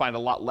markets, you're going to find a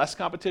lot less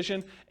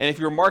competition. And if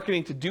you're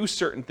marketing to do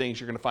certain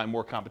things, you're going to find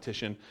more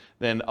competition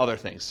than other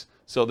things.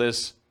 So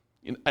there's,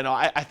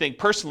 I think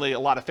personally, a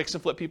lot of fix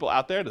and flip people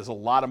out there. There's a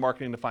lot of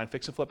marketing to find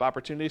fix and flip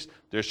opportunities.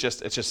 It's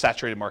just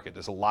saturated market.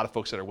 There's a lot of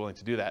folks that are willing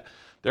to do that.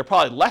 There are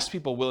probably less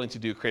people willing to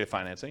do creative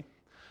financing.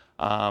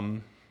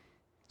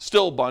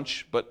 Still a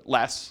bunch, but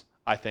less,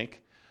 I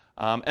think.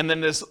 And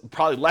then there's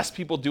probably less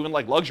people doing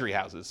like luxury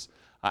houses,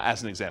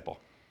 as an example.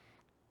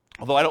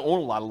 Although I don't own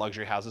a lot of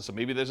luxury houses, so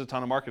maybe there's a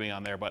ton of marketing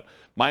on there, but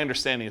my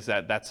understanding is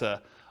that that's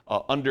a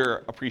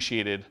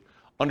underappreciated,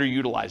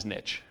 underutilized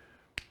niche.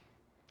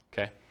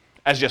 Okay?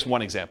 As just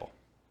one example.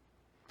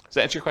 Does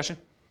that answer your question?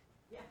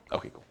 Yeah.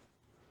 Okay, cool.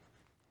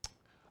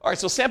 All right,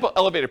 so sample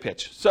elevator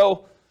pitch.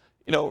 So,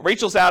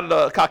 Rachel's out at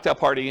a cocktail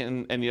party,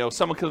 and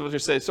someone comes up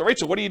and says, so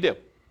Rachel, what do you do?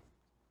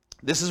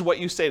 This is what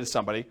you say to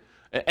somebody.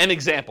 An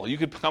example. You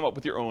could come up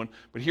with your own,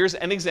 but here's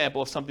an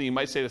example of something you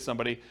might say to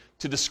somebody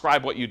to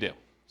describe what you do.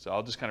 So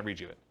I'll just kind of read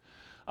you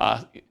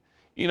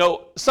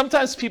it.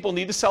 Sometimes people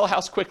need to sell a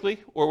house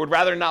quickly or would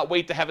rather not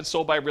wait to have it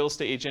sold by a real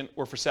estate agent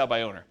or for sale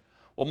by owner.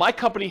 Well, my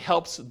company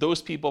helps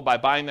those people by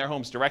buying their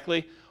homes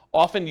directly,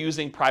 often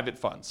using private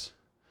funds.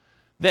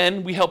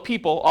 Then we help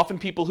people, often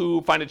people who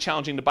find it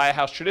challenging to buy a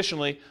house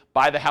traditionally,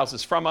 buy the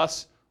houses from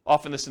us.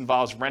 Often this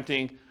involves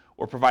renting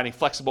or providing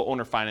flexible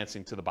owner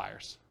financing to the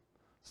buyers.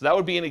 So that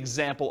would be an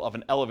example of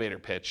an elevator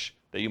pitch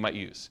that you might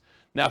use.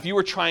 Now, if you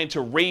were trying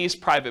to raise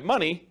private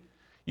money,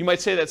 you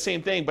might say that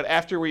same thing, but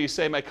after where you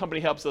say my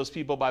company helps those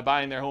people by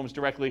buying their homes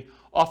directly,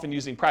 often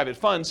using private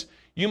funds,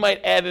 you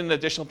might add in an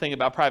additional thing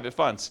about private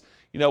funds.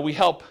 We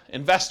help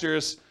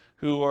investors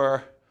who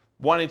are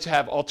wanting to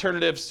have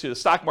alternatives to the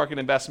stock market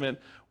investment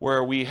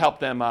where we help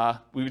them,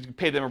 we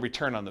pay them a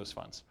return on those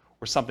funds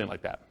or something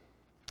like that.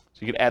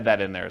 So you could add that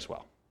in there as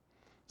well.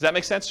 Does that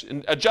make sense?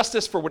 And adjust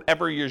this for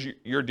whatever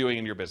you're doing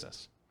in your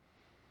business.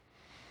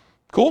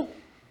 Cool?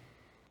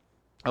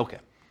 Okay.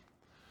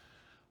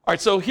 All right,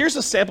 so here's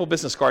a sample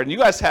business card, and you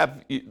guys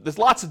there's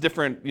lots of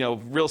different,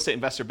 real estate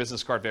investor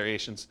business card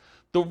variations.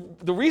 The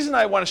reason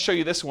I want to show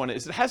you this one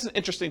is it has an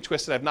interesting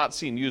twist that I've not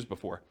seen used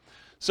before.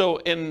 So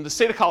in the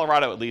state of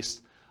Colorado, at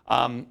least,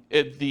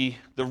 the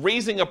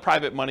raising of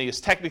private money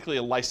is technically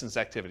a licensed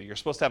activity. You're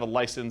supposed to have a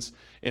license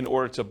in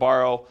order to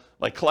borrow,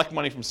 like collect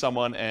money from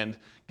someone and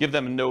give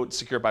them a note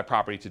secured by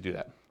property to do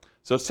that.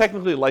 So it's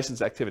technically a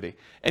licensed activity.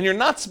 And you're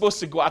not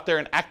supposed to go out there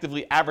and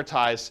actively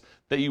advertise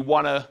that you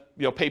want to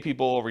pay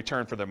people a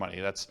return for their money.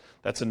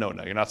 That's a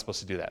no-no. You're not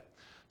supposed to do that.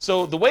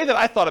 So the way that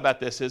I thought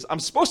about this is I'm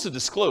supposed to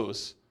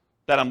disclose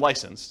that I'm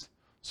licensed.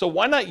 So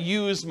why not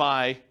use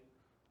my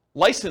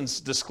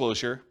license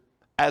disclosure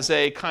as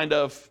a kind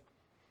of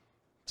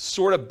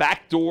sort of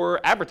backdoor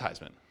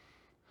advertisement?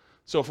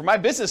 So for my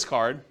business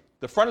card,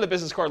 the front of the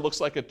business card looks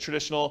like a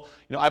traditional,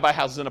 I buy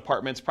houses and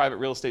apartments, private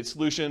real estate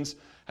solutions,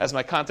 has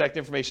my contact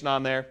information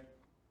on there,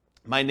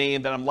 my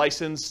name, that I'm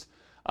licensed,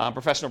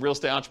 professional real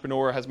estate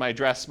entrepreneur, has my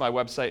address, my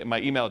website, and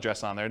my email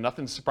address on there.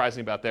 Nothing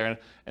surprising about there,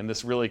 and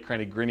this really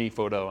kind of grinny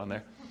photo on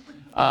there,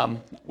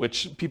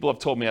 which people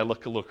have told me I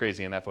look a little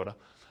crazy in that photo,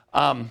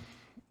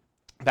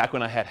 back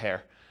when I had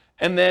hair.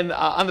 And then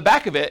on the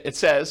back of it, it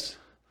says,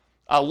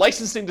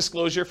 licensing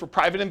disclosure for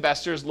private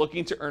investors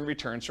looking to earn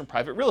returns from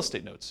private real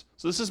estate notes.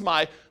 So this is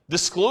my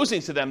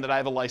disclosing to them that I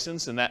have a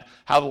license and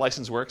how the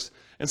license works.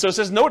 And so it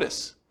says,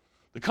 notice,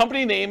 the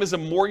company name is a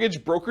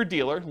mortgage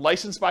broker-dealer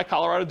licensed by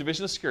Colorado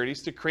Division of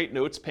Securities to create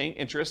notes paying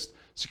interest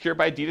secured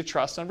by a deed of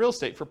trust on real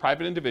estate for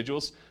private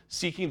individuals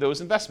seeking those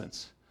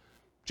investments.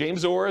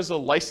 James Orr is a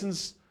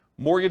licensed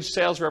mortgage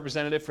sales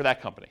representative for that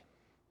company.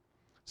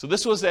 So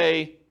this was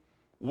a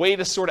way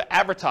to sort of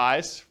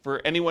advertise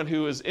for anyone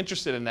who is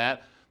interested in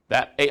that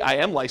I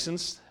am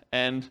licensed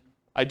and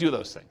I do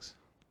those things.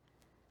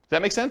 Does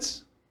that make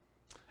sense?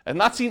 I've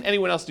not seen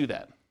anyone else do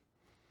that.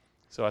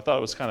 So I thought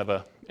it was kind of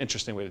an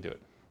interesting way to do it.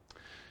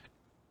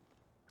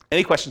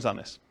 Any questions on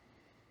this?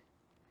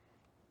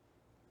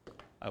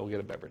 I will get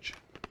a beverage.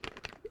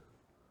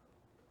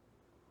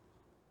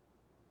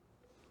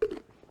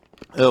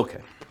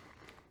 Okay.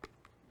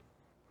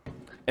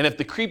 And if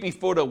the creepy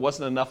photo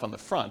wasn't enough on the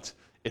front,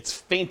 it's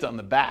faint on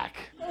the back.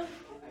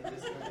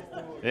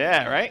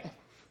 Yeah, right?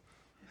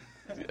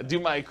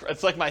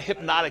 It's like my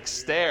hypnotic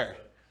stare.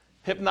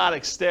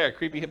 Hypnotic stare,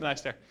 creepy hypnotic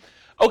stare.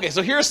 Okay,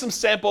 so here are some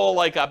sample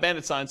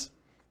bandit signs.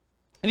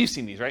 And you've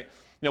seen these, right?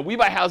 We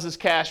buy houses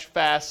cash,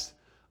 fast.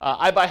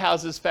 I buy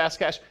houses, fast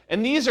cash.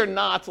 And these are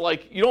not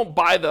you don't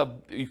buy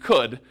you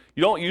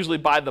don't usually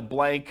buy the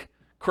blank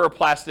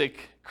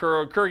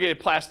corrugated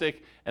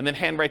plastic and then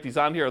handwrite these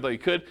on here, although you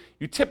could.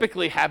 You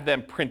typically have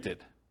them printed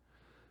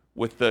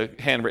with the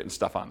handwritten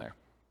stuff on there.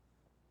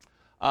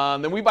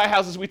 Then we buy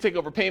houses, we take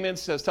over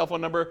payments, says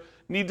telephone number.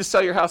 Need to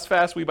sell your house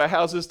fast, we buy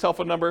houses,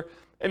 telephone number,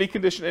 any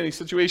condition, any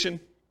situation.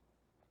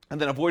 And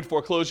then avoid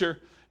foreclosure.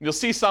 And you'll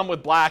see some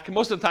with black.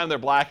 Most of the time they're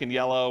black and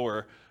yellow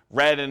or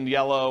red and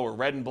yellow or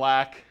red and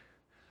black,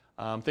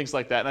 things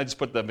like that. And I just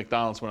put the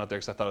McDonald's one out there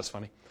because I thought it was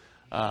funny.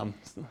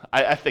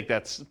 I think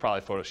that's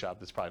probably Photoshop.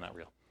 That's probably not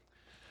real.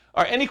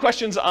 All right, any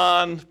questions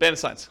on bandit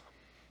signs?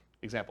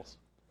 Examples?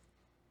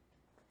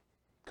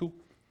 Cool.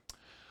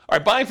 All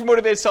right, buying for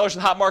motivated sellers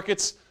in hot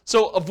markets.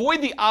 So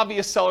avoid the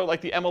obvious seller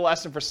like the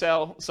MLS and for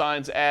sale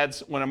signs ads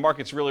when a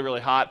market's really,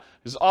 really hot,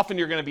 because often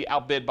you're going to be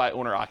outbid by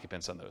owner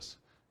occupants on those.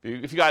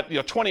 If you got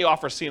 20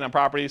 offers seen on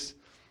properties,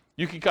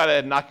 you can kind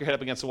of knock your head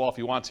up against the wall if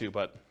you want to,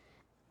 but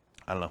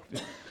I don't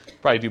know.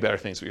 Probably do better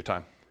things with your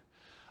time.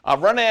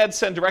 Run ads,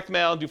 send direct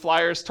mail, do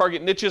flyers,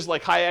 target niches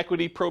like high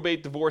equity,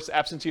 probate, divorce,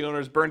 absentee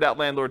owners, burned out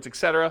landlords,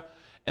 etc.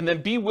 And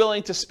then be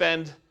willing to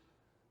spend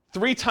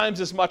 3 times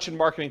as much in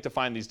marketing to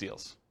find these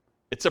deals.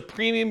 It's a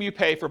premium you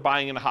pay for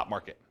buying in a hot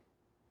market.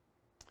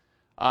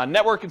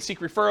 Network and seek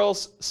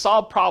referrals,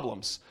 solve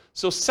problems.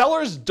 So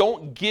sellers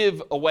don't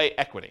give away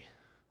equity.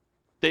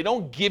 They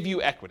don't give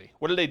you equity.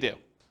 What do?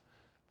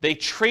 They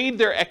trade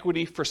their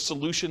equity for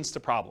solutions to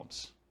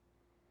problems.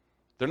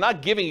 They're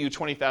not giving you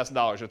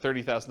 $20,000 or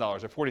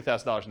 $30,000 or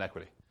 $40,000 in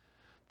equity.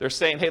 They're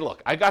saying, hey,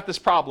 look, I got this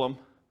problem.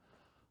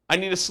 I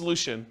need a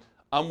solution.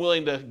 I'm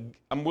willing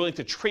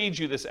to trade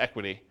you this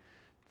equity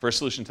for a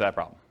solution to that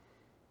problem.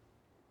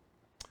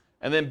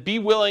 And then be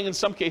willing, in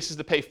some cases,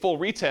 to pay full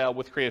retail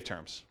with creative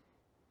terms.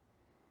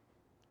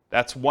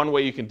 That's one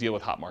way you can deal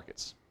with hot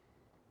markets.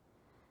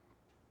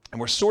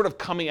 And we're sort of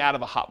coming out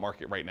of a hot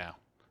market right now.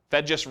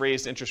 Fed just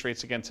raised interest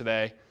rates again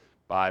today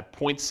by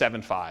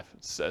 0.75.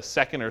 It's a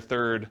second or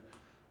third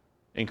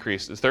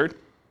increase. Is third?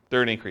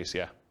 Third increase,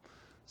 yeah.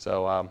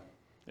 So,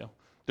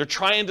 they're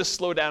trying to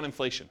slow down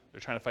inflation.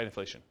 They're trying to fight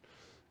inflation.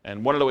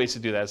 And one of the ways to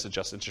do that is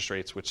adjust interest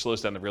rates, which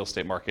slows down the real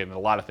estate market, and a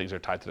lot of things are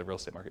tied to the real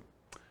estate market.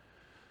 All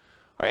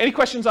right, any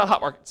questions on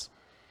hot markets?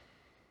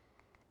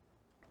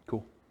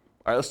 Cool.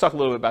 All right, let's talk a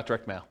little bit about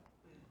direct mail.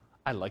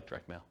 I like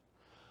direct mail.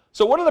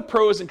 So what are the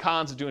pros and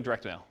cons of doing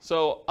direct mail?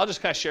 So I'll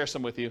just kind of share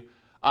some with you.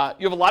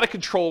 You have a lot of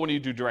control when you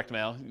do direct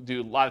mail. You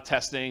do a lot of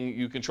testing.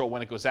 You control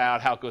when it goes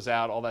out, how it goes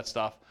out, all that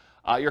stuff.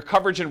 Your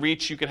coverage and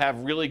reach, you can have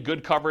really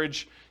good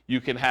coverage.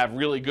 You can have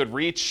really good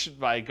reach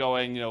by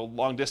going,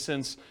 long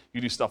distance.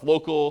 You do stuff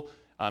local.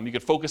 You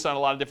can focus on a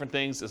lot of different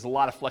things. There's a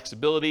lot of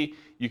flexibility.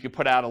 You can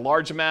put out a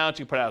large amount.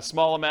 You can put out a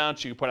small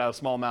amount. You can put out a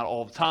small amount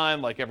all the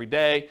time, like every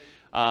day.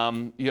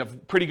 You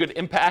have pretty good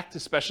impact,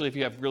 especially if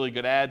you have really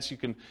good ads. You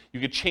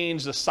could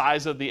change the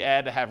size of the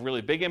ad to have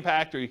really big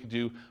impact, or you could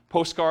do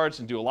postcards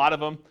and do a lot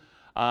of them.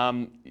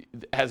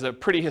 It has a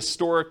pretty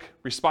historic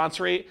response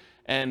rate,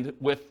 and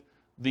with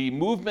the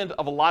movement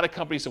of a lot of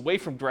companies away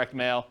from direct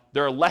mail,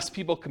 there are less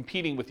people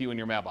competing with you in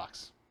your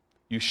mailbox.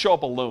 You show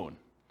up alone.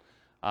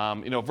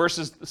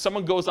 Versus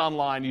someone goes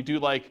online, you do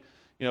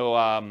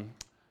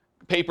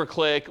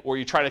pay-per-click, or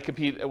you try to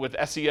compete with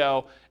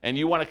SEO, and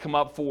you want to come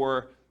up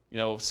for,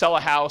 sell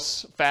a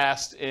house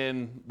fast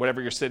in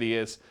whatever your city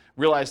is.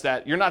 Realize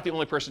that you're not the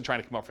only person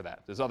trying to come up for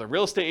that. There's other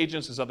real estate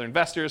agents, there's other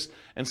investors,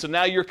 and so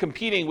now you're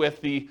competing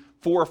with the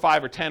 4 or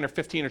 5 or 10 or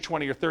 15 or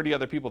 20 or 30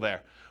 other people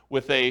there.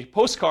 With a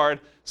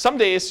postcard, some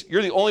days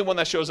you're the only one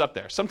that shows up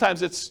there.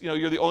 Sometimes it's,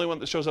 you're the only one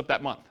that shows up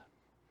that month.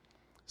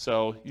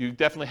 So you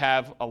definitely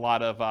have a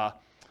lot of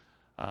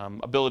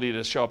ability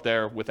to show up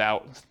there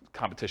without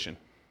competition.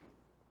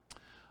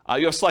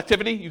 You have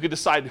selectivity. You can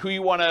decide who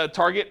you want to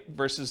target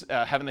versus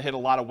having to hit a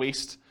lot of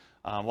waste,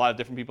 a lot of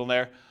different people in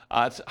there.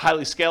 It's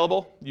highly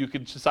scalable. You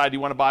could decide you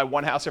want to buy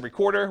one house every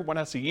quarter, one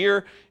house a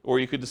year, or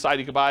you could decide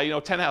you could buy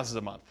 10 houses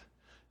a month.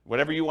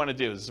 Whatever you want to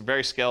do. It's a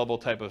very scalable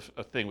type of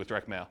thing with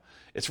direct mail.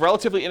 It's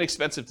relatively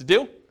inexpensive to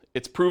do.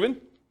 It's proven.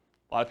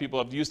 A lot of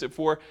people have used it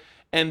before.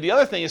 And the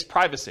other thing is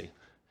privacy.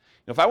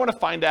 If I want to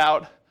find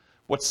out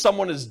what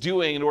someone is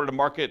doing in order to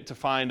market to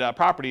find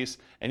properties,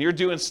 and you're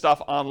doing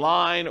stuff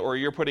online or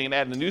you're putting an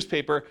ad in the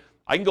newspaper,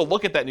 I can go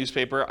look at that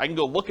newspaper, I can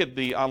go look at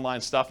the online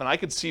stuff, and I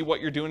can see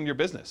what you're doing in your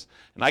business.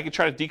 And I can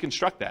try to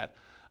deconstruct that.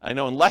 I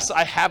know unless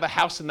I have a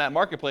house in that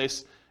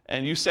marketplace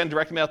and you send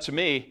direct mail to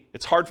me,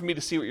 it's hard for me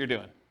to see what you're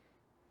doing.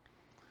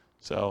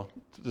 So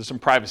there's some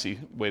privacy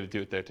way to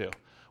do it there too.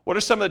 What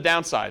are some of the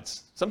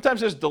downsides? Sometimes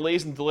there's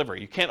delays in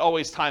delivery. You can't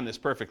always time this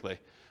perfectly.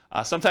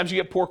 Sometimes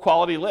you get poor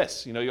quality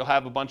lists. You'll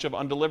have a bunch of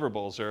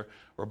undeliverables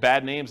or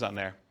bad names on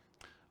there.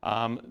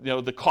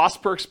 The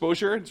cost per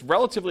exposure, it's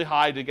relatively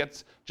high to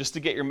get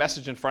your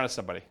message in front of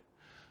somebody.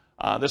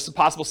 There's some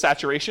possible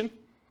saturation.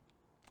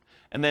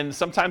 And then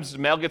sometimes the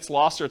mail gets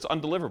lost or it's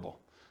undeliverable.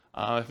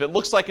 If it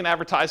looks like an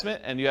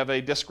advertisement and you have a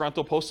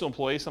disgruntled postal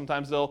employee,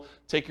 sometimes they'll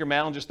take your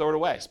mail and just throw it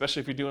away, especially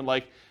if you're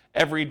doing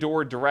every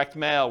door direct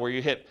mail where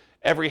you hit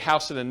every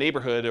house in a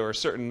neighborhood or a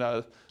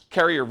certain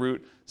carrier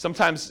route.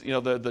 Sometimes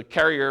the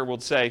carrier will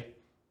say,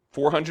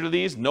 400 of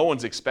these, no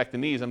one's expecting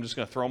these, I'm just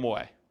going to throw them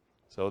away.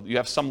 So you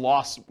have some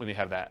loss when you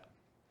have that.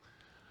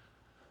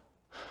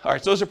 All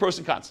right, so those are pros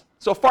and cons.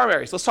 So farm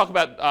areas, let's talk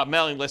about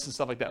mailing lists and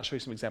stuff like that. I'll show you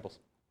some examples.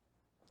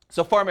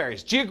 So farm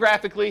areas,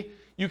 geographically,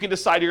 you can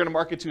decide you're going to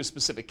market to a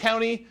specific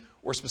county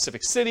or a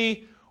specific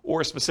city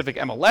or a specific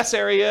MLS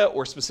area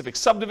or a specific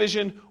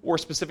subdivision or a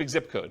specific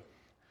zip code.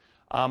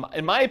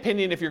 In my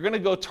opinion, if you're going to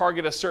go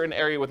target a certain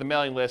area with a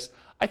mailing list,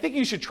 I think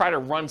you should try to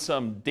run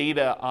some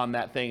data on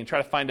that thing and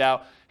try to find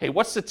out, hey,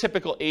 what's the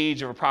typical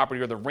age of a property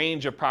or the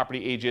range of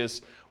property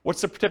ages? What's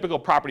the typical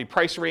property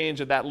price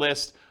range of that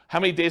list? How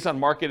many days on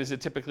market is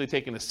it typically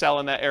taking to sell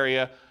in that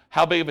area?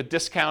 How big of a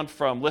discount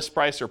from list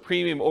price or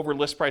premium over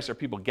list price are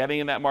people getting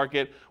in that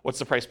market? What's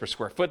the price per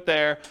square foot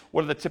there?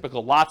 What are the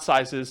typical lot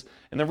sizes?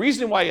 And the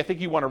reason why I think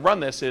you want to run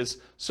this is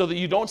so that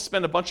you don't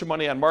spend a bunch of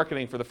money on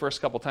marketing for the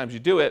first couple times you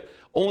do it,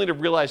 only to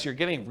realize you're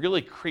getting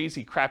really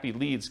crazy, crappy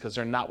leads because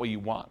they're not what you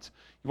want.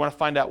 You want to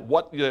find out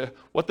what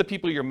the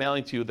people you're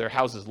mailing to, their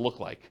houses look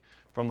like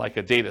from a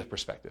data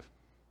perspective.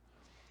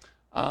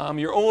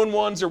 Your own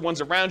ones or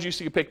ones around you,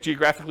 so you can pick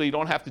geographically. You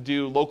don't have to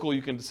do local.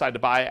 You can decide to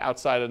buy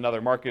outside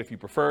another market if you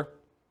prefer.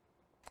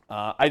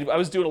 I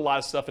was doing a lot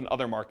of stuff in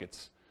other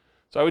markets.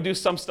 So I would do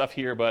some stuff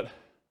here, but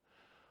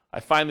I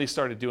finally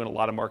started doing a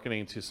lot of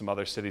marketing to some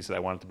other cities that I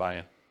wanted to buy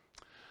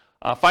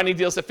in. Finding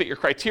deals that fit your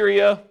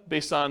criteria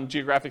based on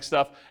geographic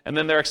stuff, and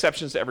then there are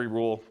exceptions to every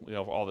rule,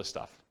 all this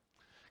stuff.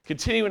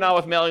 Continuing on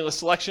with mailing list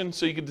selection,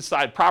 so you can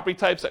decide property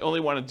types. I only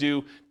want to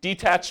do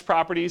detached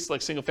properties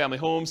like single-family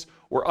homes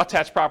or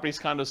attached properties,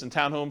 condos and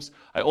townhomes.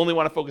 I only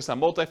want to focus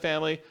on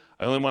multifamily.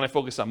 I only want to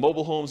focus on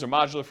mobile homes or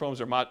modular homes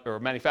or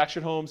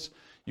manufactured homes.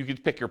 You can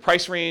pick your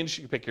price range.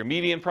 You can pick your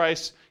median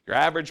price, your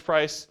average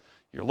price,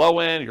 your low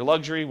end, your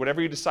luxury,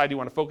 whatever you decide you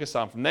want to focus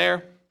on from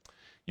there.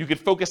 You could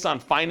focus on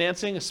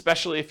financing,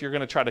 especially if you're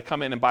going to try to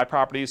come in and buy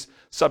properties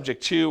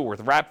subject to or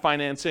with wrap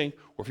financing,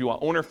 or if you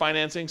want owner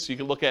financing. So you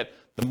can look at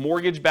the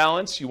mortgage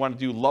balance. You want to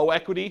do low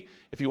equity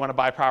if you want to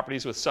buy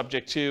properties with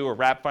subject to or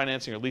wrap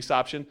financing or lease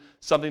option,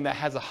 something that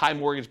has a high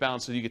mortgage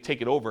balance so you could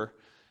take it over,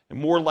 and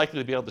more likely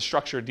to be able to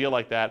structure a deal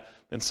like that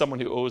than someone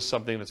who owes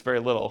something that's very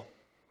little,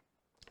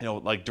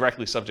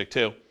 directly subject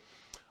to.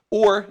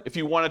 Or if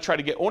you want to try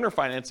to get owner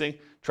financing,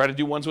 try to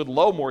do ones with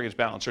low mortgage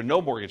balance or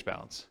no mortgage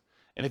balance.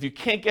 And if you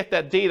can't get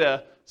that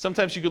data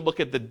Sometimes you could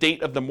look at the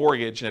date of the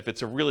mortgage, and if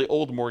it's a really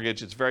old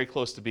mortgage, it's very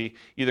close to be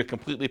either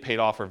completely paid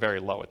off or very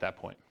low at that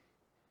point.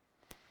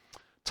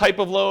 Type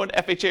of loan,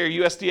 FHA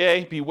or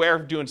USDA, beware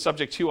of doing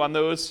subject to on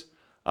those,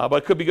 but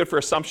it could be good for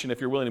assumption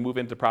if you're willing to move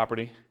into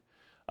property.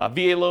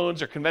 VA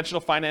loans or conventional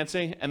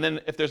financing, and then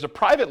if there's a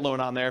private loan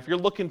on there, if you're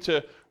looking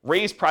to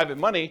raise private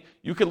money,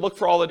 you can look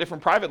for all the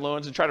different private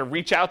loans and try to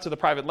reach out to the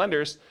private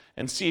lenders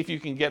and see if you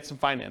can get some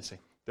financing.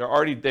 They've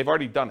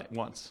already done it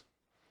once.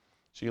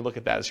 So you look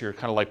at that as your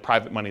kind of like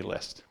private money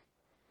list.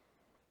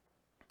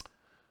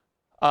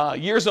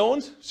 Years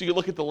owned, so you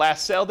look at the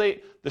last sale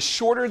date. The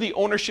shorter the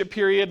ownership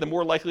period, the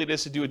more likely it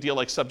is to do a deal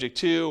like subject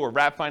to or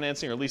wrap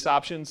financing or lease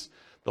options.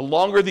 The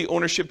longer the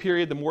ownership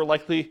period, the more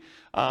likely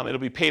it'll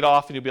be paid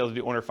off and you'll be able to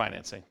do owner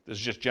financing. There's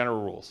just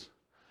general rules.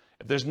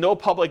 If there's no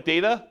public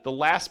data, the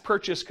last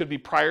purchase could be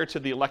prior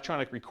to the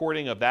electronic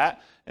recording of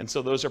that, and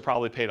so those are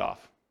probably paid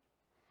off.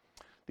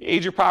 The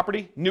age of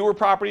property, newer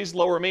properties,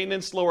 lower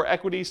maintenance, lower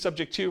equity,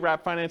 subject to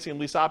wrap financing and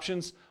lease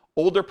options.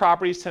 Older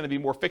properties tend to be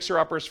more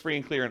fixer-uppers, free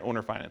and clear, and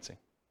owner financing.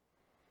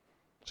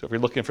 So if you're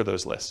looking for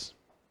those lists.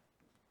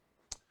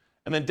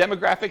 And then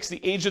demographics,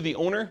 the age of the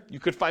owner. You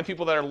could find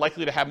people that are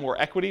likely to have more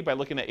equity by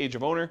looking at age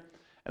of owner.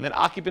 And then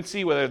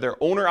occupancy, whether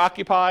they're owner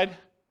occupied,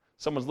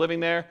 someone's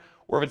living there,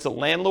 or if it's a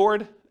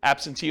landlord,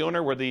 absentee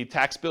owner, where the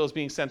tax bill is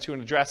being sent to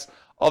an address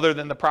other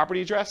than the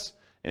property address.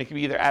 And it can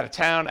be either out of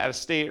town, out of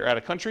state, or out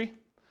of country.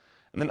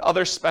 And then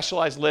other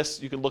specialized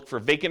lists, you can look for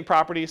vacant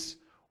properties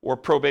or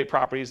probate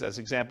properties as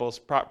examples.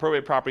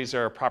 Probate properties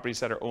are properties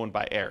that are owned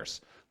by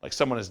heirs, like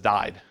someone has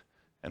died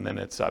and then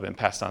it's been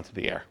passed on to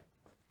the heir.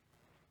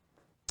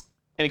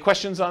 Any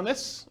questions on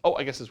this? Oh,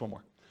 I guess there's one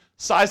more.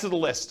 Size of the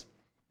list.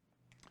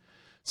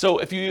 So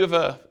if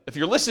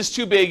your list is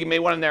too big, you may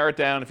want to narrow it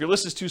down. If your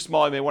list is too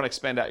small, you may want to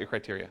expand out your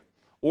criteria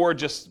or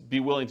just be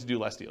willing to do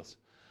less deals.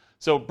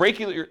 So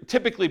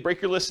typically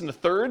break your list into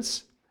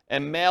thirds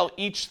and mail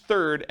each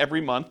third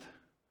every month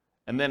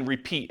and then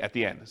repeat at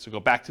the end. So go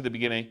back to the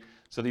beginning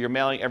so that you're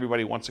mailing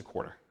everybody once a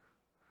quarter.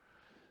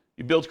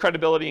 You build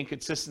credibility and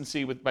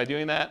consistency by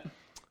doing that.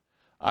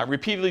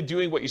 Repeatedly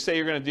doing what you say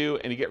you're going to do,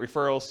 and you get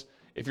referrals.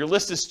 If your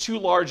list is too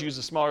large, use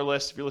a smaller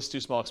list. If your list is too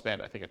small, expand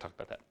it. I think I talked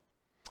about that.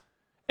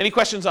 Any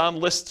questions on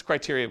list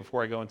criteria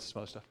before I go into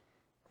some other stuff?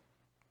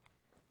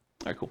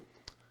 All right, cool.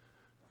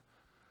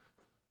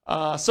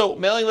 So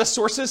mailing list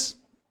sources.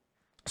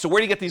 So where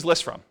do you get these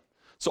lists from?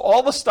 So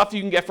all the stuff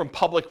you can get from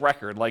public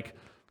record, like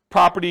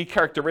property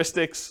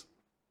characteristics,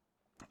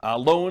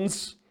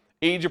 loans,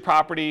 age of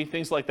property,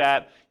 things like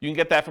that. You can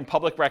get that from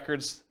public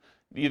records,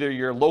 either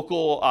your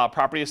local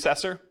property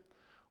assessor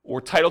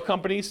or title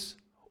companies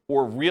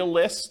or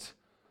RealList.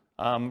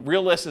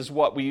 RealList is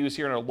what we use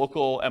here in our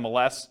local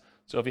MLS.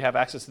 So if you have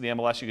access to the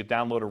MLS, you could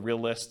download a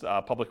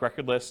RealList public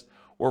record list,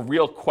 or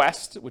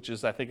RealQuest, which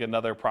is, I think,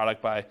 another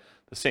product by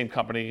the same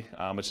company,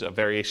 which is a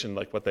variation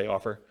like what they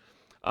offer.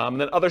 And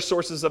then other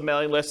sources of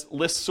mailing lists: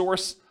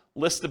 ListSource,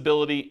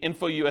 Listability,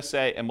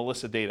 InfoUSA, and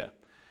Melissa Data.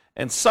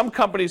 And some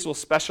companies will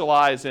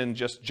specialize in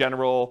just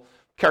general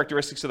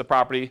characteristics of the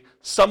property.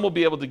 Some will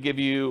be able to give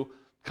you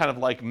kind of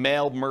like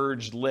mail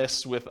merged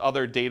lists with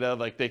other data,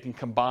 like they can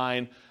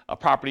combine a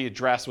property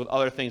address with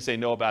other things they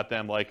know about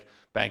them, like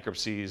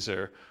bankruptcies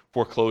or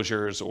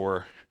foreclosures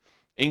or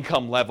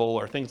income level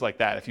or things like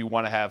that, if you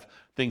want to have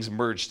things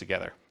merged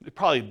together. It'd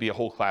probably be a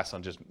whole class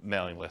on just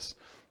mailing lists,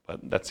 but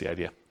that's the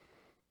idea.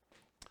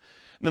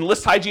 And then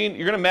list hygiene,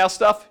 you're going to mail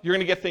stuff, you're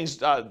going to get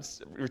things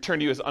returned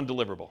to you as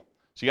undeliverable.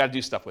 So you got to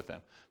do stuff with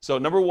them. So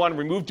number one,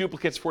 remove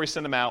duplicates before you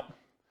send them out.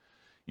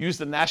 Use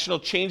the National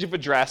Change of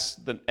Address,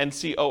 the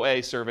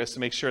NCOA service, to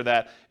make sure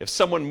that if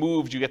someone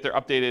moved, you get their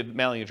updated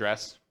mailing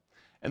address.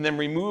 And then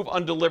remove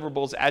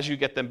undeliverables as you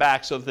get them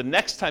back so that the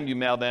next time you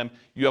mail them,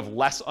 you have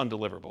less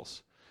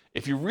undeliverables.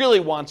 If you really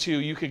want to,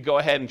 you could go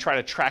ahead and try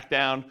to track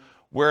down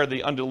where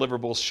the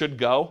undeliverables should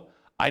go.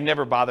 I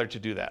never bothered to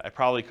do that. I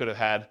probably could have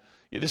had,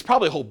 there's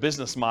probably a whole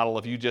business model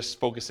of you just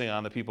focusing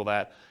on the people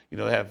that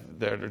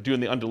that are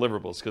doing the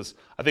undeliverables, because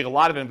I think a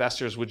lot of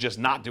investors would just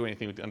not do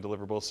anything with the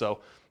undeliverables, so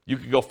you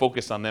could go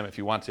focus on them if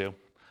you want to.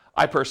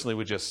 I personally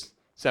would just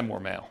send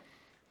more mail,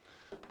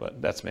 but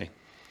that's me.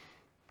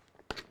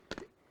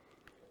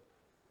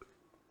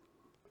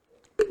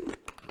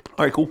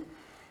 All right, cool.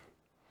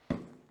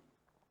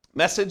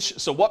 Message.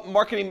 So what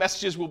marketing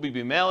messages will we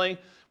be mailing?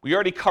 We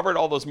already covered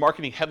all those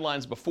marketing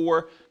headlines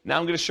before. Now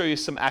I'm going to show you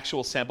some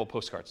actual sample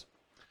postcards.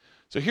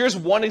 So here's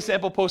one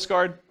example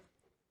postcard.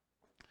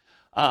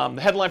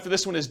 The headline for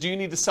this one is, do you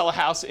need to sell a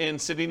house in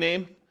city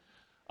name?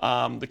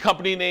 The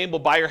company name will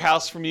buy your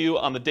house from you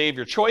on the day of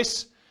your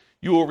choice.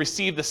 You will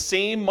receive the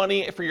same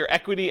money for your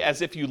equity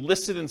as if you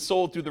listed and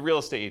sold through the real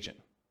estate agent.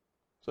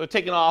 So they're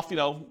taking off,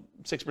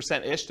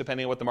 6%-ish,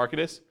 depending on what the market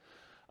is.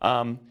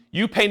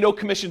 You pay no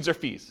commissions or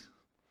fees.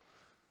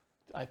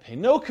 I pay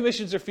no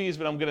commissions or fees,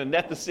 but I'm going to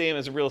net the same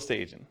as a real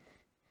estate agent.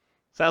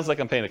 Sounds like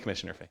I'm paying a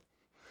commission or fee.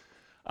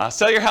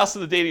 Sell your house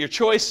on the date of your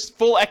choice,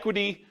 full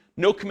equity,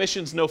 no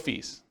commissions, no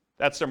fees.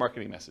 That's their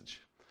marketing message.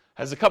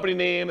 Has the company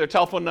name, their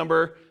telephone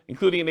number,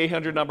 including an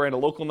 800 number and a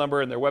local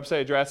number and their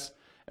website address.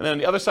 And then on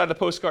the other side of the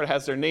postcard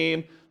has their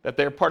name, that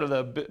they're part of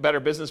the Better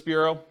Business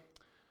Bureau,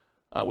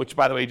 which,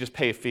 by the way, you just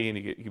pay a fee and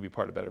you can be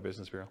part of Better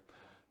Business Bureau.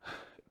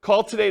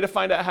 Call today to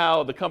find out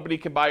how the company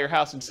can buy your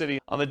house and city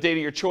on the date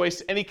of your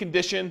choice. Any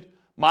condition,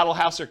 model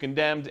house or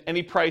condemned,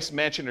 any price,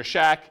 mansion or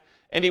shack,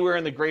 anywhere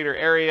in the greater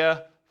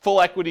area,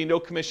 full equity,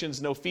 no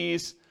commissions, no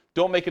fees.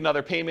 Don't make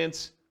another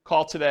payment.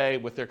 Call today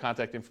with their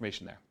contact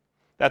information there.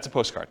 That's a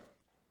postcard.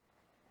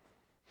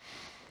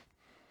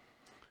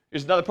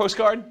 Here's another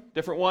postcard,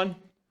 different one.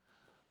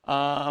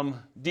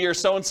 Dear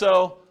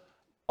so-and-so.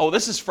 Oh,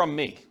 this is from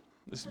me.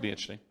 This would be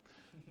interesting.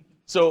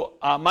 So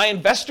my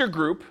investor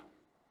group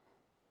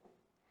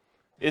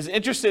is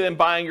interested in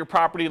buying your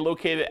property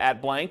located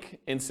at blank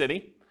in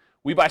city.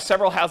 We buy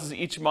several houses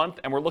each month,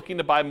 and we're looking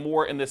to buy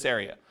more in this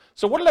area.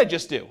 So what did I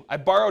just do? I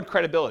borrowed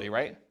credibility,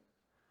 right?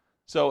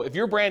 So if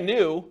you're brand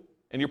new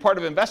and you're part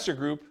of an investor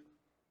group,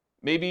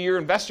 maybe your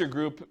investor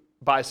group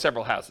buys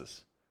several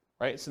houses,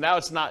 right? So now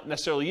it's not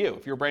necessarily you.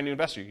 If you're a brand new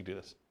investor, you can do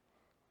this.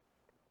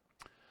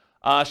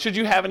 Should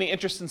you have any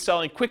interest in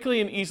selling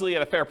quickly and easily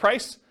at a fair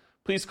price,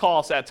 please call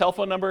us at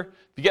telephone number.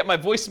 If you get my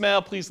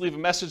voicemail, please leave a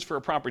message for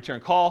a prompt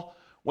return call.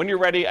 When you're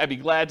ready, I'd be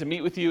glad to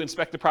meet with you,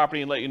 inspect the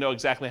property, and let you know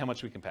exactly how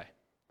much we can pay.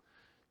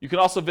 You can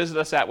also visit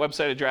us at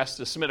website address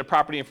to submit a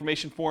property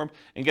information form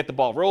and get the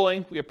ball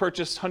rolling. We have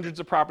purchased hundreds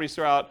of properties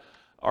throughout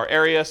our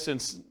area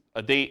since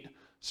a date,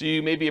 so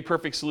you may be a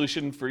perfect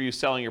solution for you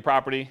selling your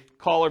property.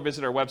 Call or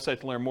visit our website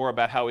to learn more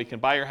about how we can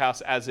buy your house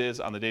as is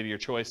on the date of your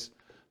choice.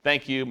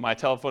 Thank you. My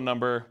telephone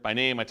number, my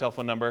name, my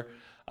telephone number.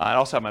 I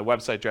also have my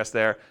website address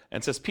there.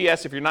 And it says,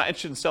 P.S. If you're not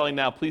interested in selling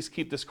now, please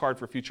keep this card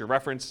for future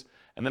reference.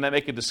 And then I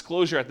make a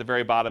disclosure at the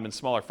very bottom in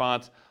smaller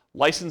font.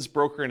 Licensed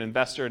broker and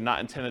investor not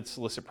intended to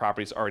solicit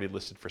properties already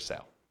listed for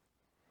sale.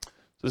 So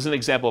this is an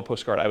example of a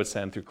postcard I would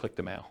send through Click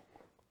to Mail.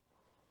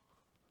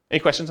 Any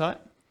questions on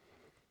it?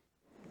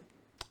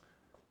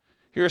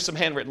 Here are some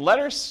handwritten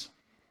letters.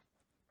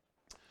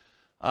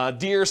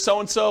 Dear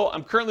so-and-so,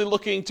 I'm currently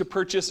looking to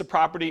purchase a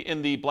property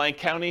in the blank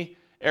county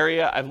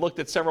area. I've looked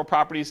at several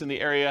properties in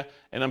the area,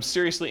 and I'm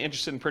seriously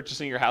interested in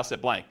purchasing your house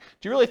at blank.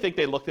 Do you really think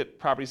they looked at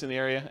properties in the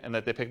area and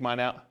that they picked mine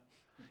out?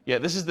 Yeah,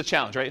 this is the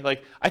challenge, right?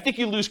 Like, I think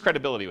you lose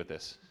credibility with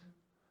this.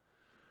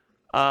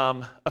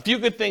 A few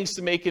good things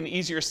to make an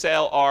easier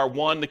sale are,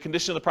 1, the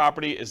condition of the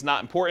property is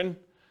not important.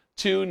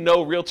 2,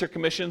 no realtor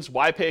commissions.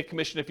 Why pay a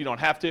commission if you don't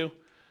have to?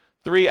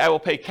 3, I will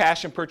pay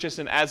cash and purchase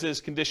in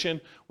as-is condition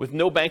with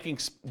no bank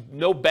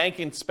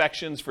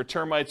inspections for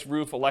termites,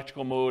 roof,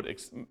 electrical mold,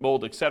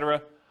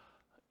 etc.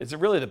 Is it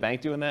really the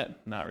bank doing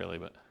that? Not really,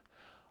 but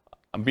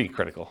I'm being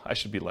critical. I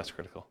should be less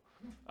critical.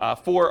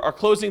 4, our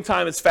closing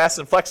time is fast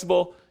and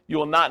flexible. You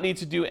will not need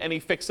to do any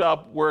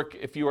fix-up work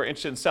if you are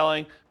interested in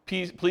selling.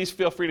 Please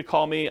feel free to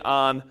call me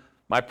on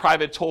my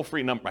private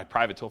toll-free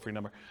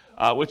number,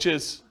 which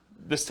is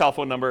this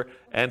telephone number,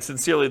 and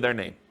sincerely their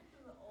name.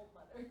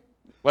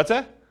 What's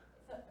that?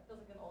 It feels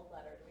like an old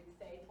letter. Do we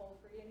say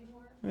toll-free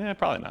anymore? Yeah,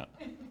 probably not.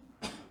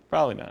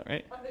 Probably not,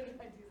 right? I think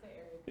I do say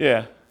area.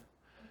 Yeah.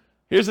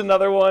 Here's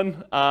another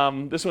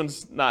one. This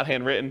one's not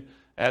handwritten.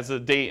 It has a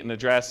date and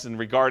address and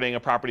regarding a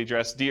property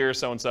address. Dear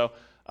so-and-so,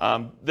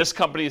 this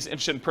company is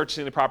interested in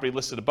purchasing the property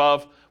listed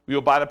above. We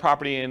will buy the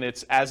property in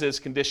its as-is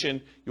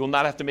condition. You will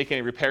not have to make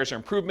any repairs or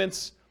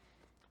improvements.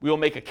 We will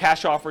make a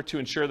cash offer to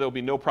ensure there will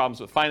be no problems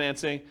with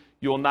financing.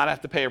 You will not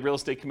have to pay a real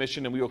estate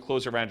commission, and we will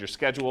close around your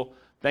schedule.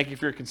 Thank you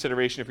for your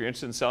consideration. If you're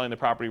interested in selling the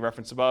property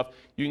referenced above,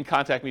 you can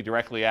contact me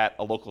directly at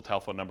a local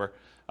telephone number.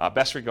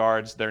 Best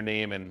regards, their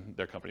name and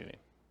their company name.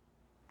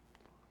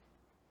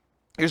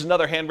 Here's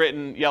another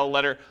handwritten yellow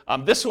letter.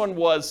 This one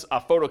was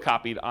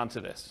photocopied onto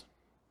this.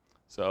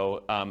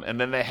 So, and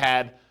then they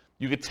had,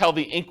 you could tell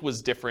the ink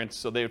was different,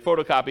 so they would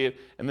photocopy it,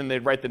 and then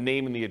they'd write the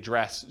name and the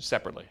address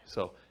separately.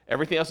 So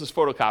everything else was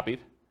photocopied,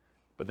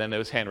 but then it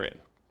was handwritten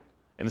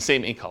in the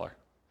same ink color.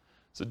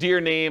 So dear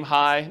name,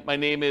 hi, my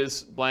name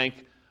is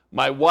blank.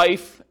 My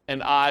wife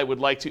and I would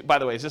like to, by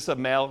the way, is this a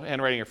male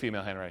handwriting or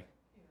female handwriting?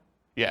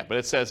 Yeah, but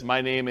it says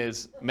my name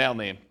is male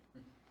name,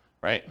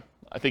 right?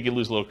 I think you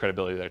lose a little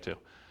credibility there too.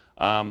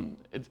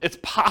 It's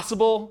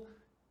possible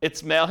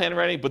it's male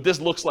handwriting, but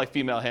this looks like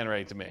female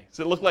handwriting to me.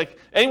 Does it look like,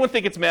 anyone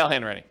think it's male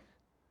handwriting?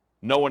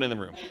 No one in the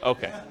room.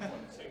 Okay.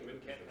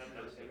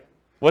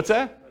 What's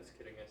that? I was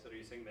kidding. I said, are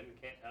you saying men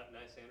can't have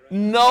nice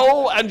handwriting?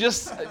 No, I'm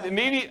just,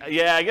 maybe,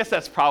 yeah, I guess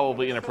that's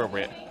probably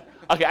inappropriate.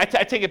 Okay, I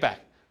take it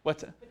back.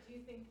 What's that? But do you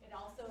think it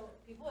also,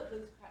 people would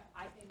lose,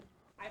 I think,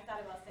 I've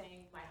thought about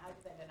saying my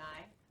husband and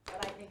I,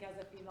 but I think as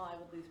a female I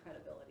would lose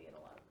credibility in a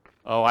lot of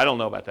ways. Oh, I don't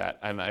know about that,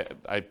 and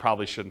I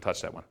probably shouldn't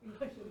touch that one.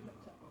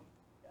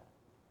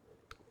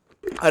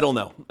 I don't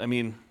know. I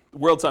mean, the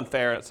world's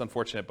unfair. It's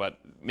unfortunate, but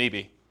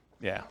maybe.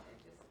 Yeah.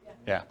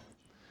 Yeah.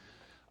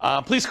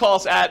 Please call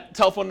us at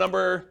telephone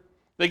number.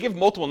 They give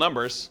multiple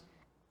numbers.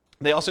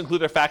 They also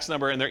include their fax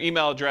number and their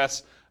email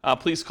address.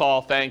 Please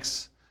call.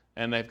 Thanks.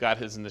 And they've got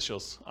his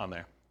initials on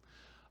there.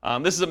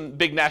 This is a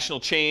big national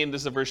chain.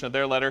 This is a version of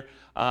their letter.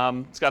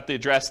 It's got the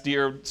address,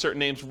 dear, certain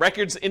names.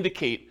 Records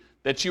indicate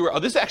that you are,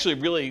 this is actually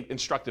a really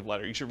instructive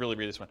letter. You should really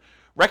read this one.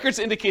 Records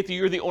indicate that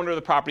you're the owner of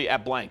the property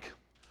at blank.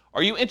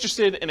 Are you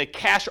interested in a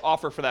cash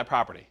offer for that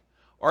property?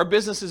 Our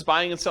business is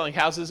buying and selling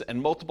houses and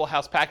multiple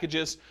house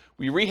packages.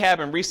 We rehab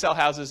and resell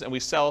houses, and we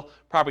sell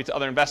property to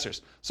other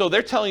investors. So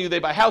they're telling you they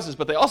buy houses,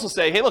 but they also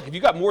say, hey, look, if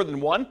you got more than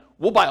one,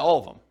 we'll buy all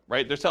of them,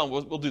 right? They're telling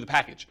we'll do the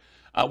package.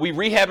 We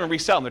rehab and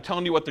resell them. They're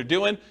telling you what they're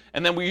doing,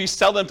 and then we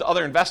sell them to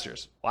other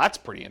investors. Well, that's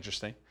pretty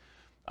interesting.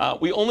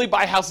 We only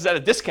buy houses at a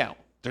discount.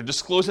 They're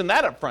disclosing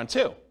that up front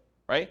too,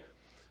 right?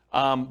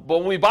 But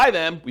when we buy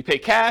them, we pay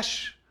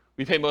cash.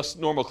 We pay most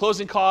normal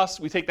closing costs.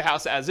 We take the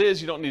house as is.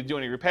 You don't need to do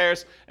any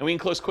repairs. And we can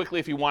close quickly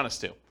if you want us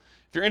to.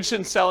 If you're interested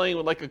in selling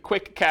with like a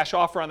quick cash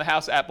offer on the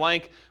house at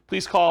blank,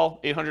 please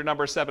call 800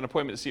 number 7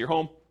 appointment to see your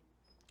home.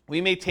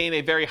 We maintain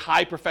a very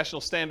high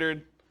professional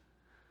standard.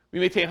 We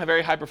maintain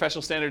very high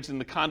professional standards in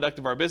the conduct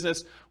of our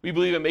business. We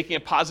believe in making a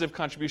positive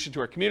contribution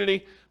to our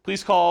community.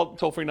 Please call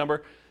toll-free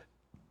number.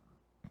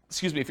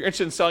 Excuse me, if you're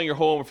interested in selling your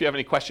home, or if you have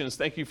any questions,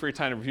 thank you for your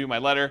time to review my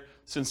letter.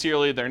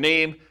 Sincerely, their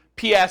name.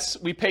 P.S.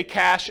 We pay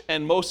cash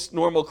and most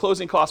normal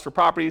closing costs for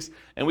properties,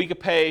 and we could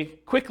pay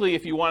quickly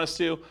if you want us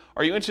to.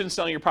 Are you interested in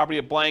selling your property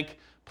at blank?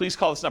 Please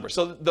call this number.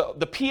 So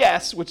the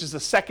P.S., which is the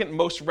second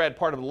most read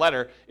part of the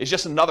letter, is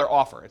just another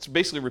offer. It's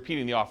basically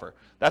repeating the offer.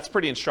 That's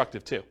pretty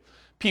instructive too.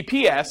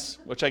 P.P.S.,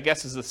 which I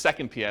guess is the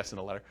second P.S. in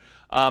the letter,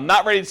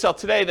 not ready to sell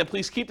today, then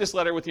please keep this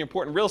letter with the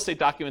important real estate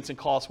documents and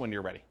call us when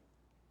you're ready.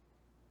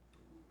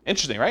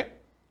 Interesting, right?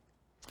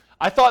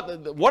 I thought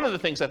that one of the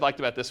things I liked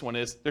about this one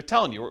is they're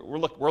telling you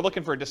we're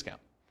looking for a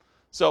discount.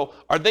 So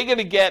are they going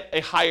to get a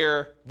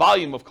higher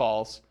volume of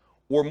calls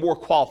or more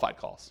qualified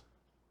calls?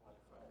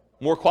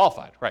 More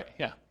qualified, right?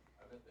 Yeah.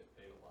 I bet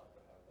they paid a lot to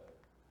have that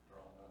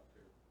drawn up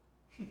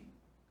too.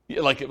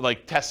 Yeah,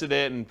 like tested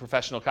it and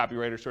professional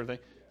copywriter sort of thing.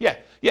 Yeah.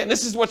 And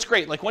this is what's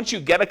great. Like once you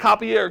get a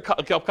copy or a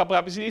couple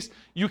copies of these,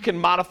 you can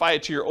modify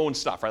it to your own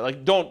stuff, right?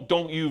 Like don't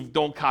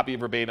copy it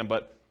verbatim,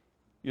 but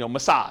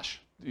massage.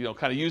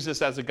 Kind of use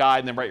this as a guide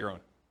and then write your own.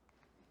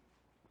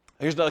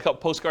 Here's another couple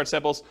postcard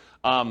samples.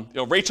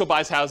 Rachel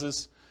buys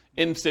houses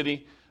in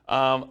city.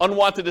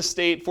 Unwanted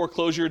estate,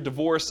 foreclosure,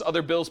 divorce,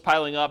 other bills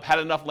piling up, had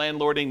enough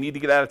landlording, need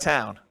to get out of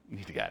town.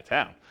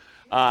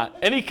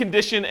 Any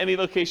condition, any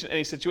location,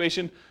 any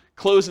situation,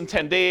 close in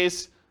 10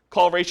 days.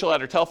 Call Rachel at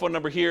her telephone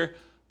number here.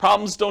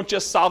 Problems don't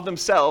just solve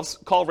themselves.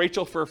 Call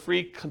Rachel for a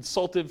free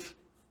consultative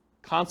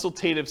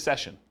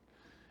session.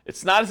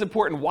 It's not as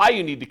important why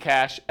you need the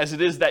cash as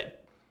it is that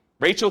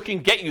Rachel can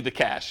get you the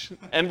cash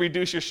and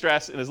reduce your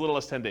stress in as little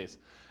as 10 days.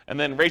 And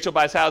then Rachel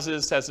buys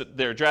houses, has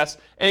their address,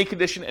 any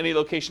condition, any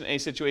location, any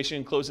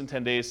situation, close in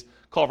 10 days.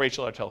 Call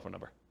Rachel at our telephone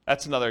number.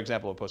 That's another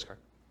example of a postcard.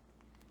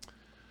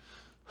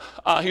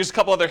 Here's a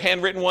couple other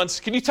handwritten ones.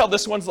 Can you tell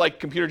this one's like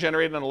computer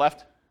generated on the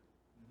left?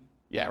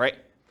 Yeah, right?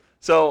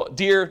 So,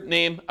 dear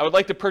name, I would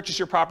like to purchase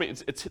your property.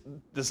 It's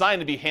designed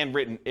to be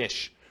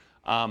handwritten-ish.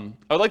 I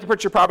would like to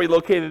purchase your property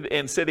located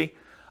in city.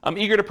 I'm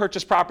eager to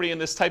purchase property in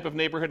this type of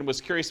neighborhood and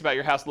was curious about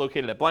your house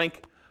located at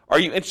blank. Are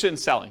you interested in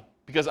selling?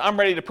 Because I'm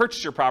ready to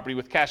purchase your property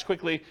with cash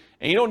quickly,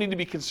 and you don't need to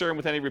be concerned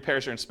with any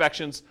repairs or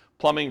inspections,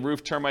 plumbing,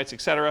 roof, termites,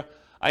 etc.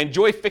 I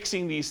enjoy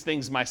fixing these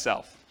things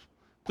myself.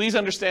 Please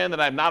understand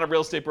that I'm not a real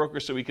estate broker,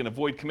 so we can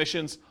avoid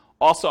commissions.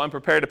 Also, I'm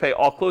prepared to pay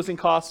all closing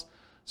costs.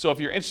 So if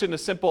you're interested in a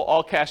simple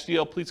all-cash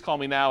deal, please call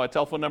me now at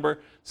telephone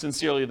number.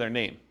 Sincerely, their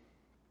name.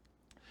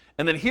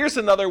 And then here's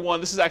another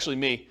one. This is actually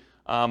me.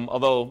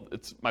 Although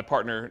it's my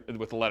partner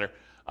with the letter.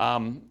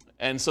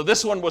 And so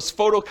this one was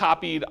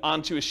photocopied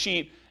onto a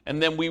sheet,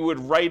 and then we would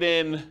write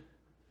in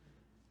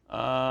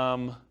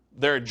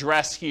their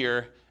address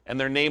here and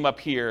their name up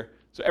here.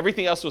 So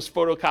everything else was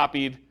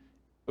photocopied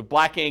with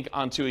black ink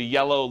onto a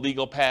yellow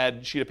legal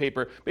pad sheet of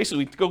paper.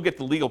 Basically, we'd go get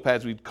the legal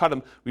pads, we'd cut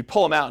them, we'd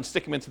pull them out and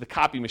stick them into the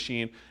copy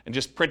machine and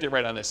just print it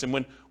right on this. And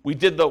when we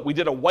did a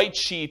white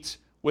sheet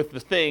with the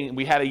thing,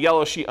 we had a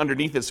yellow sheet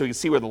underneath it so you could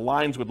see where the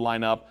lines would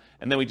line up,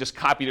 and then we just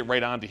copied it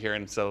right onto here,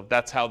 and so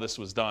that's how this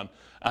was done.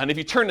 And if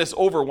you turn this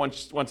over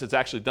once it's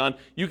actually done,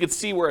 you could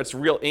see where it's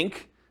real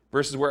ink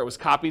versus where it was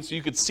copied, so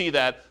you could see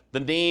that the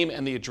name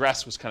and the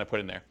address was kind of put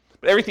in there.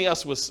 But everything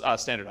else was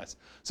standardized.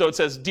 So it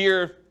says,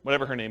 dear,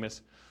 whatever her name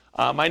is,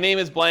 my name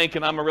is blank,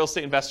 and I'm a real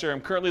estate investor. I'm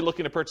currently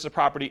looking to purchase a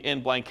property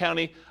in blank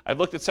county. I've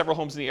looked at several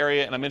homes in the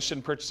area, and I'm interested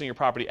in purchasing your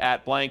property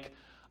at blank.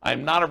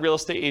 I'm not a real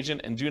estate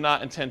agent and do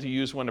not intend to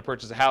use one to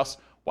purchase a house.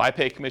 Why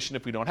pay a commission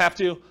if we don't have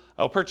to?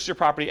 I will purchase your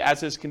property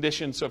as is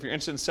conditioned, so if you're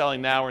interested in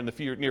selling now or in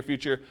the near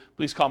future,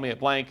 please call me at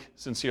blank.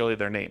 Sincerely,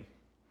 their name.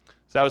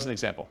 So that was an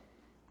example.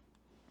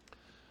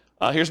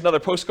 Here's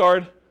another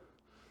postcard.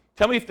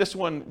 Tell me if this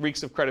one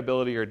reeks of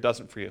credibility or it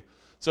doesn't for you.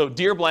 So,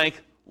 dear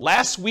blank,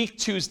 last week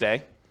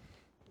Tuesday,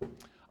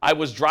 I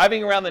was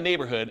driving around the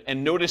neighborhood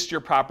and noticed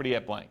your property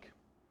at blank.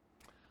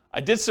 I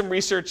did some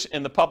research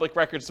in the public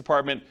records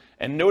department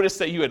and noticed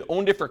that you had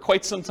owned it for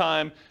quite some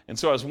time, and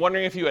so I was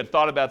wondering if you had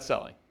thought about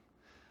selling.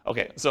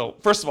 Okay, so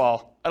first of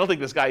all, I don't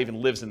think this guy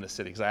even lives in this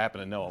city because I happen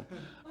to know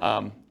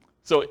him.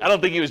 So I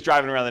don't think he was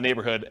driving around the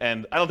neighborhood,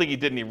 and I don't think he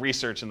did any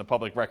research in the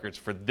public records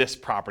for this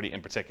property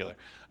in particular.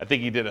 I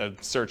think he did a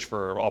search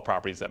for all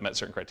properties that met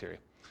certain criteria.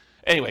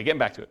 Anyway, getting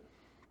back to it.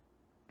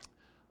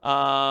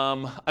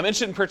 I'm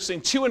interested in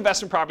purchasing 2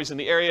 investment properties in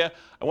the area.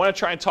 I want to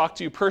try and talk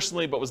to you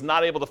personally, but was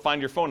not able to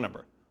find your phone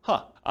number.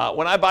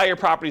 When I buy your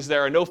properties,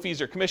 there are no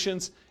fees or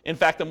commissions. In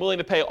fact, I'm willing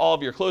to pay all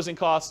of your closing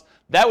costs.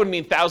 That would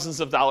mean thousands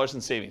of dollars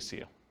in savings to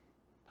you.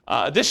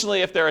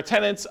 Additionally, if there are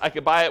tenants, I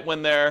could buy it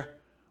when they're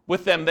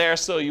with them there,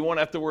 so you won't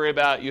have to worry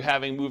about you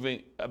having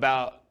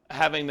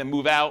them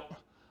move out.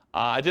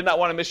 I did not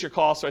want to miss your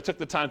call, so I took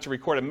the time to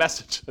record a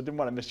message. I didn't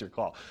want to miss your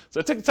call. So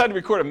I took the time to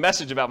record a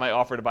message about my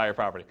offer to buy your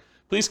property.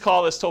 Please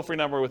call this toll-free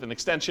number with an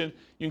extension.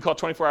 You can call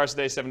 24 hours a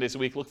day, 7 days a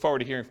week. Look forward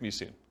to hearing from you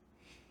soon.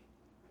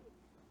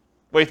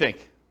 What do you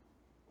think?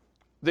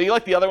 Do you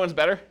like the other ones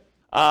better?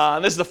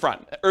 This is the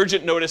front.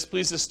 Urgent notice.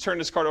 Please just turn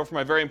this card over for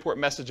my very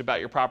important message about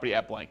your property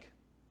at blank.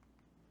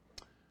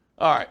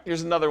 All right,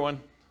 here's another one.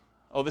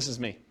 Oh, this is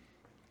me.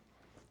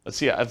 Let's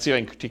see if I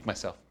can critique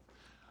myself.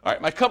 All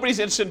right, my company's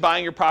interested in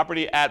buying your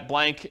property at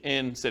blank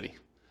in city.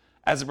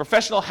 As a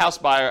professional house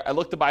buyer, I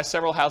look to buy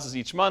several houses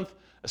each month,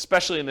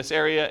 especially in this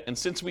area, and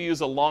since we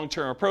use a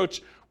long-term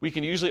approach, we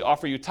can usually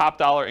offer you top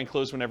dollar and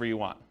close whenever you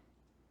want.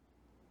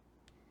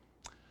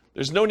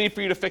 There's no need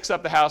for you to fix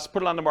up the house,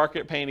 put it on the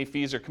market, pay any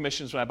fees or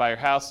commissions when I buy your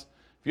house.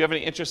 If you have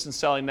any interest in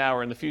selling now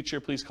or in the future,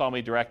 please call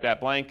me direct at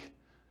blank.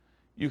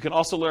 You can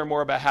also learn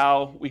more about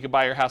how we can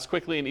buy your house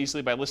quickly and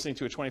easily by listening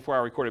to a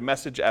 24-hour recorded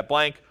message at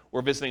blank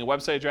or visiting a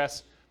website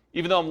address.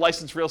 Even though I'm a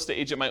licensed real estate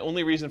agent, my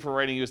only reason for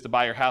writing you is to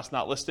buy your house,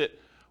 not list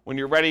it. When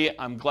you're ready,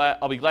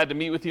 I'll be glad to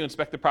meet with you,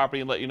 inspect the property,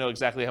 and let you know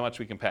exactly how much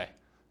we can pay.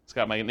 It's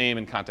got my name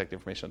and contact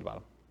information on the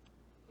bottom.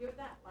 With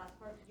that last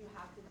part, did you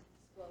have to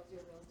disclose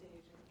your real estate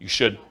agent? You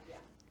should. Yeah.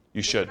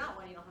 You should. If not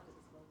one, you don't have to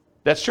disclose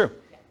it. That's true.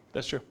 Yeah.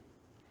 That's true.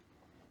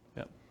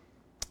 Yep.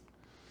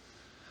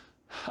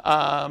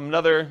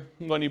 Another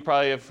one you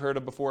probably have heard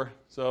of before.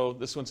 So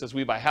this one says,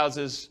 we buy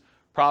houses,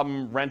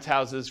 problem, rent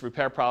houses,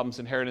 repair problems,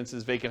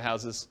 inheritances, vacant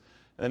houses.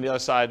 And then the other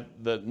side,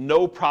 the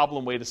no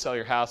problem way to sell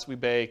your house. We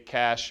pay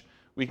cash.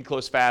 We can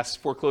close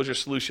fast. Foreclosure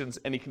solutions,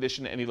 any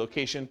condition, any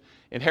location.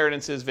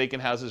 Inheritances,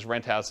 vacant houses,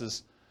 rent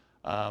houses.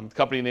 The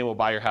company name will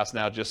buy your house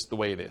now just the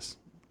way it is.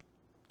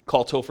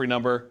 Call toll-free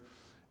number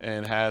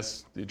and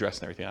has the address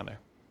and everything on there.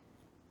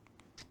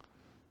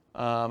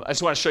 I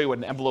just want to show you what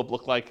an envelope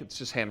looked like. It's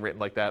just handwritten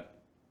like that.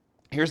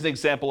 Here's an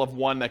example of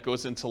one that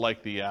goes into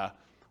like the, what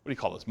do you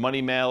call this,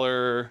 money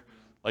mailer,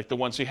 like the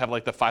ones you have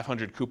like the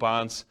 500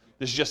 coupons.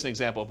 This is just an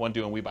example of one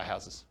doing We Buy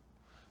Houses.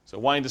 So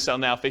wanting to sell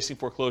now, facing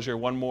foreclosure,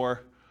 one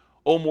more,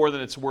 owe more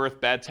than it's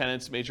worth, bad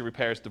tenants, major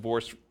repairs,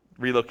 divorce,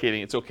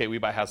 relocating. It's okay, We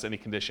Buy House, any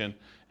condition.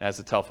 It has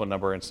a telephone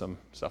number and some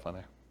stuff on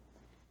there.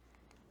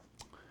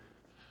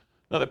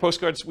 Another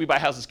postcards, We Buy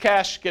Houses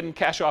cash, getting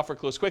cash offer,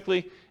 close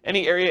quickly.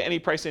 Any area, any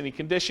price, any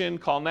condition,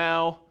 call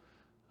now.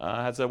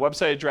 Has a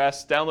website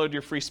address, download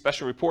your free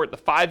special report, the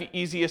 5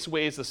 easiest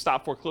ways to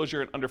stop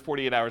foreclosure in under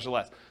 48 hours or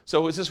less.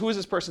 So who is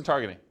this person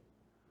targeting?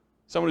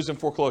 Someone who's in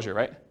foreclosure,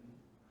 right?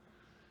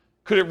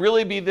 Could it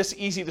really be this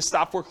easy to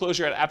stop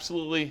foreclosure at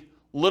absolutely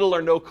little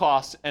or no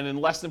cost and in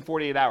less than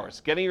 48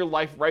 hours? Getting your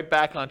life right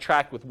back on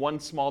track with one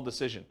small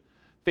decision.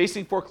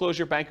 Facing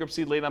foreclosure,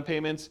 bankruptcy, late on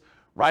payments,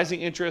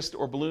 rising interest,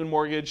 or balloon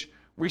mortgage,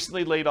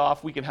 recently laid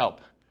off, we can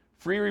help.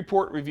 Free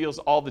report reveals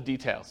all the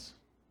details.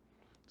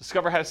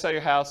 Discover how to sell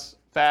your house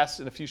fast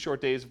in a few short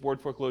days, avoid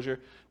foreclosure,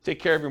 take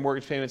care of your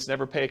mortgage payments,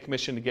 never pay a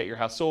commission to get your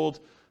house sold.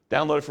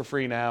 Download it for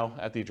free now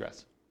at the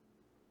address.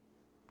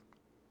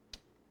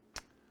 I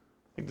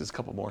think there's a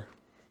couple more.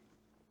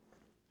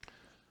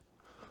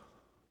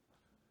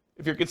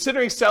 If you're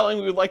considering selling,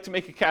 we would like to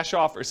make a cash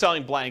offer,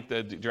 selling blank, the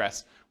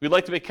address. We'd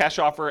like to make a cash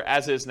offer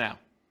as is now.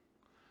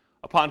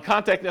 Upon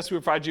contacting us, we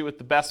provide you with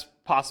the best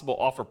possible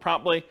offer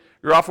promptly.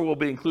 Your offer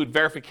will include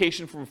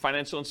verification from a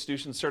financial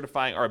institution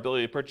certifying our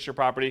ability to purchase your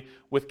property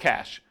with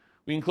cash.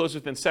 We can close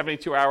within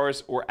 72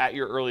 hours or at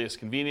your earliest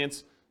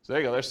convenience. So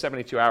there you go, there's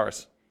 72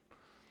 hours.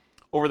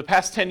 Over the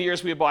past 10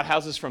 years, we have bought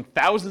houses from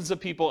thousands of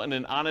people in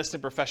an honest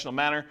and professional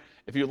manner.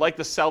 If you'd like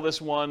to sell this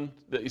one,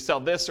 that you sell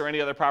this or any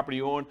other property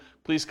you own,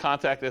 please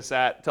contact us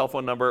at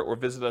telephone number or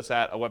visit us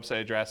at a website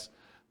address.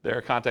 There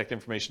are contact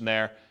information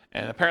there.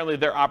 And apparently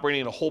they're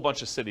operating in a whole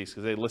bunch of cities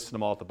because they listed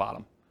them all at the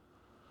bottom.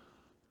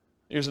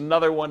 Here's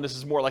another one. This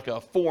is more like a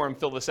form.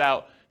 Fill this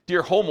out.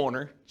 Dear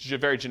homeowner, which is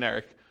very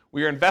generic.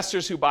 We are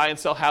investors who buy and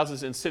sell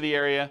houses in city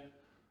area.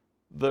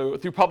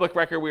 Through public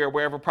record, we are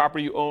aware of a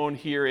property you own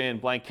here in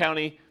blank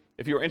county.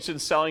 If you are interested in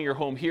selling your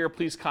home here,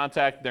 please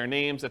contact their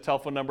names, a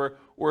telephone number,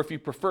 or if you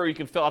prefer, you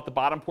can fill out the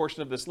bottom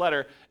portion of this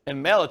letter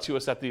and mail it to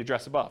us at the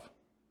address above.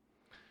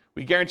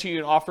 We guarantee you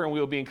an offer and we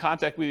will be in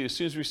contact with you as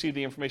soon as we receive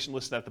the information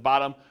listed at the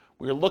bottom.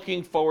 We are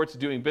looking forward to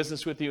doing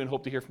business with you and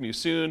hope to hear from you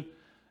soon.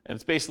 And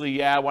it's basically,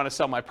 yeah, I want to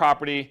sell my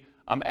property.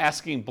 I'm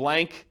asking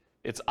blank.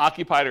 It's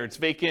occupied or it's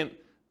vacant.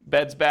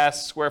 Beds,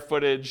 baths, square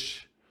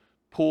footage,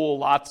 pool,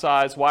 lot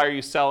size. Why are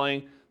you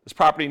selling? Does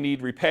property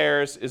need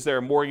repairs? Is there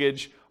a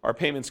mortgage? Are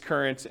payments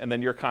current? And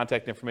then your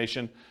contact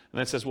information. And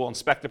then it says, we'll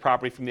inspect the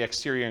property from the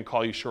exterior and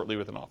call you shortly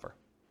with an offer.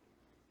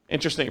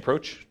 Interesting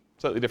approach.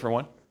 Slightly different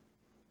one.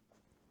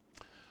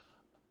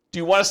 Do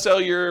you want to sell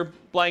your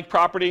blank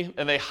property?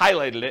 And they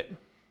highlighted it.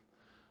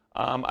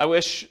 I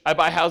wish I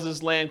buy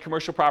houses, land,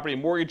 commercial property,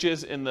 and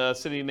mortgages in the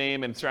city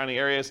name and surrounding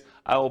areas.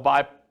 I will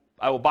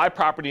buy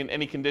property in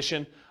any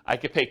condition. I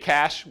could pay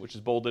cash, which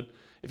is bolded.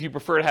 If you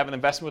prefer to have an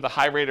investment with a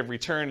high rate of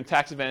return and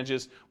tax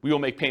advantages, we will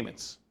make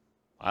payments.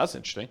 Wow, that's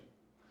interesting.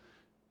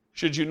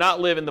 Should you not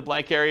live in the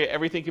blank area,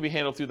 everything can be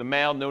handled through the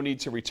mail, no need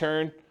to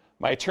return.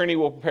 My attorney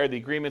will prepare the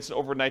agreements and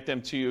overnight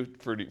them to you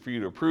for you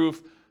to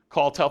approve.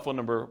 Call telephone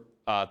number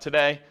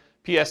today.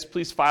 P.S.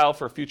 Please file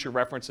for future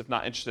reference if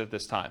not interested at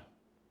this time.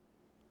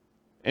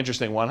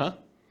 Interesting one, huh?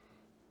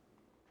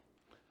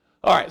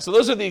 All right, so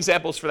those are the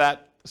examples for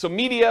that. So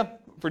media,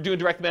 for doing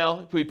direct mail,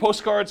 it could be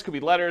postcards, could be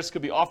letters,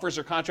 could be offers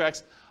or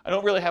contracts. I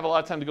don't really have a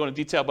lot of time to go into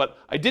detail, but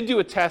I did do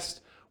a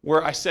test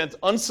where I sent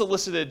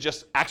unsolicited,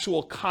 just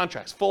actual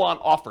contracts, full-on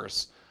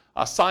offers,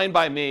 signed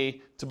by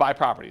me to buy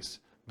properties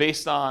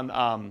based on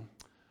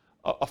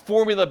a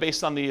formula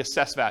based on the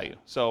assessed value.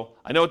 So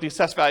I know what the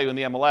assessed value in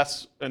the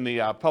MLS and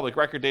the public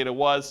record data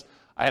was.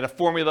 I had a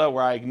formula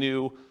where I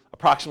knew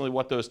approximately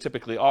what those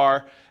typically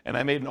are, and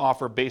I made an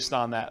offer based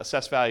on that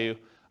assessed value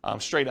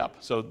straight up.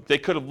 So they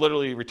could have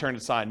literally returned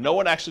it signed. No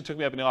one actually took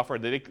me up on the offer.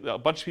 A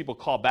bunch of people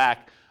called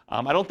back.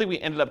 I don't think we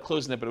ended up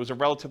closing it, but it was a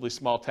relatively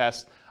small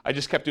test. I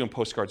just kept doing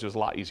postcards. It was a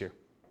lot easier.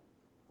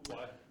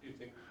 Why? Do you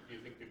think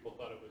people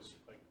thought it was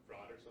like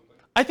fraud or something?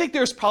 I think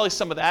there's probably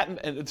some of that.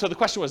 And so the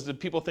question was, did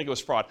people think it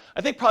was fraud?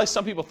 I think probably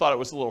some people thought it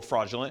was a little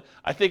fraudulent.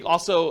 I think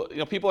also,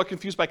 people are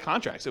confused by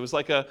contracts. It was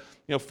like a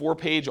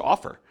 4-page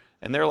offer.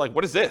 And they're like,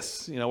 what is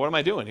this? What am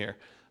I doing here?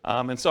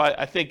 And so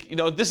I think,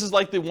 this is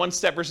like the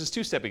 1-step versus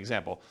 2-step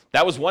example.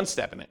 That was 1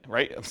 step in it,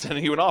 right? I'm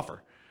sending you an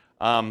offer.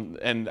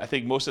 And I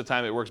think most of the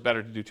time it works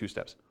better to do 2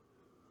 steps.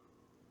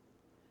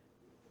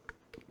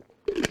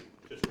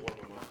 Just warm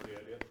them up to the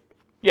idea.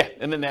 Yeah,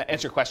 and then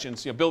answer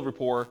questions, build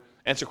rapport,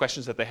 answer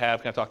questions that they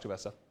have, kind of talk to about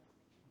stuff.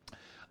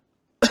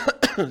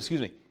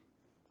 Excuse me.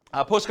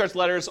 Postcards,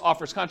 letters,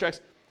 offers, contracts,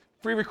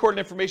 free recorded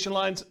information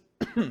lines,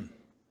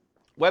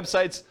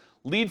 websites,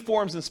 lead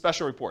forms, and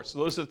special reports. So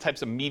those are the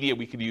types of media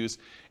we could use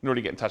in order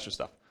to get in touch with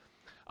stuff.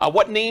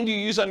 What name do you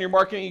use on your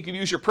marketing? You could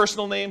use your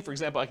personal name. For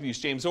example, I could use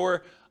James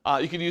Orr.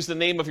 You could use the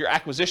name of your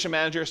acquisition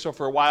manager. So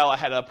for a while, I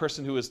had a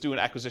person who was doing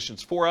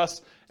acquisitions for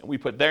us, and we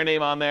put their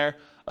name on there.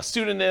 A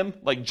pseudonym,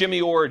 like Jimmy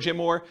Orr or Jim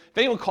Orr. If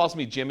anyone calls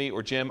me Jimmy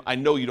or Jim, I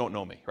know you don't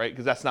know me, right?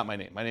 Because that's not my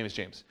name. My name is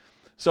James.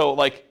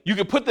 So you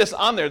could put this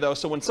on there, though,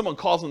 so when someone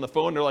calls on the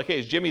phone, they're like, hey,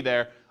 is Jimmy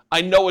there?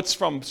 I know it's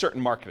from certain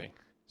marketing.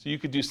 So you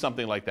could do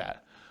something like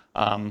that.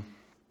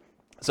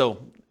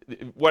 So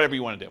whatever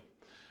you want to do.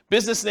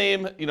 Business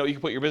name, you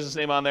can put your business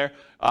name on there.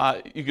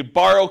 You could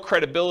borrow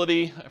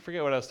credibility. I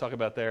forget what I was talking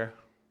about there.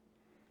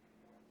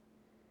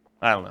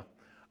 I don't know.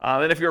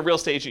 And if you're a real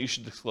estate agent, you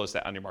should disclose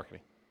that on your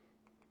marketing.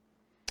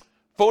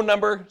 Phone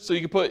number, so you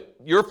can put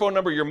your phone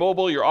number, your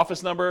mobile, your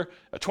office number,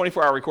 a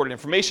 24-hour recorded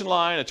information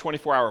line, a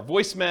 24-hour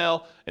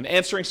voicemail, an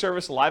answering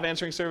service, a live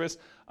answering service,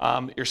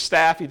 your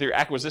staff, either your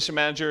acquisition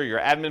manager, your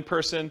admin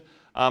person.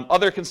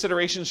 Other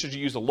considerations, should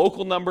you use a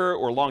local number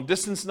or a long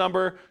distance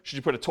number? Should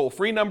you put a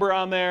toll-free number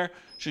on there?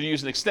 Should you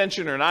use an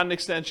extension or not an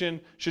extension?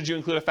 Should you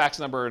include a fax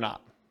number or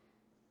not?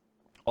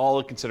 All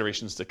the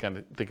considerations to kind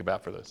of think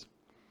about for this.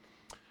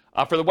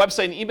 For the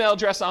website and email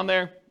address on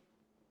there,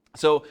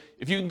 so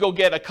if you can go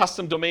get a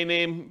custom domain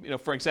name,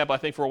 for example, I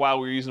think for a while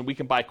we were using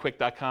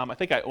wecanbuyquick.com. I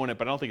think I own it,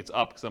 but I don't think it's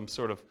up because I'm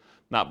sort of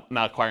not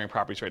acquiring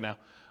properties right now.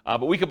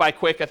 But We Can Buy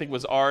Quick, I think,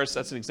 was ours.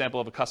 That's an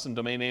example of a custom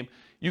domain name.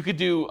 You could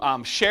do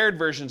shared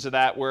versions of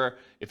that where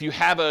if you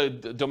have a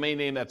domain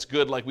name that's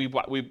good, like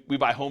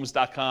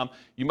WeBuyHomes.com,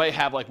 you might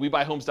have like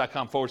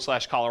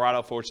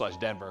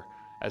WeBuyHomes.com/Colorado/Denver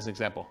as an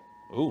example.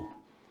 Ooh,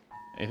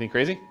 anything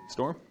crazy?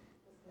 Storm?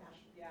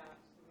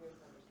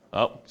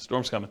 Oh,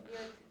 storm's coming.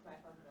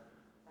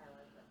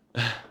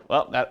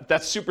 Well,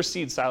 that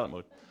supersedes silent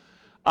mode.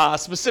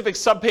 Specific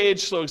subpage,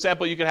 so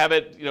example, you could have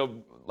it,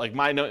 like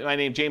my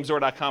name,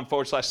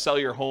 jamesorr.com/sell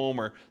your home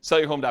or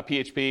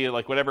sellyourhome.php,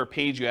 like whatever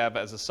page you have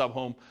as a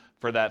sub-home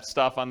for that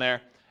stuff on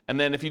there. And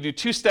then if you do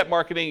 2-step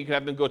marketing, you can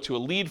have them go to a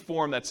lead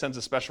form that sends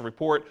a special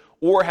report,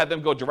 or have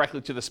them go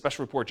directly to the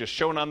special report just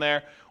shown on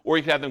there, or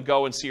you can have them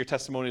go and see your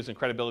testimonials and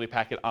credibility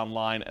packet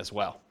online as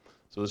well.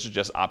 So those are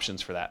just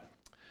options for that.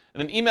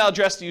 And then email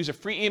address, do you use a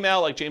free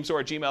email like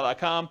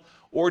jamesorr@gmail.com,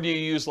 or do you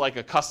use like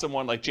a custom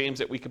one like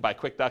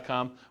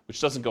james@wecanbuyquick.com, which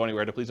doesn't go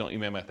anywhere, so please don't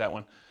email me at that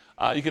one.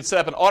 You can set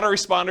up an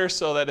autoresponder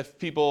so that if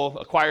people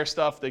acquire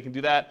stuff, they can do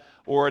that.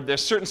 Or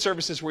there's certain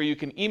services where you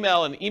can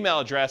email an email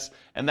address,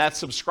 and that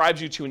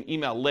subscribes you to an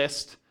email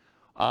list,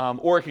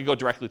 or it can go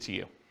directly to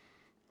you,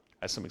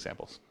 as some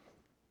examples.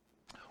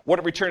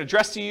 What return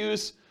address to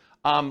use?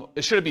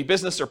 Should it be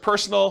business or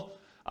personal?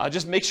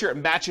 Just make sure it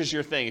matches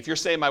your thing. If you're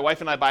saying my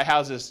wife and I buy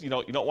houses, you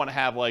don't want to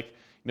have like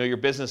your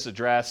business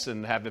address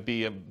and have it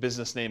be a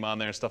business name on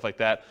there and stuff like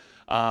that.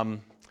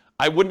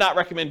 I would not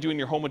recommend doing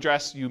your home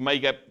address. You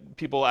might get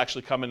people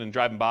actually coming and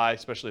driving by,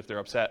 especially if they're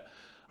upset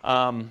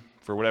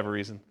for whatever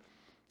reason.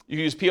 You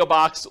can use P.O.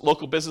 Box,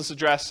 local business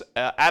address,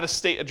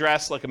 out-of-state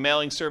address, like a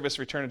mailing service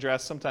return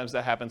address. Sometimes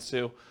that happens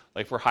too,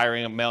 like if we're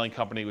hiring a mailing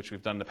company, which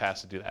we've done in the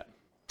past to do that.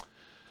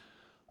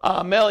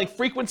 Mailing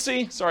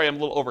frequency. Sorry, I'm a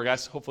little over,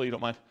 guys. Hopefully you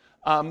don't mind.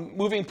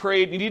 Moving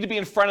parade. You need to be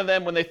in front of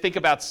them when they think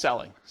about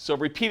selling. So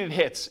repeated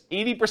hits.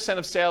 80%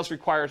 of sales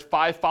requires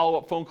 5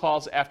 follow-up phone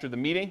calls after the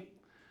meeting.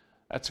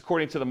 That's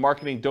according to the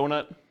Marketing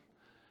Donut.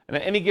 And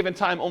at any given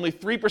time, only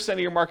 3% of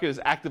your market is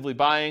actively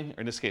buying,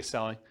 or in this case,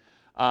 selling.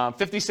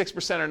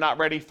 56% are not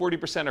ready.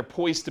 40% are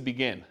poised to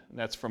begin. And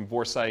that's from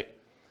Vorsight.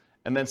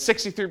 And then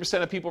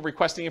 63% of people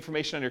requesting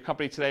information on your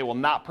company today will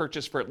not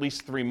purchase for at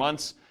least 3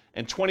 months.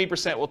 And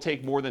 20% will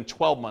take more than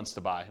 12 months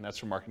to buy, and that's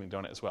from Marketing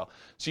Donut as well.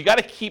 So you got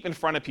to keep in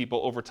front of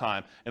people over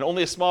time, and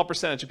only a small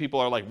percentage of people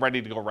are like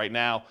ready to go right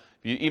now.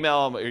 If you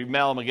email them or you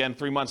mail them again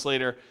 3 months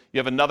later, you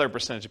have another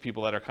percentage of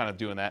people that are kind of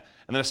doing that.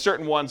 And then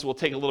certain ones will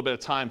take a little bit of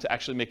time to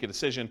actually make a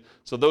decision,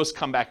 so those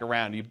come back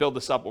around. You build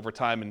this up over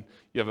time, and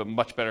you have a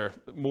much better,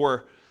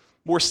 more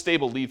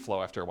stable lead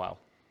flow after a while.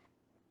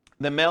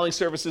 And then mailing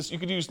services, you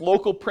could use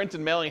local print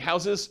and mailing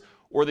houses,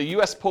 or the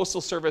U.S.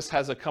 Postal Service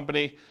has a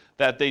company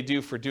that they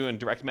do for doing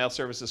direct mail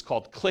services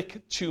called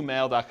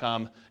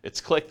click2mail.com.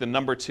 It's click the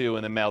number 2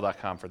 and then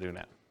mail.com for doing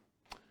that.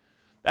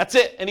 That's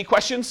it. Any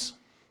questions?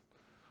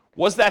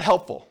 Was that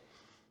helpful?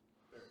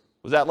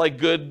 Was that like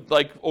good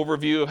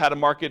overview of how to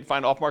market,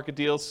 find off-market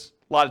deals?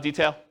 A lot of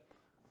detail?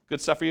 Good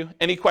stuff for you?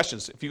 Any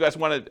questions? If you guys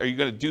want to, are you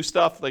going to do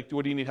stuff? Like,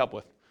 what do you need help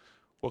with?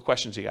 What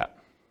questions you got?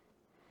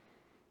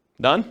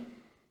 None?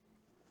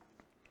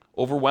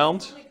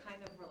 Overwhelmed? It's only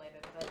kind of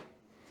related, but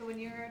so when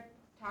you're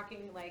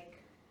talking like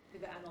to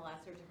the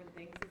MLS or different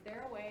things, is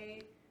there a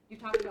way, you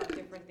talked about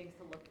different things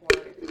to look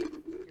for if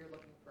you're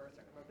looking for a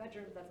certain number of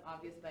bedrooms, that's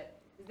obvious,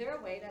 but is there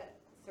a way to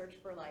search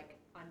for like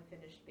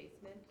unfinished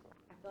basement?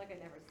 I feel like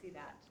I never see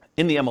that.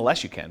 In the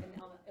MLS you can,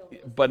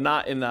 but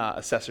not in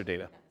assessor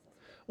data.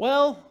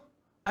 Well,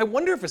 I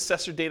wonder if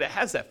assessor data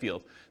has that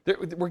field.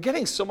 We're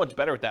getting so much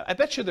better at that. I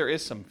bet you there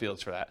is some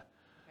fields for that.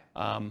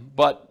 Okay.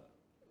 But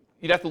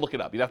you'd have to look it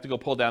up. You'd have to go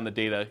pull down the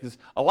data, because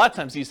a lot of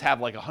times these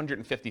have like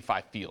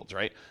 155 fields,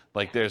 right?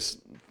 Like there's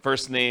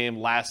first name,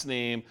 last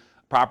name,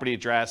 property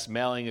address,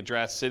 mailing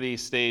address, city,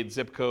 state,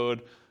 zip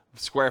code,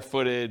 square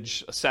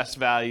footage, assessed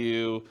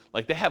value.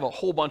 Like they have a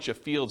whole bunch of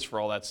fields for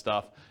all that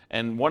stuff,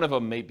 and one of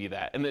them may be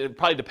that. And it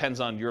probably depends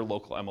on your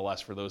local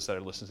MLS for those that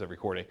are listening to the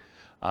recording.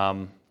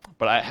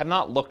 But I have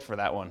not looked for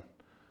that one.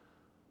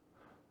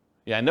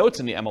 Yeah, I know it's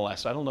in the MLS,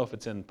 so I don't know if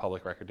it's in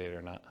public record data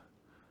or not.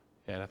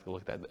 Yeah, I'd have to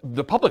look at that.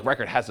 The public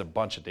record has a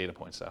bunch of data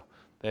points, though.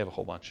 They have a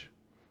whole bunch.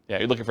 Yeah,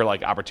 you're looking for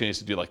like opportunities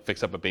to do like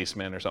fix up a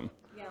basement or something.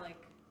 Yeah, like,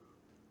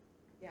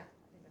 yeah.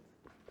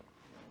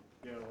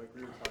 Yeah, like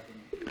we were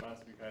talking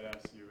last week, I'd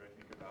asked you, I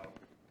think, about,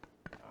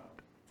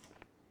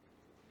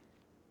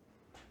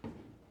 I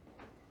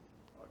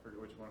forget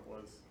which one it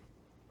was,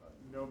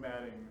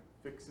 nomading,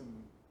 fix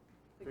and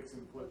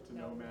flip to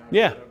nomad,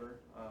 yeah. Or whatever.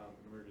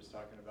 We were just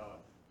talking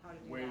about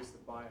ways to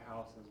buy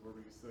houses where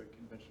we use the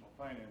conventional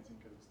financing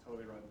because it's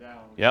totally run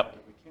down. Yep.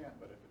 We can't,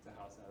 but if it's a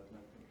house that has an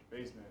unfinished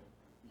basement,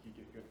 you can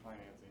get good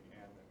financing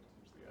and then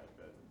potentially add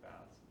beds and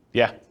baths.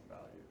 Yeah. Some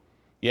value.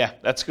 Yeah,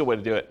 that's a good way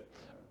to do it.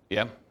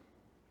 Yeah.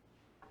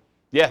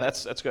 Yeah,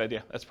 that's a good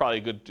idea. That's probably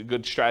a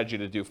good strategy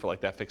to do for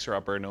like that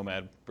fixer-upper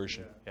nomad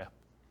version. Yeah.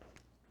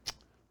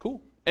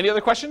 Cool. Any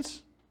other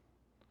questions?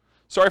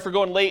 Sorry for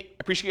going late. I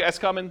appreciate you guys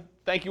coming.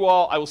 Thank you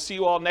all. I will see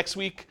you all next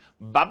week.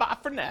 Bye-bye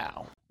for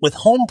now. With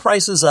home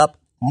prices up,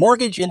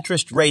 mortgage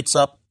interest rates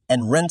up,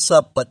 and rents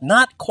up, but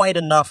not quite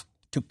enough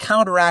to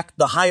counteract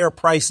the higher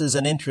prices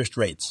and interest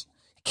rates,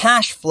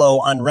 cash flow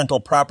on rental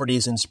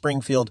properties in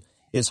Springfield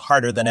is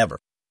harder than ever.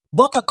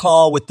 Book a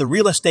call with the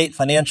Real Estate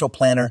Financial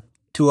Planner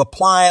to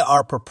apply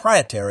our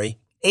proprietary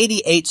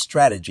 88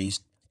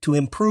 strategies to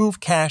improve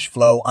cash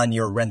flow on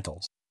your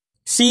rentals.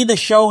 See the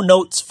show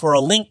notes for a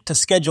link to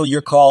schedule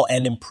your call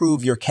and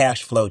improve your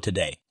cash flow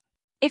today.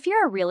 If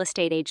you're a real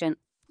estate agent,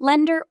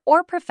 lender,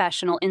 or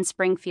professional in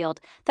Springfield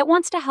that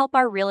wants to help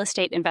our real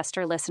estate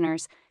investor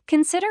listeners,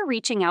 consider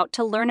reaching out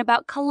to learn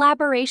about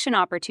collaboration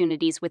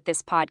opportunities with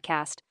this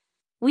podcast.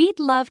 We'd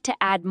love to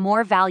add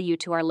more value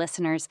to our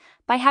listeners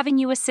by having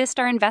you assist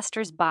our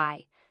investors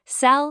buy,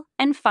 sell,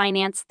 and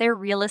finance their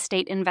real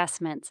estate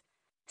investments.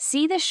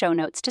 See the show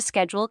notes to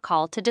schedule a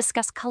call to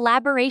discuss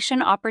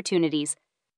collaboration opportunities